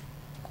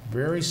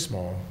 Very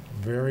small,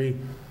 very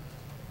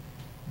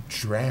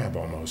drab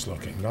almost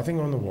looking. Nothing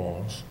on the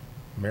walls.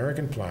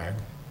 American flag.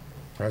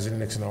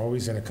 President Nixon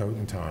always in a coat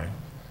and tie.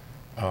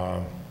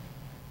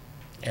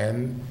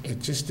 And it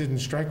just didn't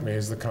strike me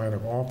as the kind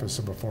of office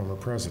of a former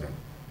president.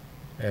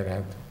 It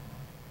had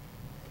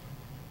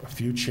a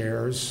few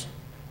chairs,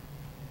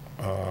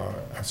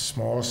 a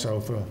small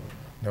sofa,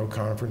 no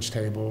conference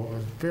table. It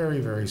was very,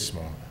 very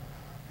small.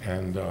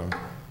 And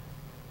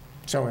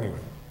so anyway,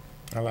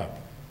 I left.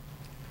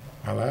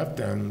 I left,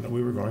 and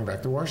we were going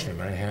back to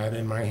Washington. I had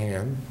in my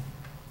hand,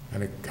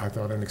 I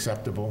thought an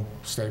acceptable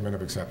statement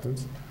of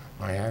acceptance.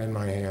 I had in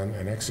my hand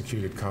an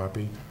executed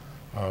copy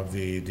of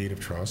the deed of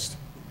trust,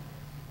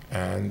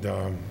 and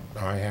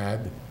I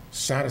had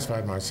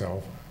satisfied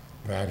myself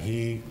that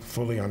he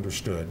fully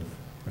understood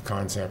the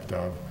concept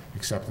of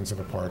acceptance of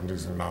a pardon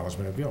as an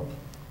acknowledgement of guilt.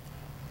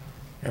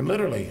 And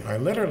I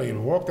literally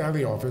walked out of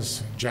the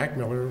office, Jack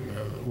Miller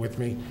with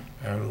me,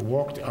 and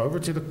walked over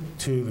to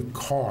the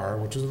car,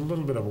 which was a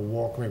little bit of a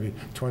walk, maybe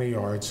 20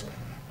 yards,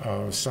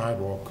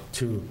 sidewalk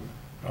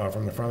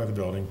from the front of the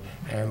building,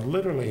 and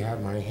literally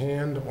had my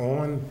hand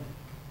on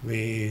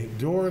the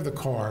door of the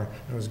car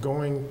and was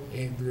going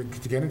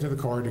to get into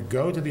the car, to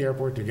go to the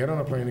airport, to get on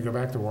a plane, to go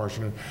back to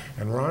Washington,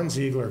 and Ron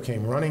Ziegler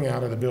came running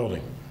out of the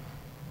building,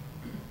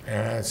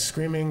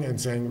 screaming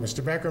and saying,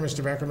 "Mr. Becker,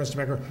 Mr. Becker, Mr.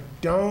 Becker,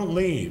 don't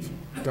leave.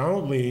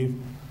 Don't leave.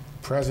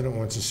 The president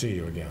wants to see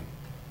you again."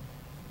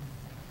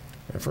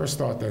 The first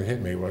thought that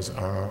hit me was,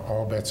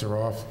 all bets are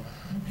off.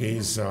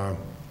 He's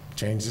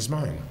changed his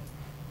mind.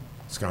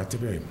 It's got to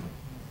be.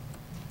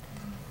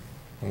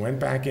 I went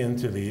back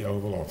into the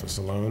Oval Office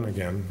alone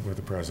again with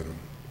the president,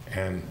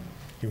 and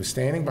he was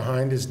standing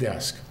behind his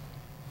desk.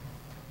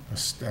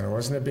 And it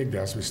wasn't a big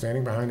desk. He was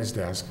standing behind his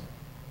desk,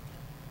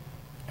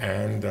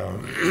 and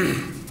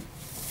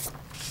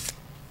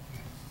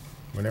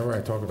whenever I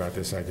talk about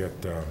this, I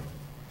get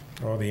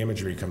all the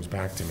imagery comes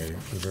back to me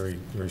very,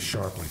 very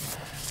sharply.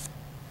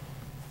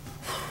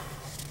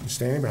 He was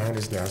standing behind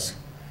his desk,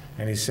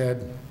 and he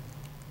said,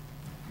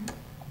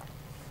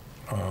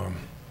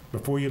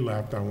 "Before you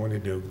left, I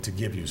wanted to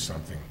give you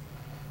something,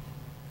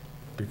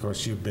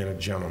 because you've been a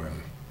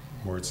gentleman,"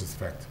 words to the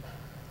effect.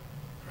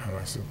 And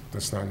I said,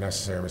 "That's not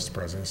necessary, Mr.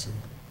 President." He said,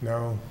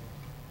 "No,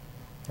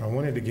 I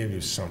wanted to give you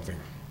something."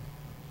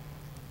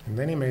 And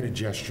then he made a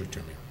gesture to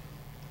me.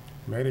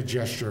 He made a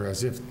gesture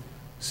as if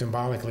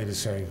symbolically to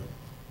say,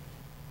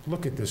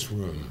 "Look at this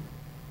room.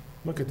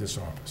 Look at this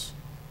office."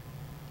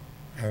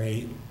 And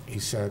he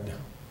said,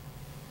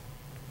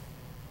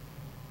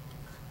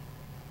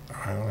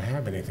 "I don't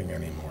have anything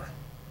anymore.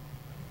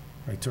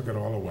 I took it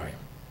all away."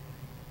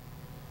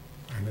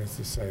 And as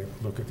to say,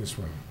 "Look at this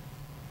room."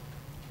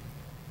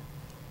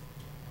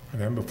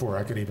 And then before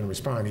I could even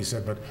respond, he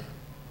said, "But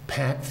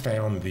Pat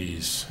found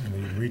these." And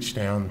he reached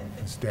down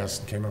his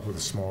desk and came up with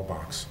a small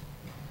box.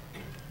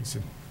 He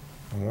said,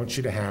 "I want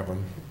you to have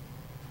them."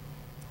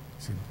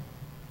 He said,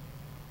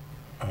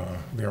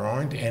 "There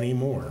aren't any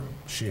more.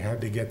 She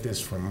had to get this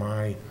from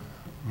my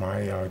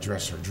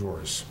dresser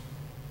drawers."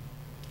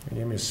 He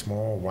gave me a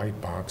small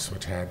white box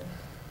which had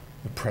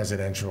the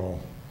presidential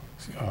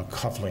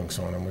cufflinks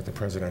on them with the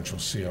presidential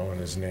seal and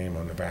his name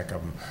on the back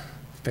of them,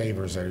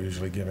 favors that are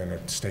usually given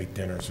at state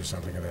dinners or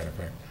something of that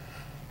effect.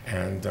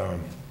 And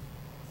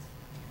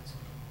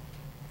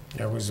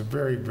it was a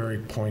very, very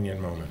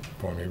poignant moment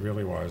for me, it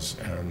really was.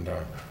 And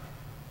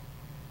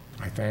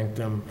I thanked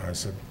him. I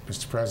said,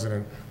 "Mr.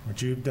 President,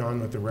 what you've done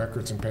with the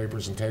records and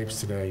papers and tapes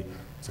today,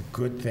 it's a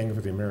good thing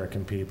for the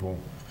American people.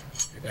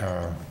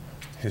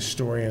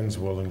 Historians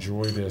will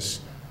enjoy this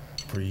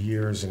for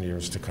years and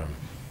years to come."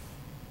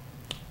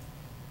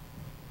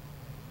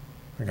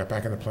 I got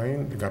back in the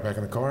plane, got back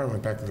in the car, and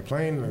went back to the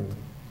plane, and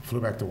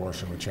flew back to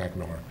Washington with Jack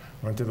Miller.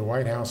 Went to the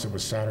White House. It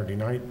was Saturday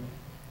night.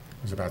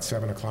 It was about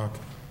 7 o'clock.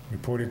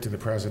 Reported to the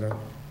president,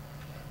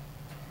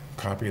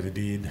 copy of the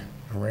deed,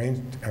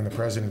 arranged, and the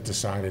president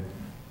decided,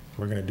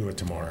 we're going to do it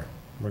tomorrow.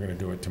 We're going to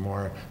do it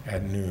tomorrow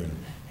at noon.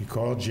 He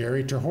called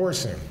Jerry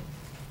Terhorsen,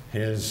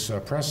 his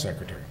press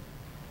secretary,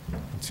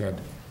 and said,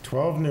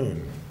 12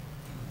 noon,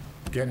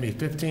 get me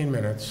 15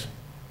 minutes,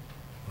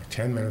 or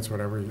 10 minutes,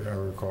 whatever I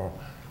recall,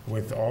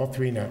 with all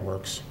 3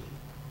 networks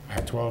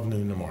at 12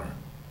 noon tomorrow.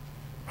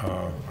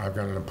 I've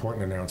got an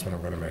important announcement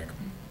I'm going to make.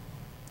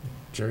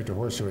 Jerry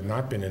Terhorsen, who had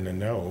not been in the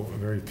know,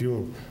 very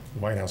few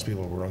White House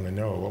people were on the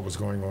know of what was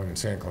going on in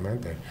San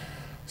Clemente,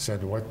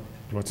 said,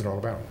 what's it all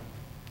about?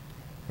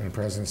 And the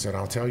president said,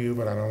 I'll tell you,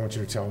 but I don't want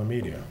you to tell the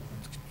media.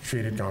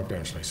 Treat it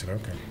confidentially. I said,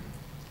 okay.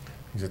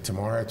 He said,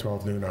 tomorrow at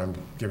 12 noon, I'm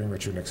giving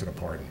Richard Nixon a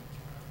pardon.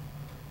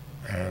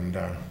 And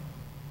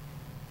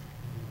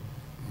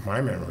my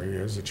memory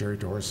is that Jerry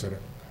Terhorsen said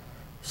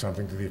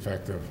something to the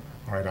effect of,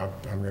 all right,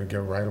 I'm going to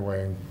go right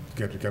away and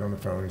get on the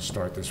phone and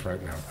start this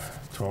right now,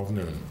 12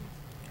 noon.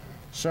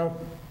 So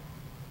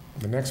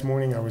the next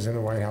morning, I was in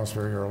the White House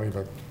very early,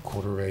 about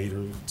 7:15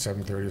 or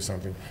 7:30 or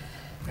something.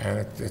 And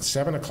at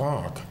 7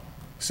 o'clock,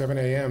 7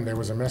 a.m., there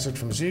was a message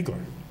from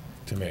Ziegler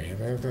to me.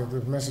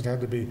 The message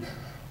had to be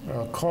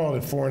called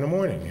at 4 in the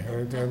morning.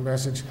 A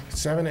message at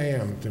 7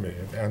 a.m. to me.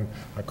 And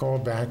I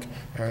called back,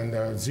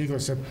 and Ziegler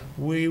said,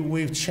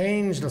 we've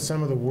changed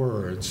some of the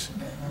words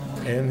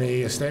in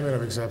the statement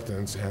of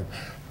acceptance.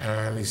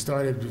 And he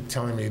started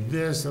telling me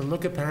this, and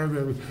look at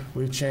paragraph,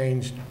 we've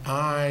changed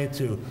I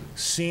to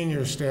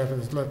senior staff.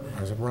 And look,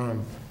 I said,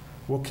 Ron,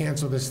 we'll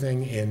cancel this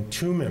thing in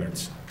 2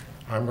 minutes.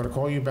 I'm going to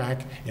call you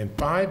back in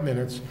 5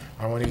 minutes.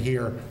 I want to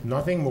hear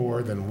nothing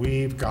more than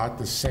we've got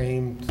the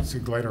same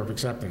letter of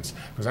acceptance.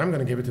 Because I'm going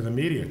to give it to the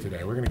media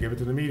today. We're going to give it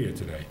to the media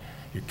today.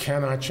 You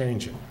cannot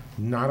change it.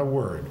 Not a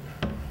word.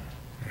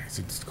 And he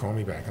said, just call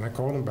me back. And I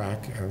called him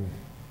back, and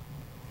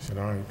he said,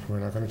 all right, we're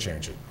not going to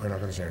change it. We're not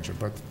going to change it.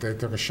 But they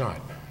took a shot.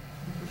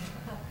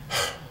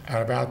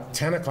 At about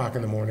 10 o'clock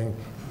in the morning,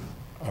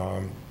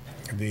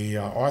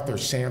 Arthur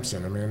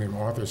Sampson, a man named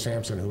Arthur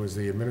Sampson, who was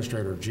the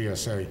administrator of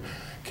GSA,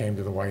 came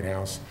to the White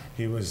House.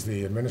 He was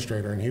the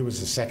administrator, and he was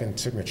the second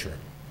signature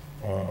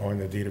on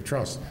the deed of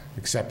trust,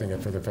 accepting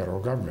it for the federal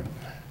government.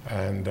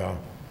 And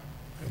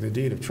the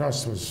deed of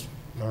trust was,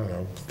 I don't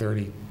know,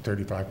 30,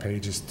 35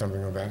 pages,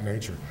 something of that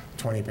nature,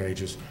 20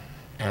 pages.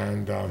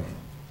 And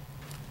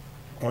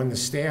on the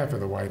staff of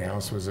the White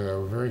House was a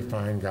very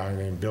fine guy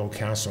named Bill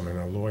Castleman,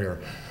 a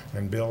lawyer.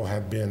 And Bill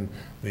had been,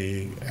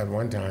 at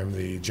one time,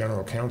 the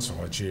general counsel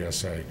at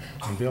GSA.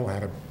 And Bill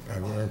had a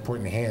very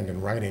important hand in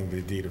writing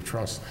the deed of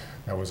trust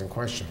that was in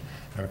question.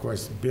 And of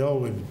course,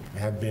 Bill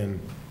had been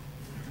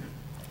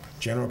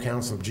general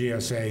counsel of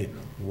GSA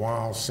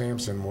while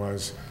Sampson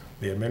was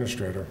the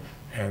administrator.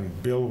 And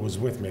Bill was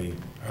with me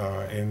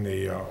in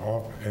the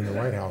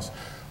White House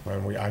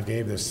when I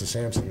gave this to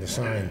Sampson to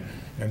sign.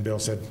 And Bill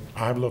said,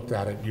 I've looked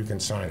at it, you can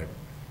sign it.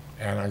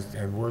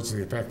 And words to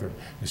the effect of,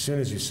 as soon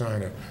as you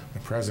sign it, the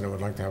president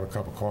would like to have a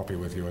cup of coffee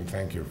with you and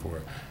thank you for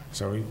it.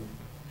 So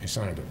he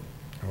signed it.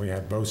 And we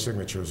had both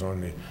signatures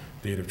on the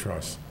deed of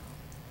trust.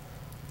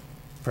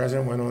 The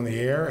president went on the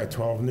air at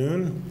 12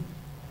 noon,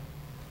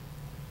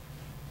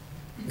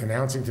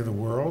 announcing to the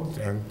world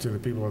and to the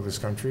people of this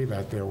country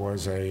that there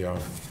was a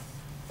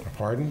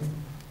pardon,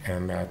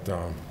 and that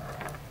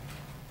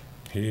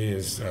he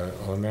is,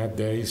 on that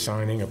day,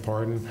 signing a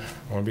pardon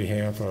on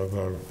behalf of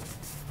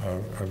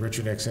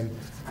Richard Nixon.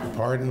 The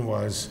pardon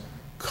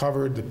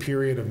covered the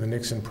period of the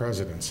Nixon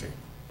presidency.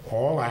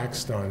 All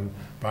acts done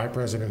by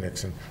President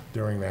Nixon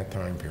during that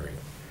time period.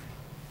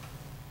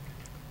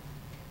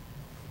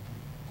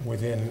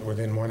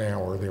 Within 1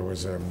 hour, there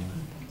was an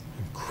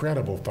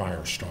incredible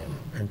firestorm,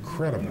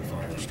 incredible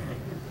firestorm.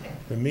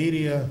 The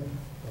media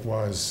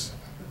was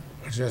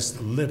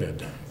just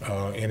livid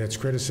in its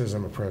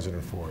criticism of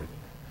President Ford.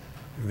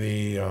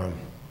 The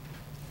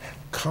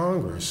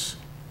Congress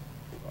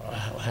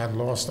had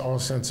lost all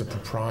sense of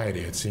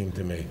propriety, it seemed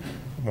to me.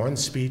 One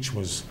speech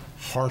was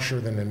harsher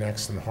than the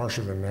next and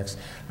harsher than the next.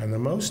 And the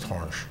most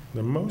harsh,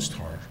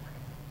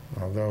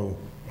 although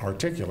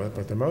articulate,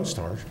 but the most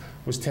harsh,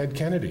 was Ted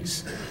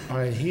Kennedy's.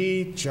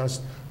 He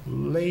just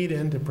laid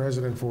into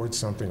President Ford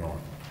something on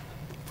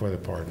for the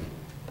pardon.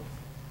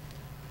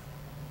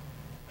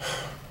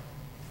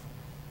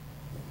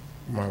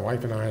 My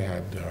wife and I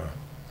had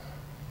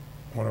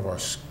one of our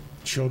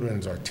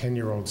children's, our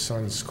 10-year-old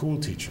son's school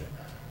teacher,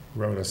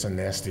 wrote us a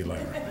nasty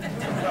letter.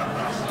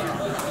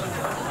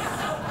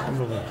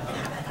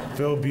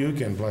 Phil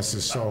Buchan, bless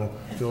his soul,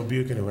 Phil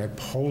Buchan, who had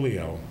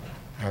polio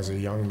as a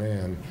young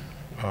man,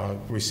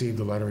 received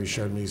a letter he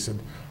showed me. He said,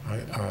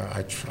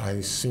 I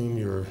assume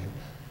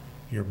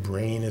your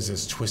brain is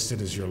as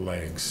twisted as your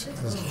legs.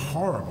 It was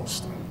horrible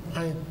stuff,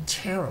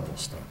 terrible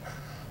stuff.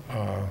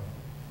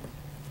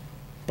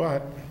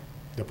 But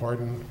the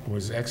pardon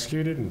was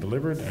executed and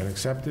delivered and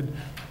accepted,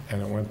 and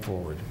it went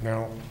forward.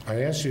 Now,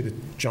 I ask you to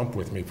jump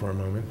with me for a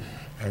moment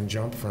and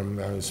jump from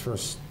those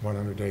first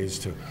 100 days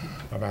to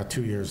about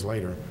 2 years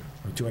later,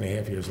 or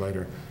 2.5 years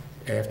later,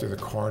 after the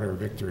Carter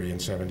victory in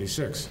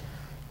 '76.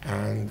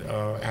 And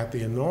at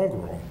the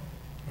inaugural,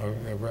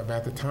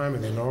 about the time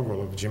of the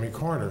inaugural of Jimmy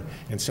Carter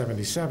in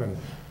 '77,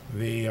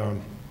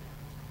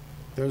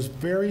 those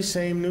very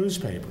same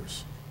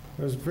newspapers,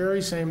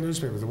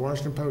 the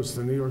Washington Post,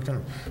 the New York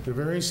Times, the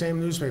very same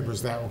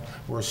newspapers that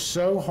were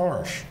so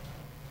harsh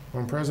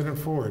on President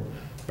Ford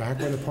back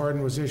when the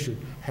pardon was issued,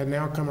 had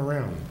now come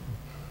around.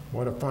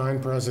 What a fine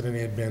president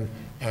he had been,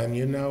 and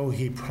you know,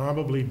 he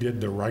probably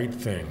did the right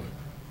thing.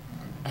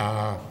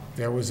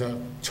 There was a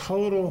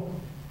total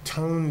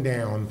tone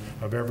down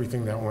of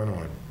everything that went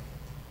on.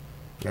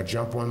 Now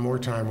jump one more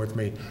time with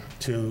me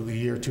to the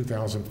year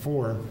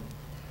 2004,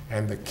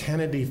 and the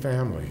Kennedy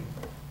family,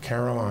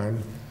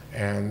 Caroline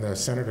and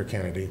Senator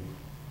Kennedy,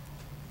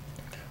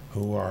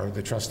 who are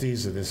the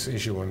trustees of this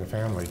issue in the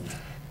family,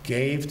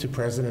 gave to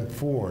President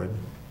Ford,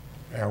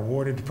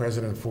 awarded to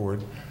President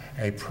Ford,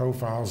 a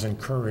Profiles in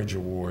Courage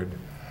Award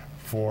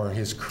for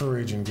his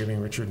courage in giving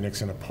Richard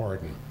Nixon a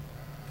pardon.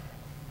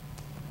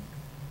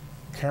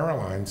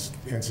 Caroline,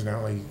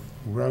 incidentally,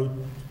 wrote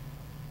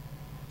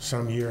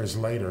some years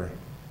later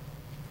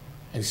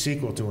a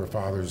sequel to her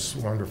father's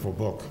wonderful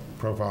book,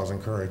 Profiles in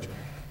Courage,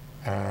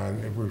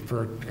 and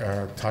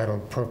it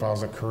titled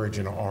Profiles of Courage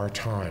in Our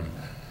Time.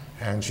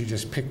 And she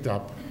just picked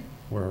up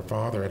where her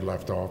father had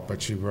left off,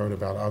 but she wrote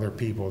about other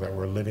people that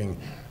were living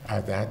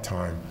at that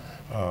time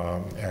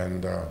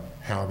and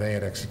how they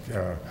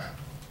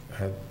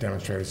had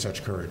demonstrated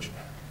such courage.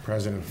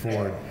 President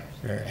Ford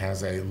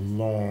has a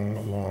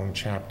long, long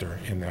chapter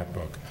in that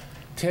book.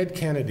 Ted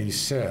Kennedy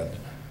said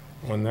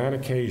on that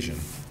occasion,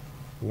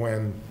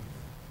 when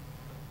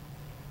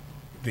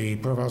the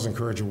Profiles in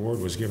Courage Award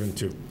was given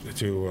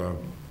to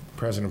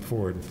President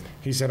Ford,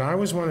 he said, "I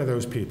was one of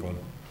those people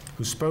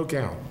who spoke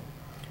out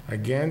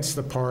against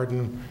the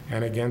pardon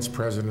and against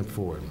President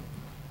Ford.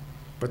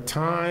 But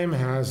time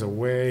has a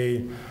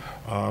way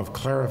of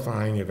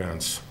clarifying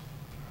events.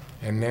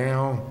 And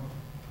now,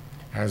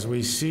 as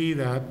we see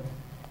that,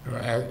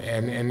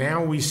 and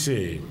now we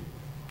see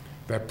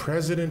that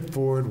President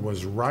Ford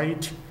was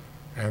right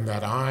and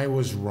that I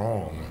was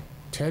wrong."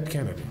 Ted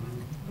Kennedy,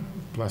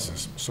 bless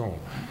his soul.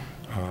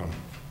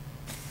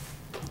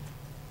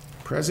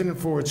 President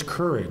Ford's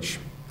courage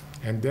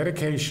and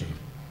dedication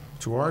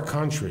to our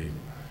country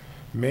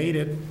made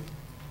it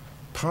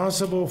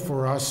possible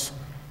for us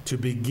to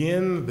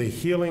begin the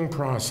healing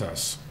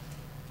process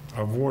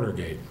of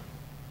Watergate.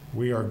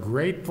 We are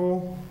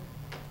grateful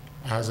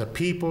as a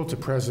people to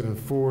President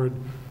Ford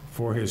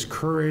for his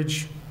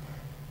courage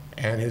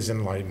and his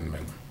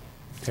enlightenment.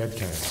 Ted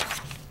Kennedy.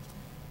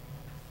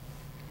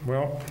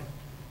 Well,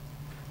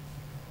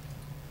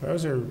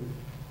 those are a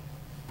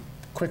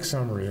quick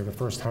summary of the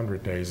first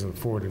 100 days of the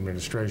Ford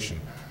administration.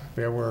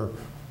 There were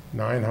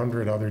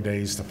 900 other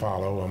days to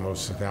follow,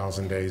 almost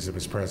 1,000 days of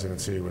his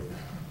presidency with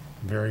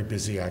very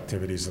busy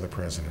activities of the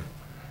president.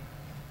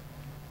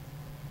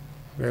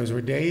 Those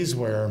were days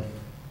where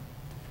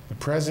the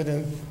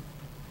President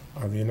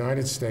of the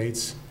United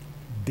States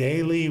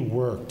daily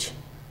worked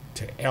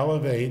to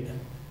elevate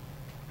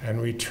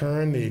and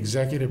return the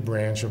executive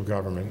branch of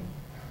government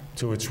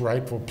to its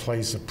rightful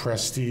place of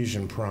prestige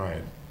and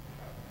pride.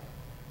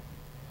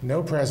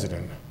 No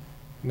president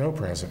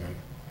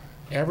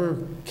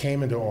ever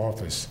came into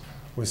office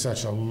with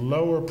such a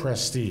lower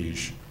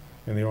prestige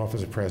in the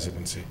office of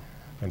presidency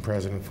than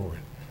President Ford.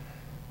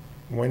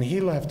 When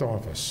he left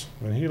office,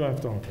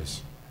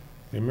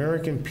 the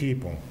American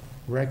people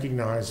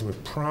recognized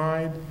with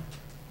pride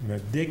the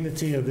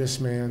dignity of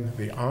this man,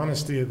 the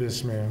honesty of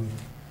this man,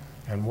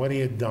 and what he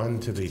had done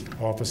to the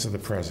office of the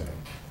president.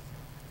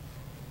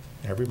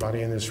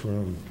 Everybody in this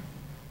room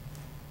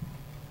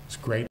is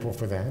grateful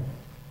for that.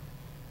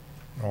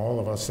 All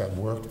of us that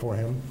worked for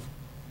him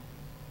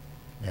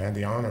and had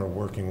the honor of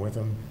working with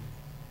him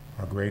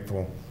are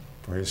grateful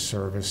for his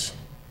service.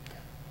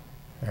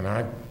 And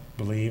I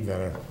believe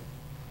that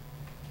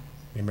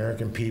the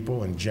American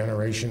people and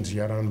generations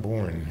yet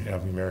unborn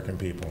of the American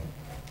people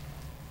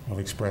will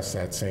express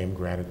that same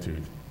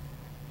gratitude,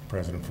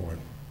 President Ford.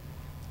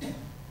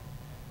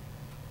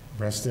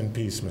 Rest in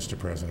peace, Mr.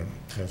 President.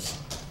 Yes,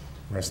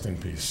 rest in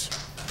peace.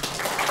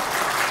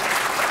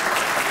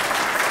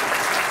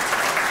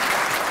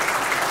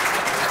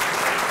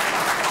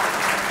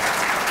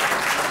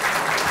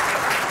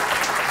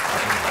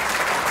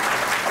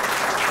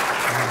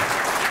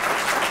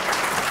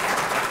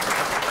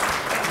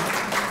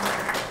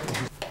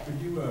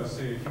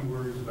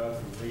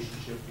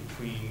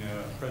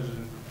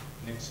 President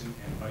Nixon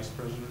and Vice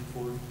President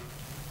Ford?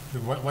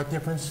 What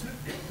difference?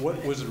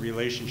 What was the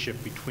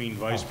relationship between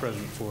Vice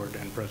President Ford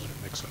and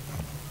President Nixon?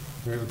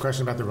 The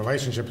question about the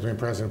relationship between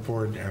President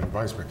Ford and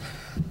Vice President.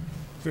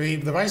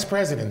 The vice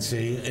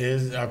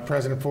presidency of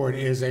President Ford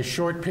is a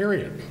short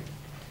period.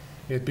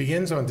 It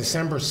begins on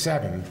December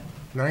 7,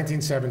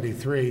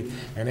 1973,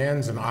 and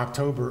ends on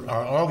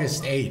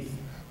August 8,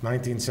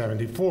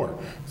 1974.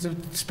 So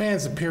it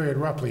spans a period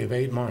roughly of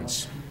 8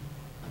 months.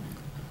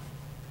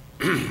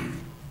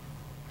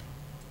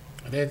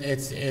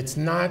 It's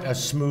not a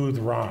smooth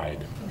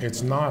ride.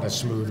 It's not a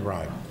smooth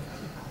ride.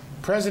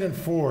 President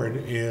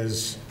Ford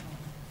is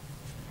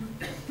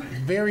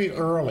very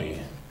early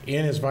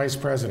in his vice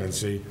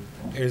presidency,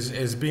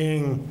 is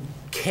being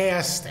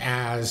cast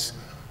as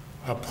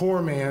a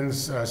poor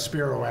man's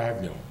Spiro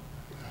Agnew.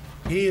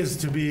 He is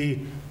to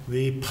be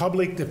the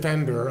public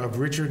defender of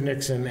Richard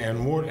Nixon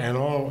and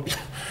all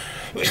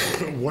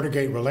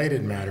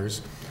Watergate-related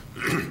matters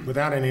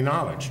without any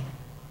knowledge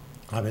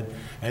of it,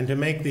 and to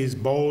make these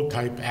bold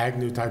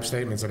Agnew-type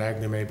statements that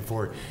Agnew made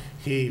before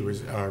he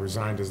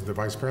resigned as the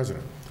vice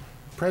president.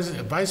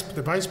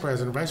 Vice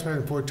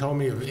President Ford told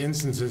me of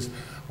instances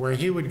where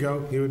he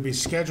would be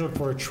scheduled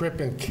for a trip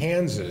in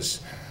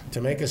Kansas to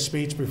make a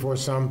speech before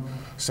some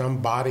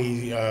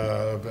body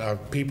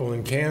of people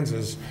in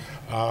Kansas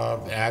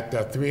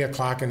at 3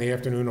 o'clock in the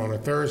afternoon on a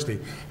Thursday,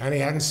 and he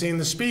hadn't seen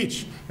the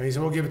speech. And he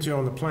said, we'll give it to you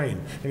on the plane.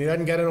 And he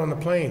doesn't get it on the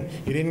plane.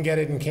 He didn't get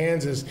it in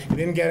Kansas. He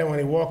didn't get it when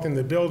he walked in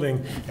the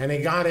building, and he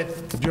got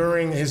it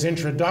during his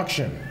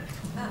introduction.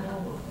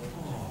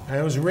 And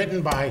it was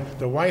written by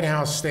the White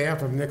House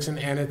staff of Nixon,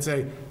 and it's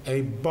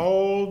a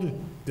bold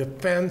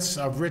defense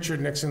of Richard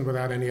Nixon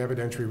without any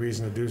evidentiary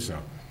reason to do so.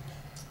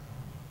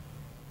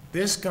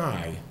 This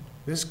guy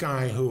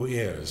who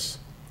is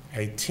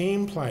a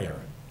team player,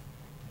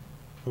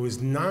 who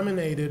was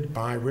nominated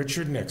by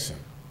Richard Nixon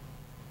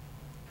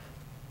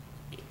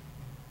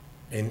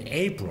in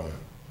April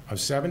of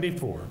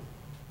 '74,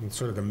 in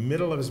sort of the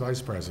middle of his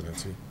vice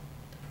presidency,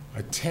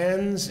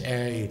 attends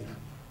a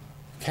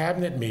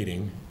cabinet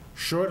meeting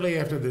shortly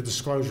after the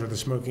disclosure of the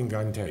smoking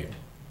gun tape.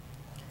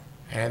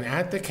 And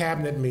at the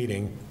cabinet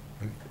meeting,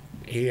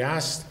 he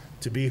asked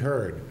to be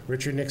heard.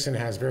 Richard Nixon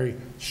has very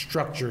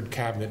structured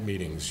cabinet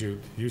meetings. You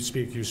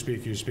speak, you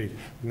speak, you speak.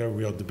 No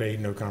real debate,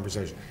 no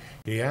conversation.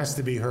 He asked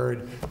to be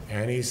heard,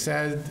 and he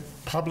said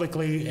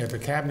publicly at the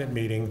cabinet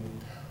meeting,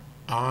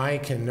 I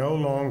can no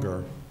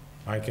longer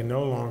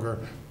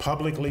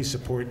publicly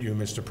support you,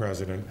 Mr.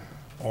 President,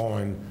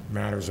 on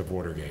matters of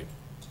Watergate.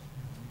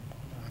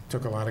 It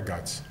took a lot of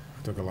guts.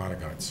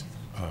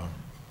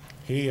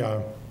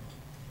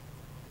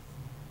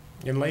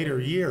 In later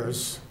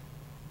years,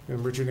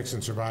 and Richard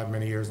Nixon survived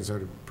many years, and so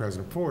did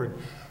President Ford,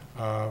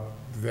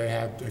 they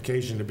had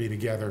occasion to be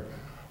together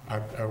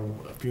at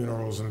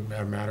funerals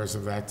and matters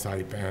of that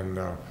type, and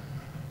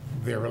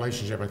their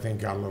relationship, I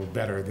think, got a little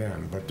better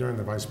then. But during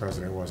the vice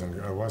president, it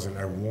wasn't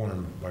a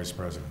warm vice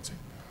presidency.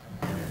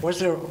 Was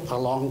there a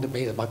long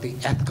debate about the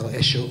ethical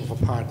issue of a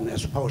pardon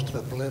as opposed to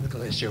the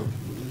political issue?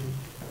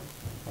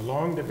 A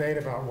long debate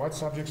about what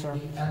subject, sir?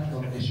 The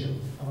ethical issue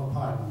of a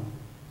pardon.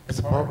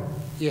 Pardon?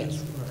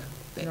 Yes.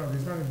 No,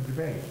 there's not a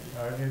debate.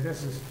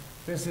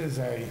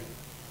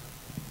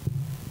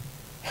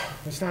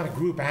 It's not a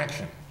group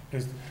action.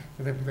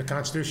 The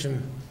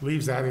Constitution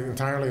leaves that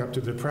entirely up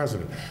to the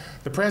president.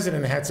 The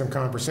president had some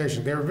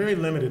conversation. There were a very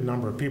limited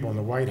number of people in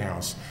the White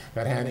House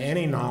that had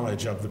any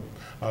knowledge of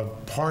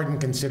pardon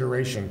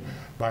consideration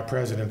by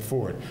President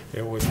Ford.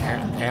 It was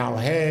Al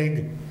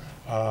Haig,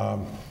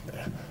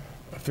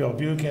 Phil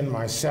Buchan,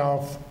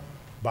 myself,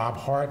 Bob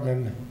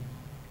Hartman,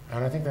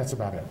 and I think that's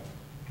about it.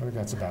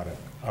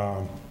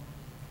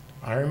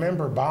 I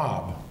remember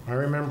Bob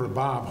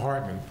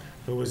Hartman,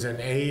 who was an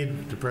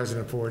aide to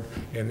President Ford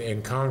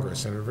in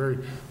Congress, and a very,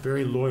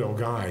 very loyal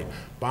guy.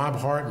 Bob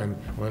Hartman,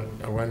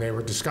 when they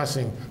were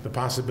discussing the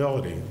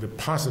possibility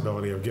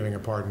of giving a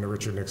pardon to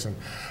Richard Nixon,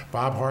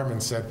 Bob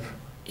Hartman said,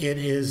 it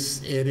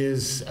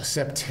is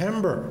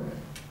September,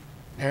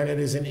 and it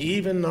is an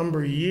even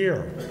number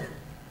year.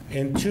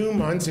 In 2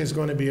 months, there's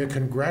going to be a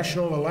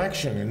congressional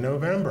election in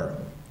November.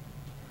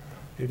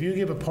 If you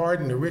give a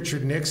pardon to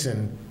Richard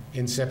Nixon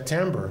in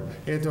September,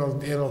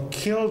 it'll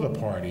kill the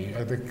party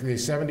at the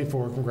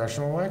 '74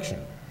 congressional election,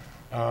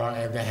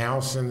 at the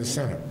House and the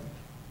Senate.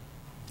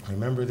 I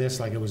remember this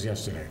like it was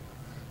yesterday.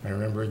 I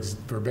remember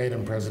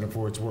verbatim President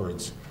Ford's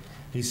words.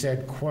 He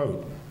said,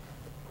 quote,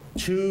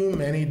 "Too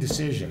many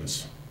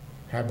decisions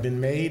have been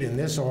made in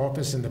this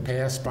office in the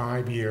past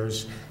 5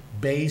 years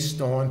based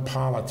on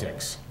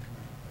politics.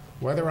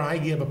 Whether I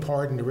give a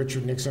pardon to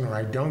Richard Nixon or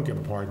I don't give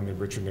a pardon to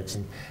Richard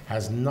Nixon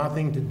has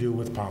nothing to do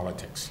with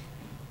politics.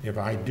 If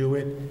I do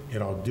it,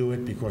 I'll do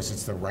it because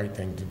it's the right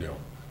thing to do."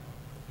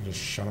 Just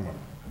shut him up.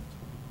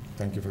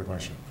 Thank you for the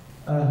question.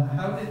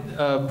 How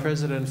did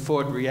President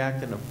Ford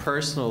react on a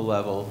personal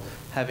level,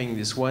 having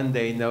this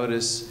one-day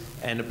notice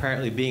and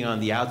apparently being on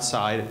the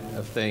outside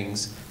of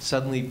things,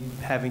 suddenly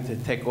having to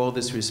take all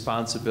this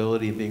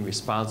responsibility and being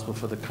responsible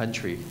for the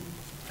country?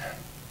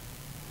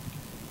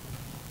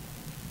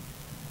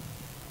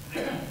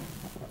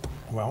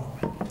 Well,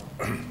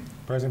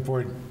 President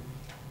Ford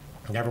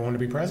never wanted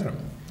to be president.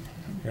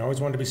 He always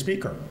wanted to be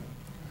speaker.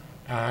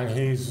 And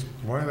he's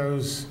one of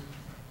those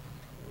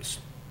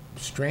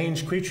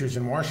strange creatures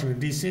in Washington,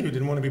 D.C. who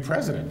didn't want to be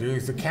president.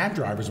 The cab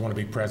drivers want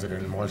to be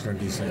president in Washington,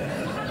 D.C.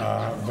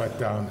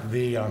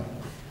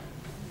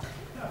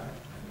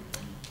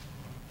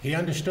 He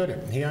understood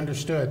it. He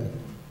understood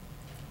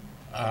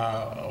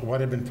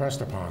what had been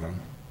pressed upon him,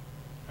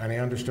 and he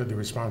understood the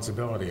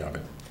responsibility of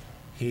it.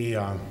 He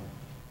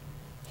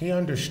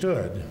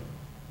understood,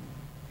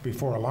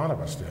 before a lot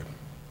of us did,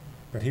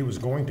 that he was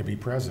going to be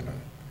president.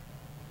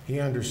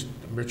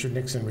 Richard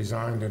Nixon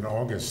resigned in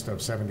August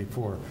of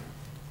 '74.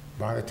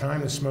 By the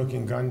time the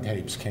smoking gun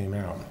tapes came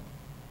out,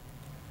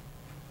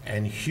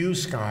 and Hugh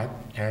Scott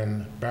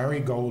and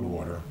Barry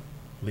Goldwater,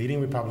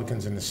 leading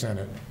Republicans in the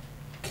Senate,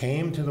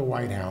 came to the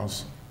White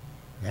House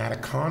and had a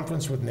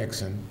conference with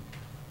Nixon,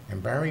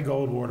 and Barry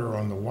Goldwater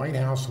on the White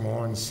House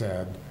lawn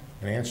said,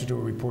 in answer to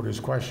a reporter's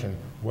question,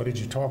 what did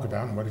you talk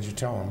about and what did you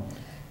tell him?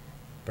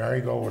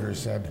 Barry Goldwater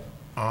said,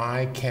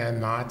 I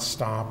cannot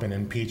stop an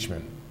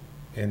impeachment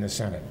in the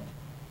Senate.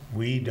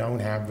 We don't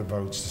have the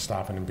votes to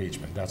stop an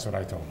impeachment. That's what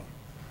I told him.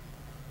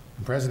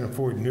 And President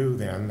Ford knew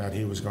then that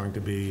he was going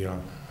to be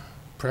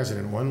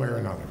president one way or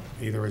another,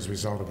 either as a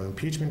result of an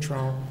impeachment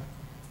trial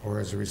or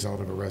as a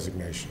result of a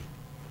resignation.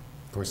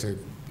 Of course,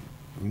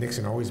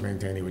 Nixon always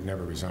maintained he would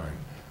never resign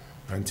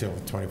until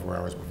 24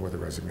 hours before the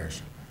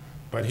resignation.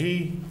 But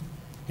he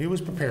was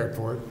prepared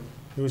for it.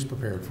 He was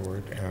prepared for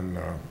it, and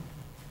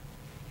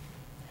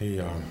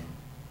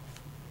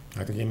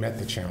I think he met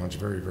the challenge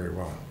very, very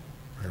well.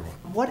 Very well.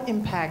 What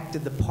impact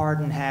did the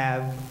pardon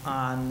have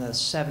on the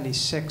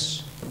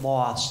 '76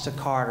 loss to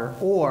Carter,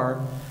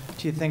 or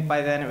do you think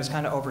by then it was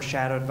kind of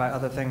overshadowed by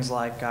other things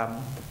like the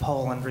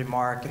Poland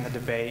remark in the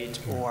debate,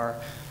 or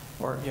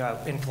you know,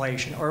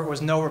 inflation, or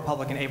was no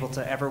Republican able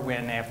to ever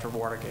win after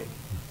Watergate?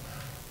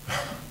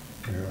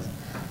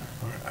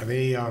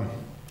 Yeah.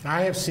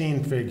 I have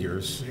seen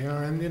figures, you know,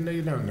 and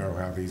you don't know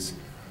how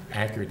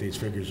accurate these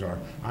figures are.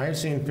 I have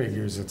seen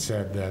figures that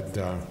said that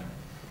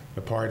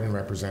the pardon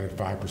represented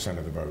 5%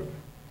 of the vote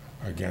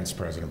against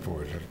President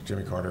Ford.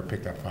 Jimmy Carter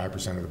picked up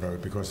 5% of the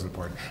vote because of the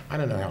pardon. I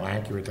don't know how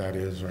accurate that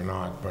is or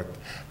not, but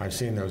I've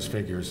seen those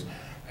figures.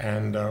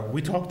 And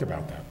we talked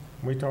about that.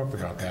 We talked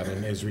about that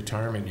in his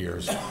retirement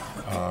years.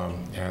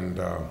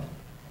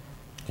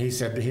 He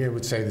said that he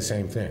would say the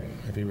same thing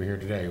if he were here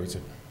today. He would say,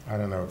 I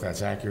don't know if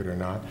that's accurate or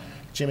not.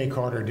 Jimmy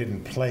Carter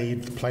didn't play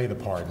the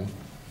pardon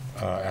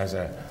as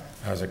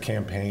a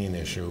campaign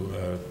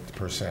issue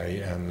per se,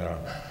 and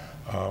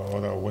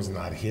although it was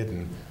not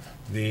hidden,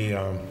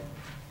 there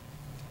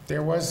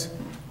was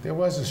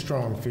a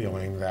strong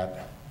feeling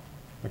that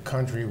the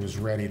country was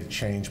ready to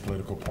change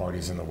political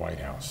parties in the White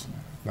House,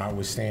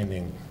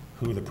 notwithstanding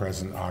who the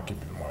present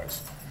occupant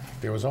was.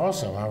 There was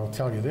also, I will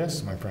tell you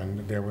this, my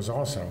friend, there was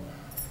also,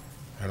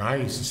 and I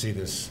used to see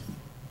this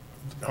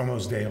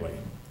almost daily,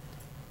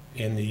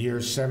 in the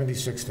years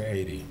 '76 to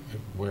 '80,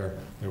 where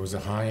there was a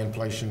high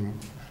inflation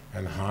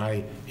and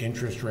high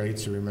interest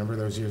rates, you remember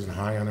those years, and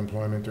high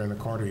unemployment during the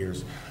Carter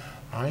years,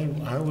 I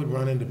would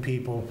run into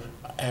people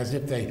as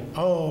if they,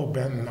 oh,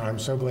 Benton, I'm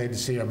so glad to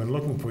see you, I've been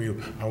looking for you.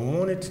 I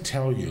wanted to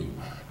tell you,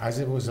 as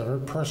it was a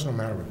very personal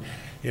matter,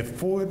 if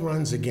Ford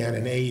runs again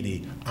in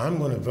 '80, I'm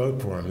going to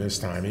vote for him this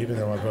time, even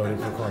though I voted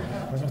for Carter.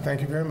 I said,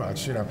 thank you very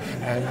much, you know.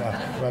 And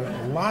but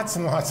lots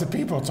and lots of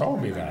people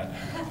told me that.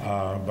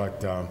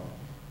 But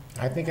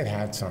I think it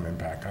had some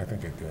impact. I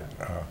think it did.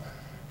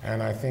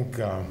 And I think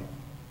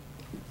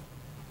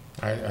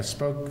I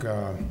spoke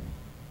at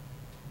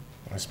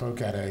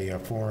a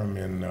forum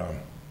in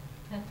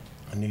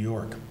New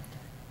York,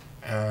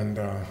 and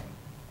a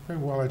very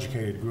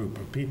well-educated group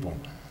of people.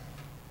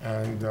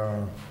 And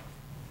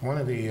one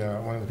of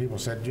the people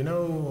said, you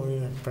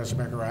know, Professor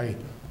Becker,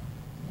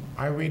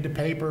 I read the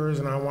papers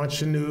and I watch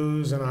the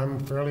news and I'm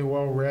fairly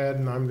well read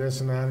and I'm this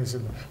and that. And he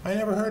said, I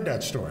never heard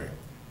that story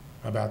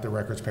about the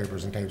records,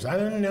 papers, and tapes. I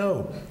didn't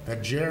know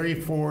that Jerry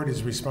Ford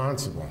is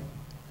responsible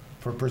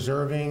for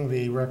preserving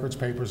the records,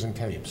 papers, and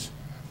tapes.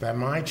 That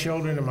my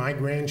children and my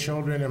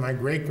grandchildren and my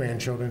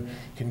great-grandchildren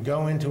can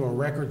go into a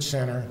record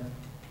center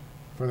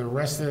for the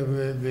rest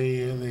of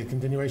the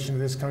continuation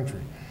of this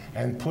country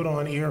and put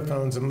on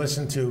earphones and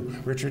listen to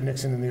Richard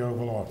Nixon in the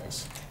Oval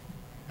Office.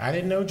 I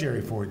didn't know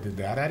Jerry Ford did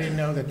that. I didn't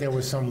know that there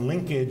was some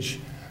linkage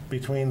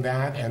between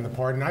that and the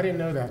pardon. I didn't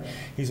know that.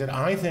 He said,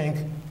 I think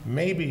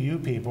maybe you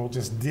people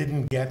just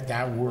didn't get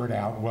that word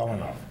out well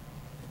enough.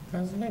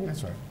 I said, maybe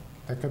that's right.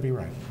 That could be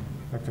right.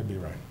 That could be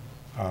right.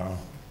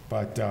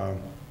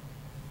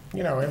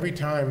 You know, every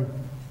time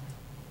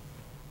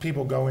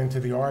people go into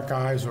the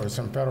archives or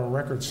some federal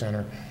records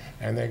center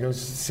and they go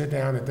sit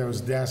down at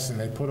those desks and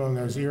they put on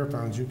those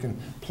earphones, you can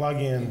plug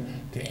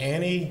in to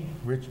any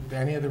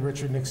of the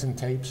Richard Nixon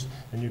tapes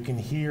and you can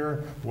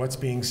hear what's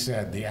being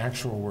said, the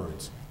actual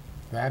words.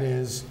 That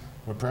is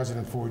what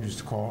President Ford used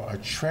to call a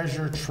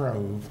treasure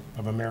trove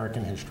of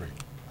American history.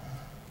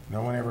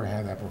 No one ever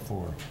had that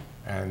before,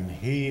 and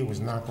he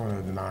was not going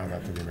to deny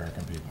that to the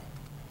American people.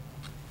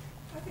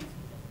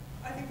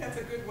 I think that's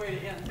a good way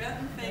to end.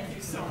 Benton, thank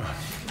you so much.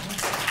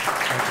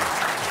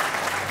 Thank you.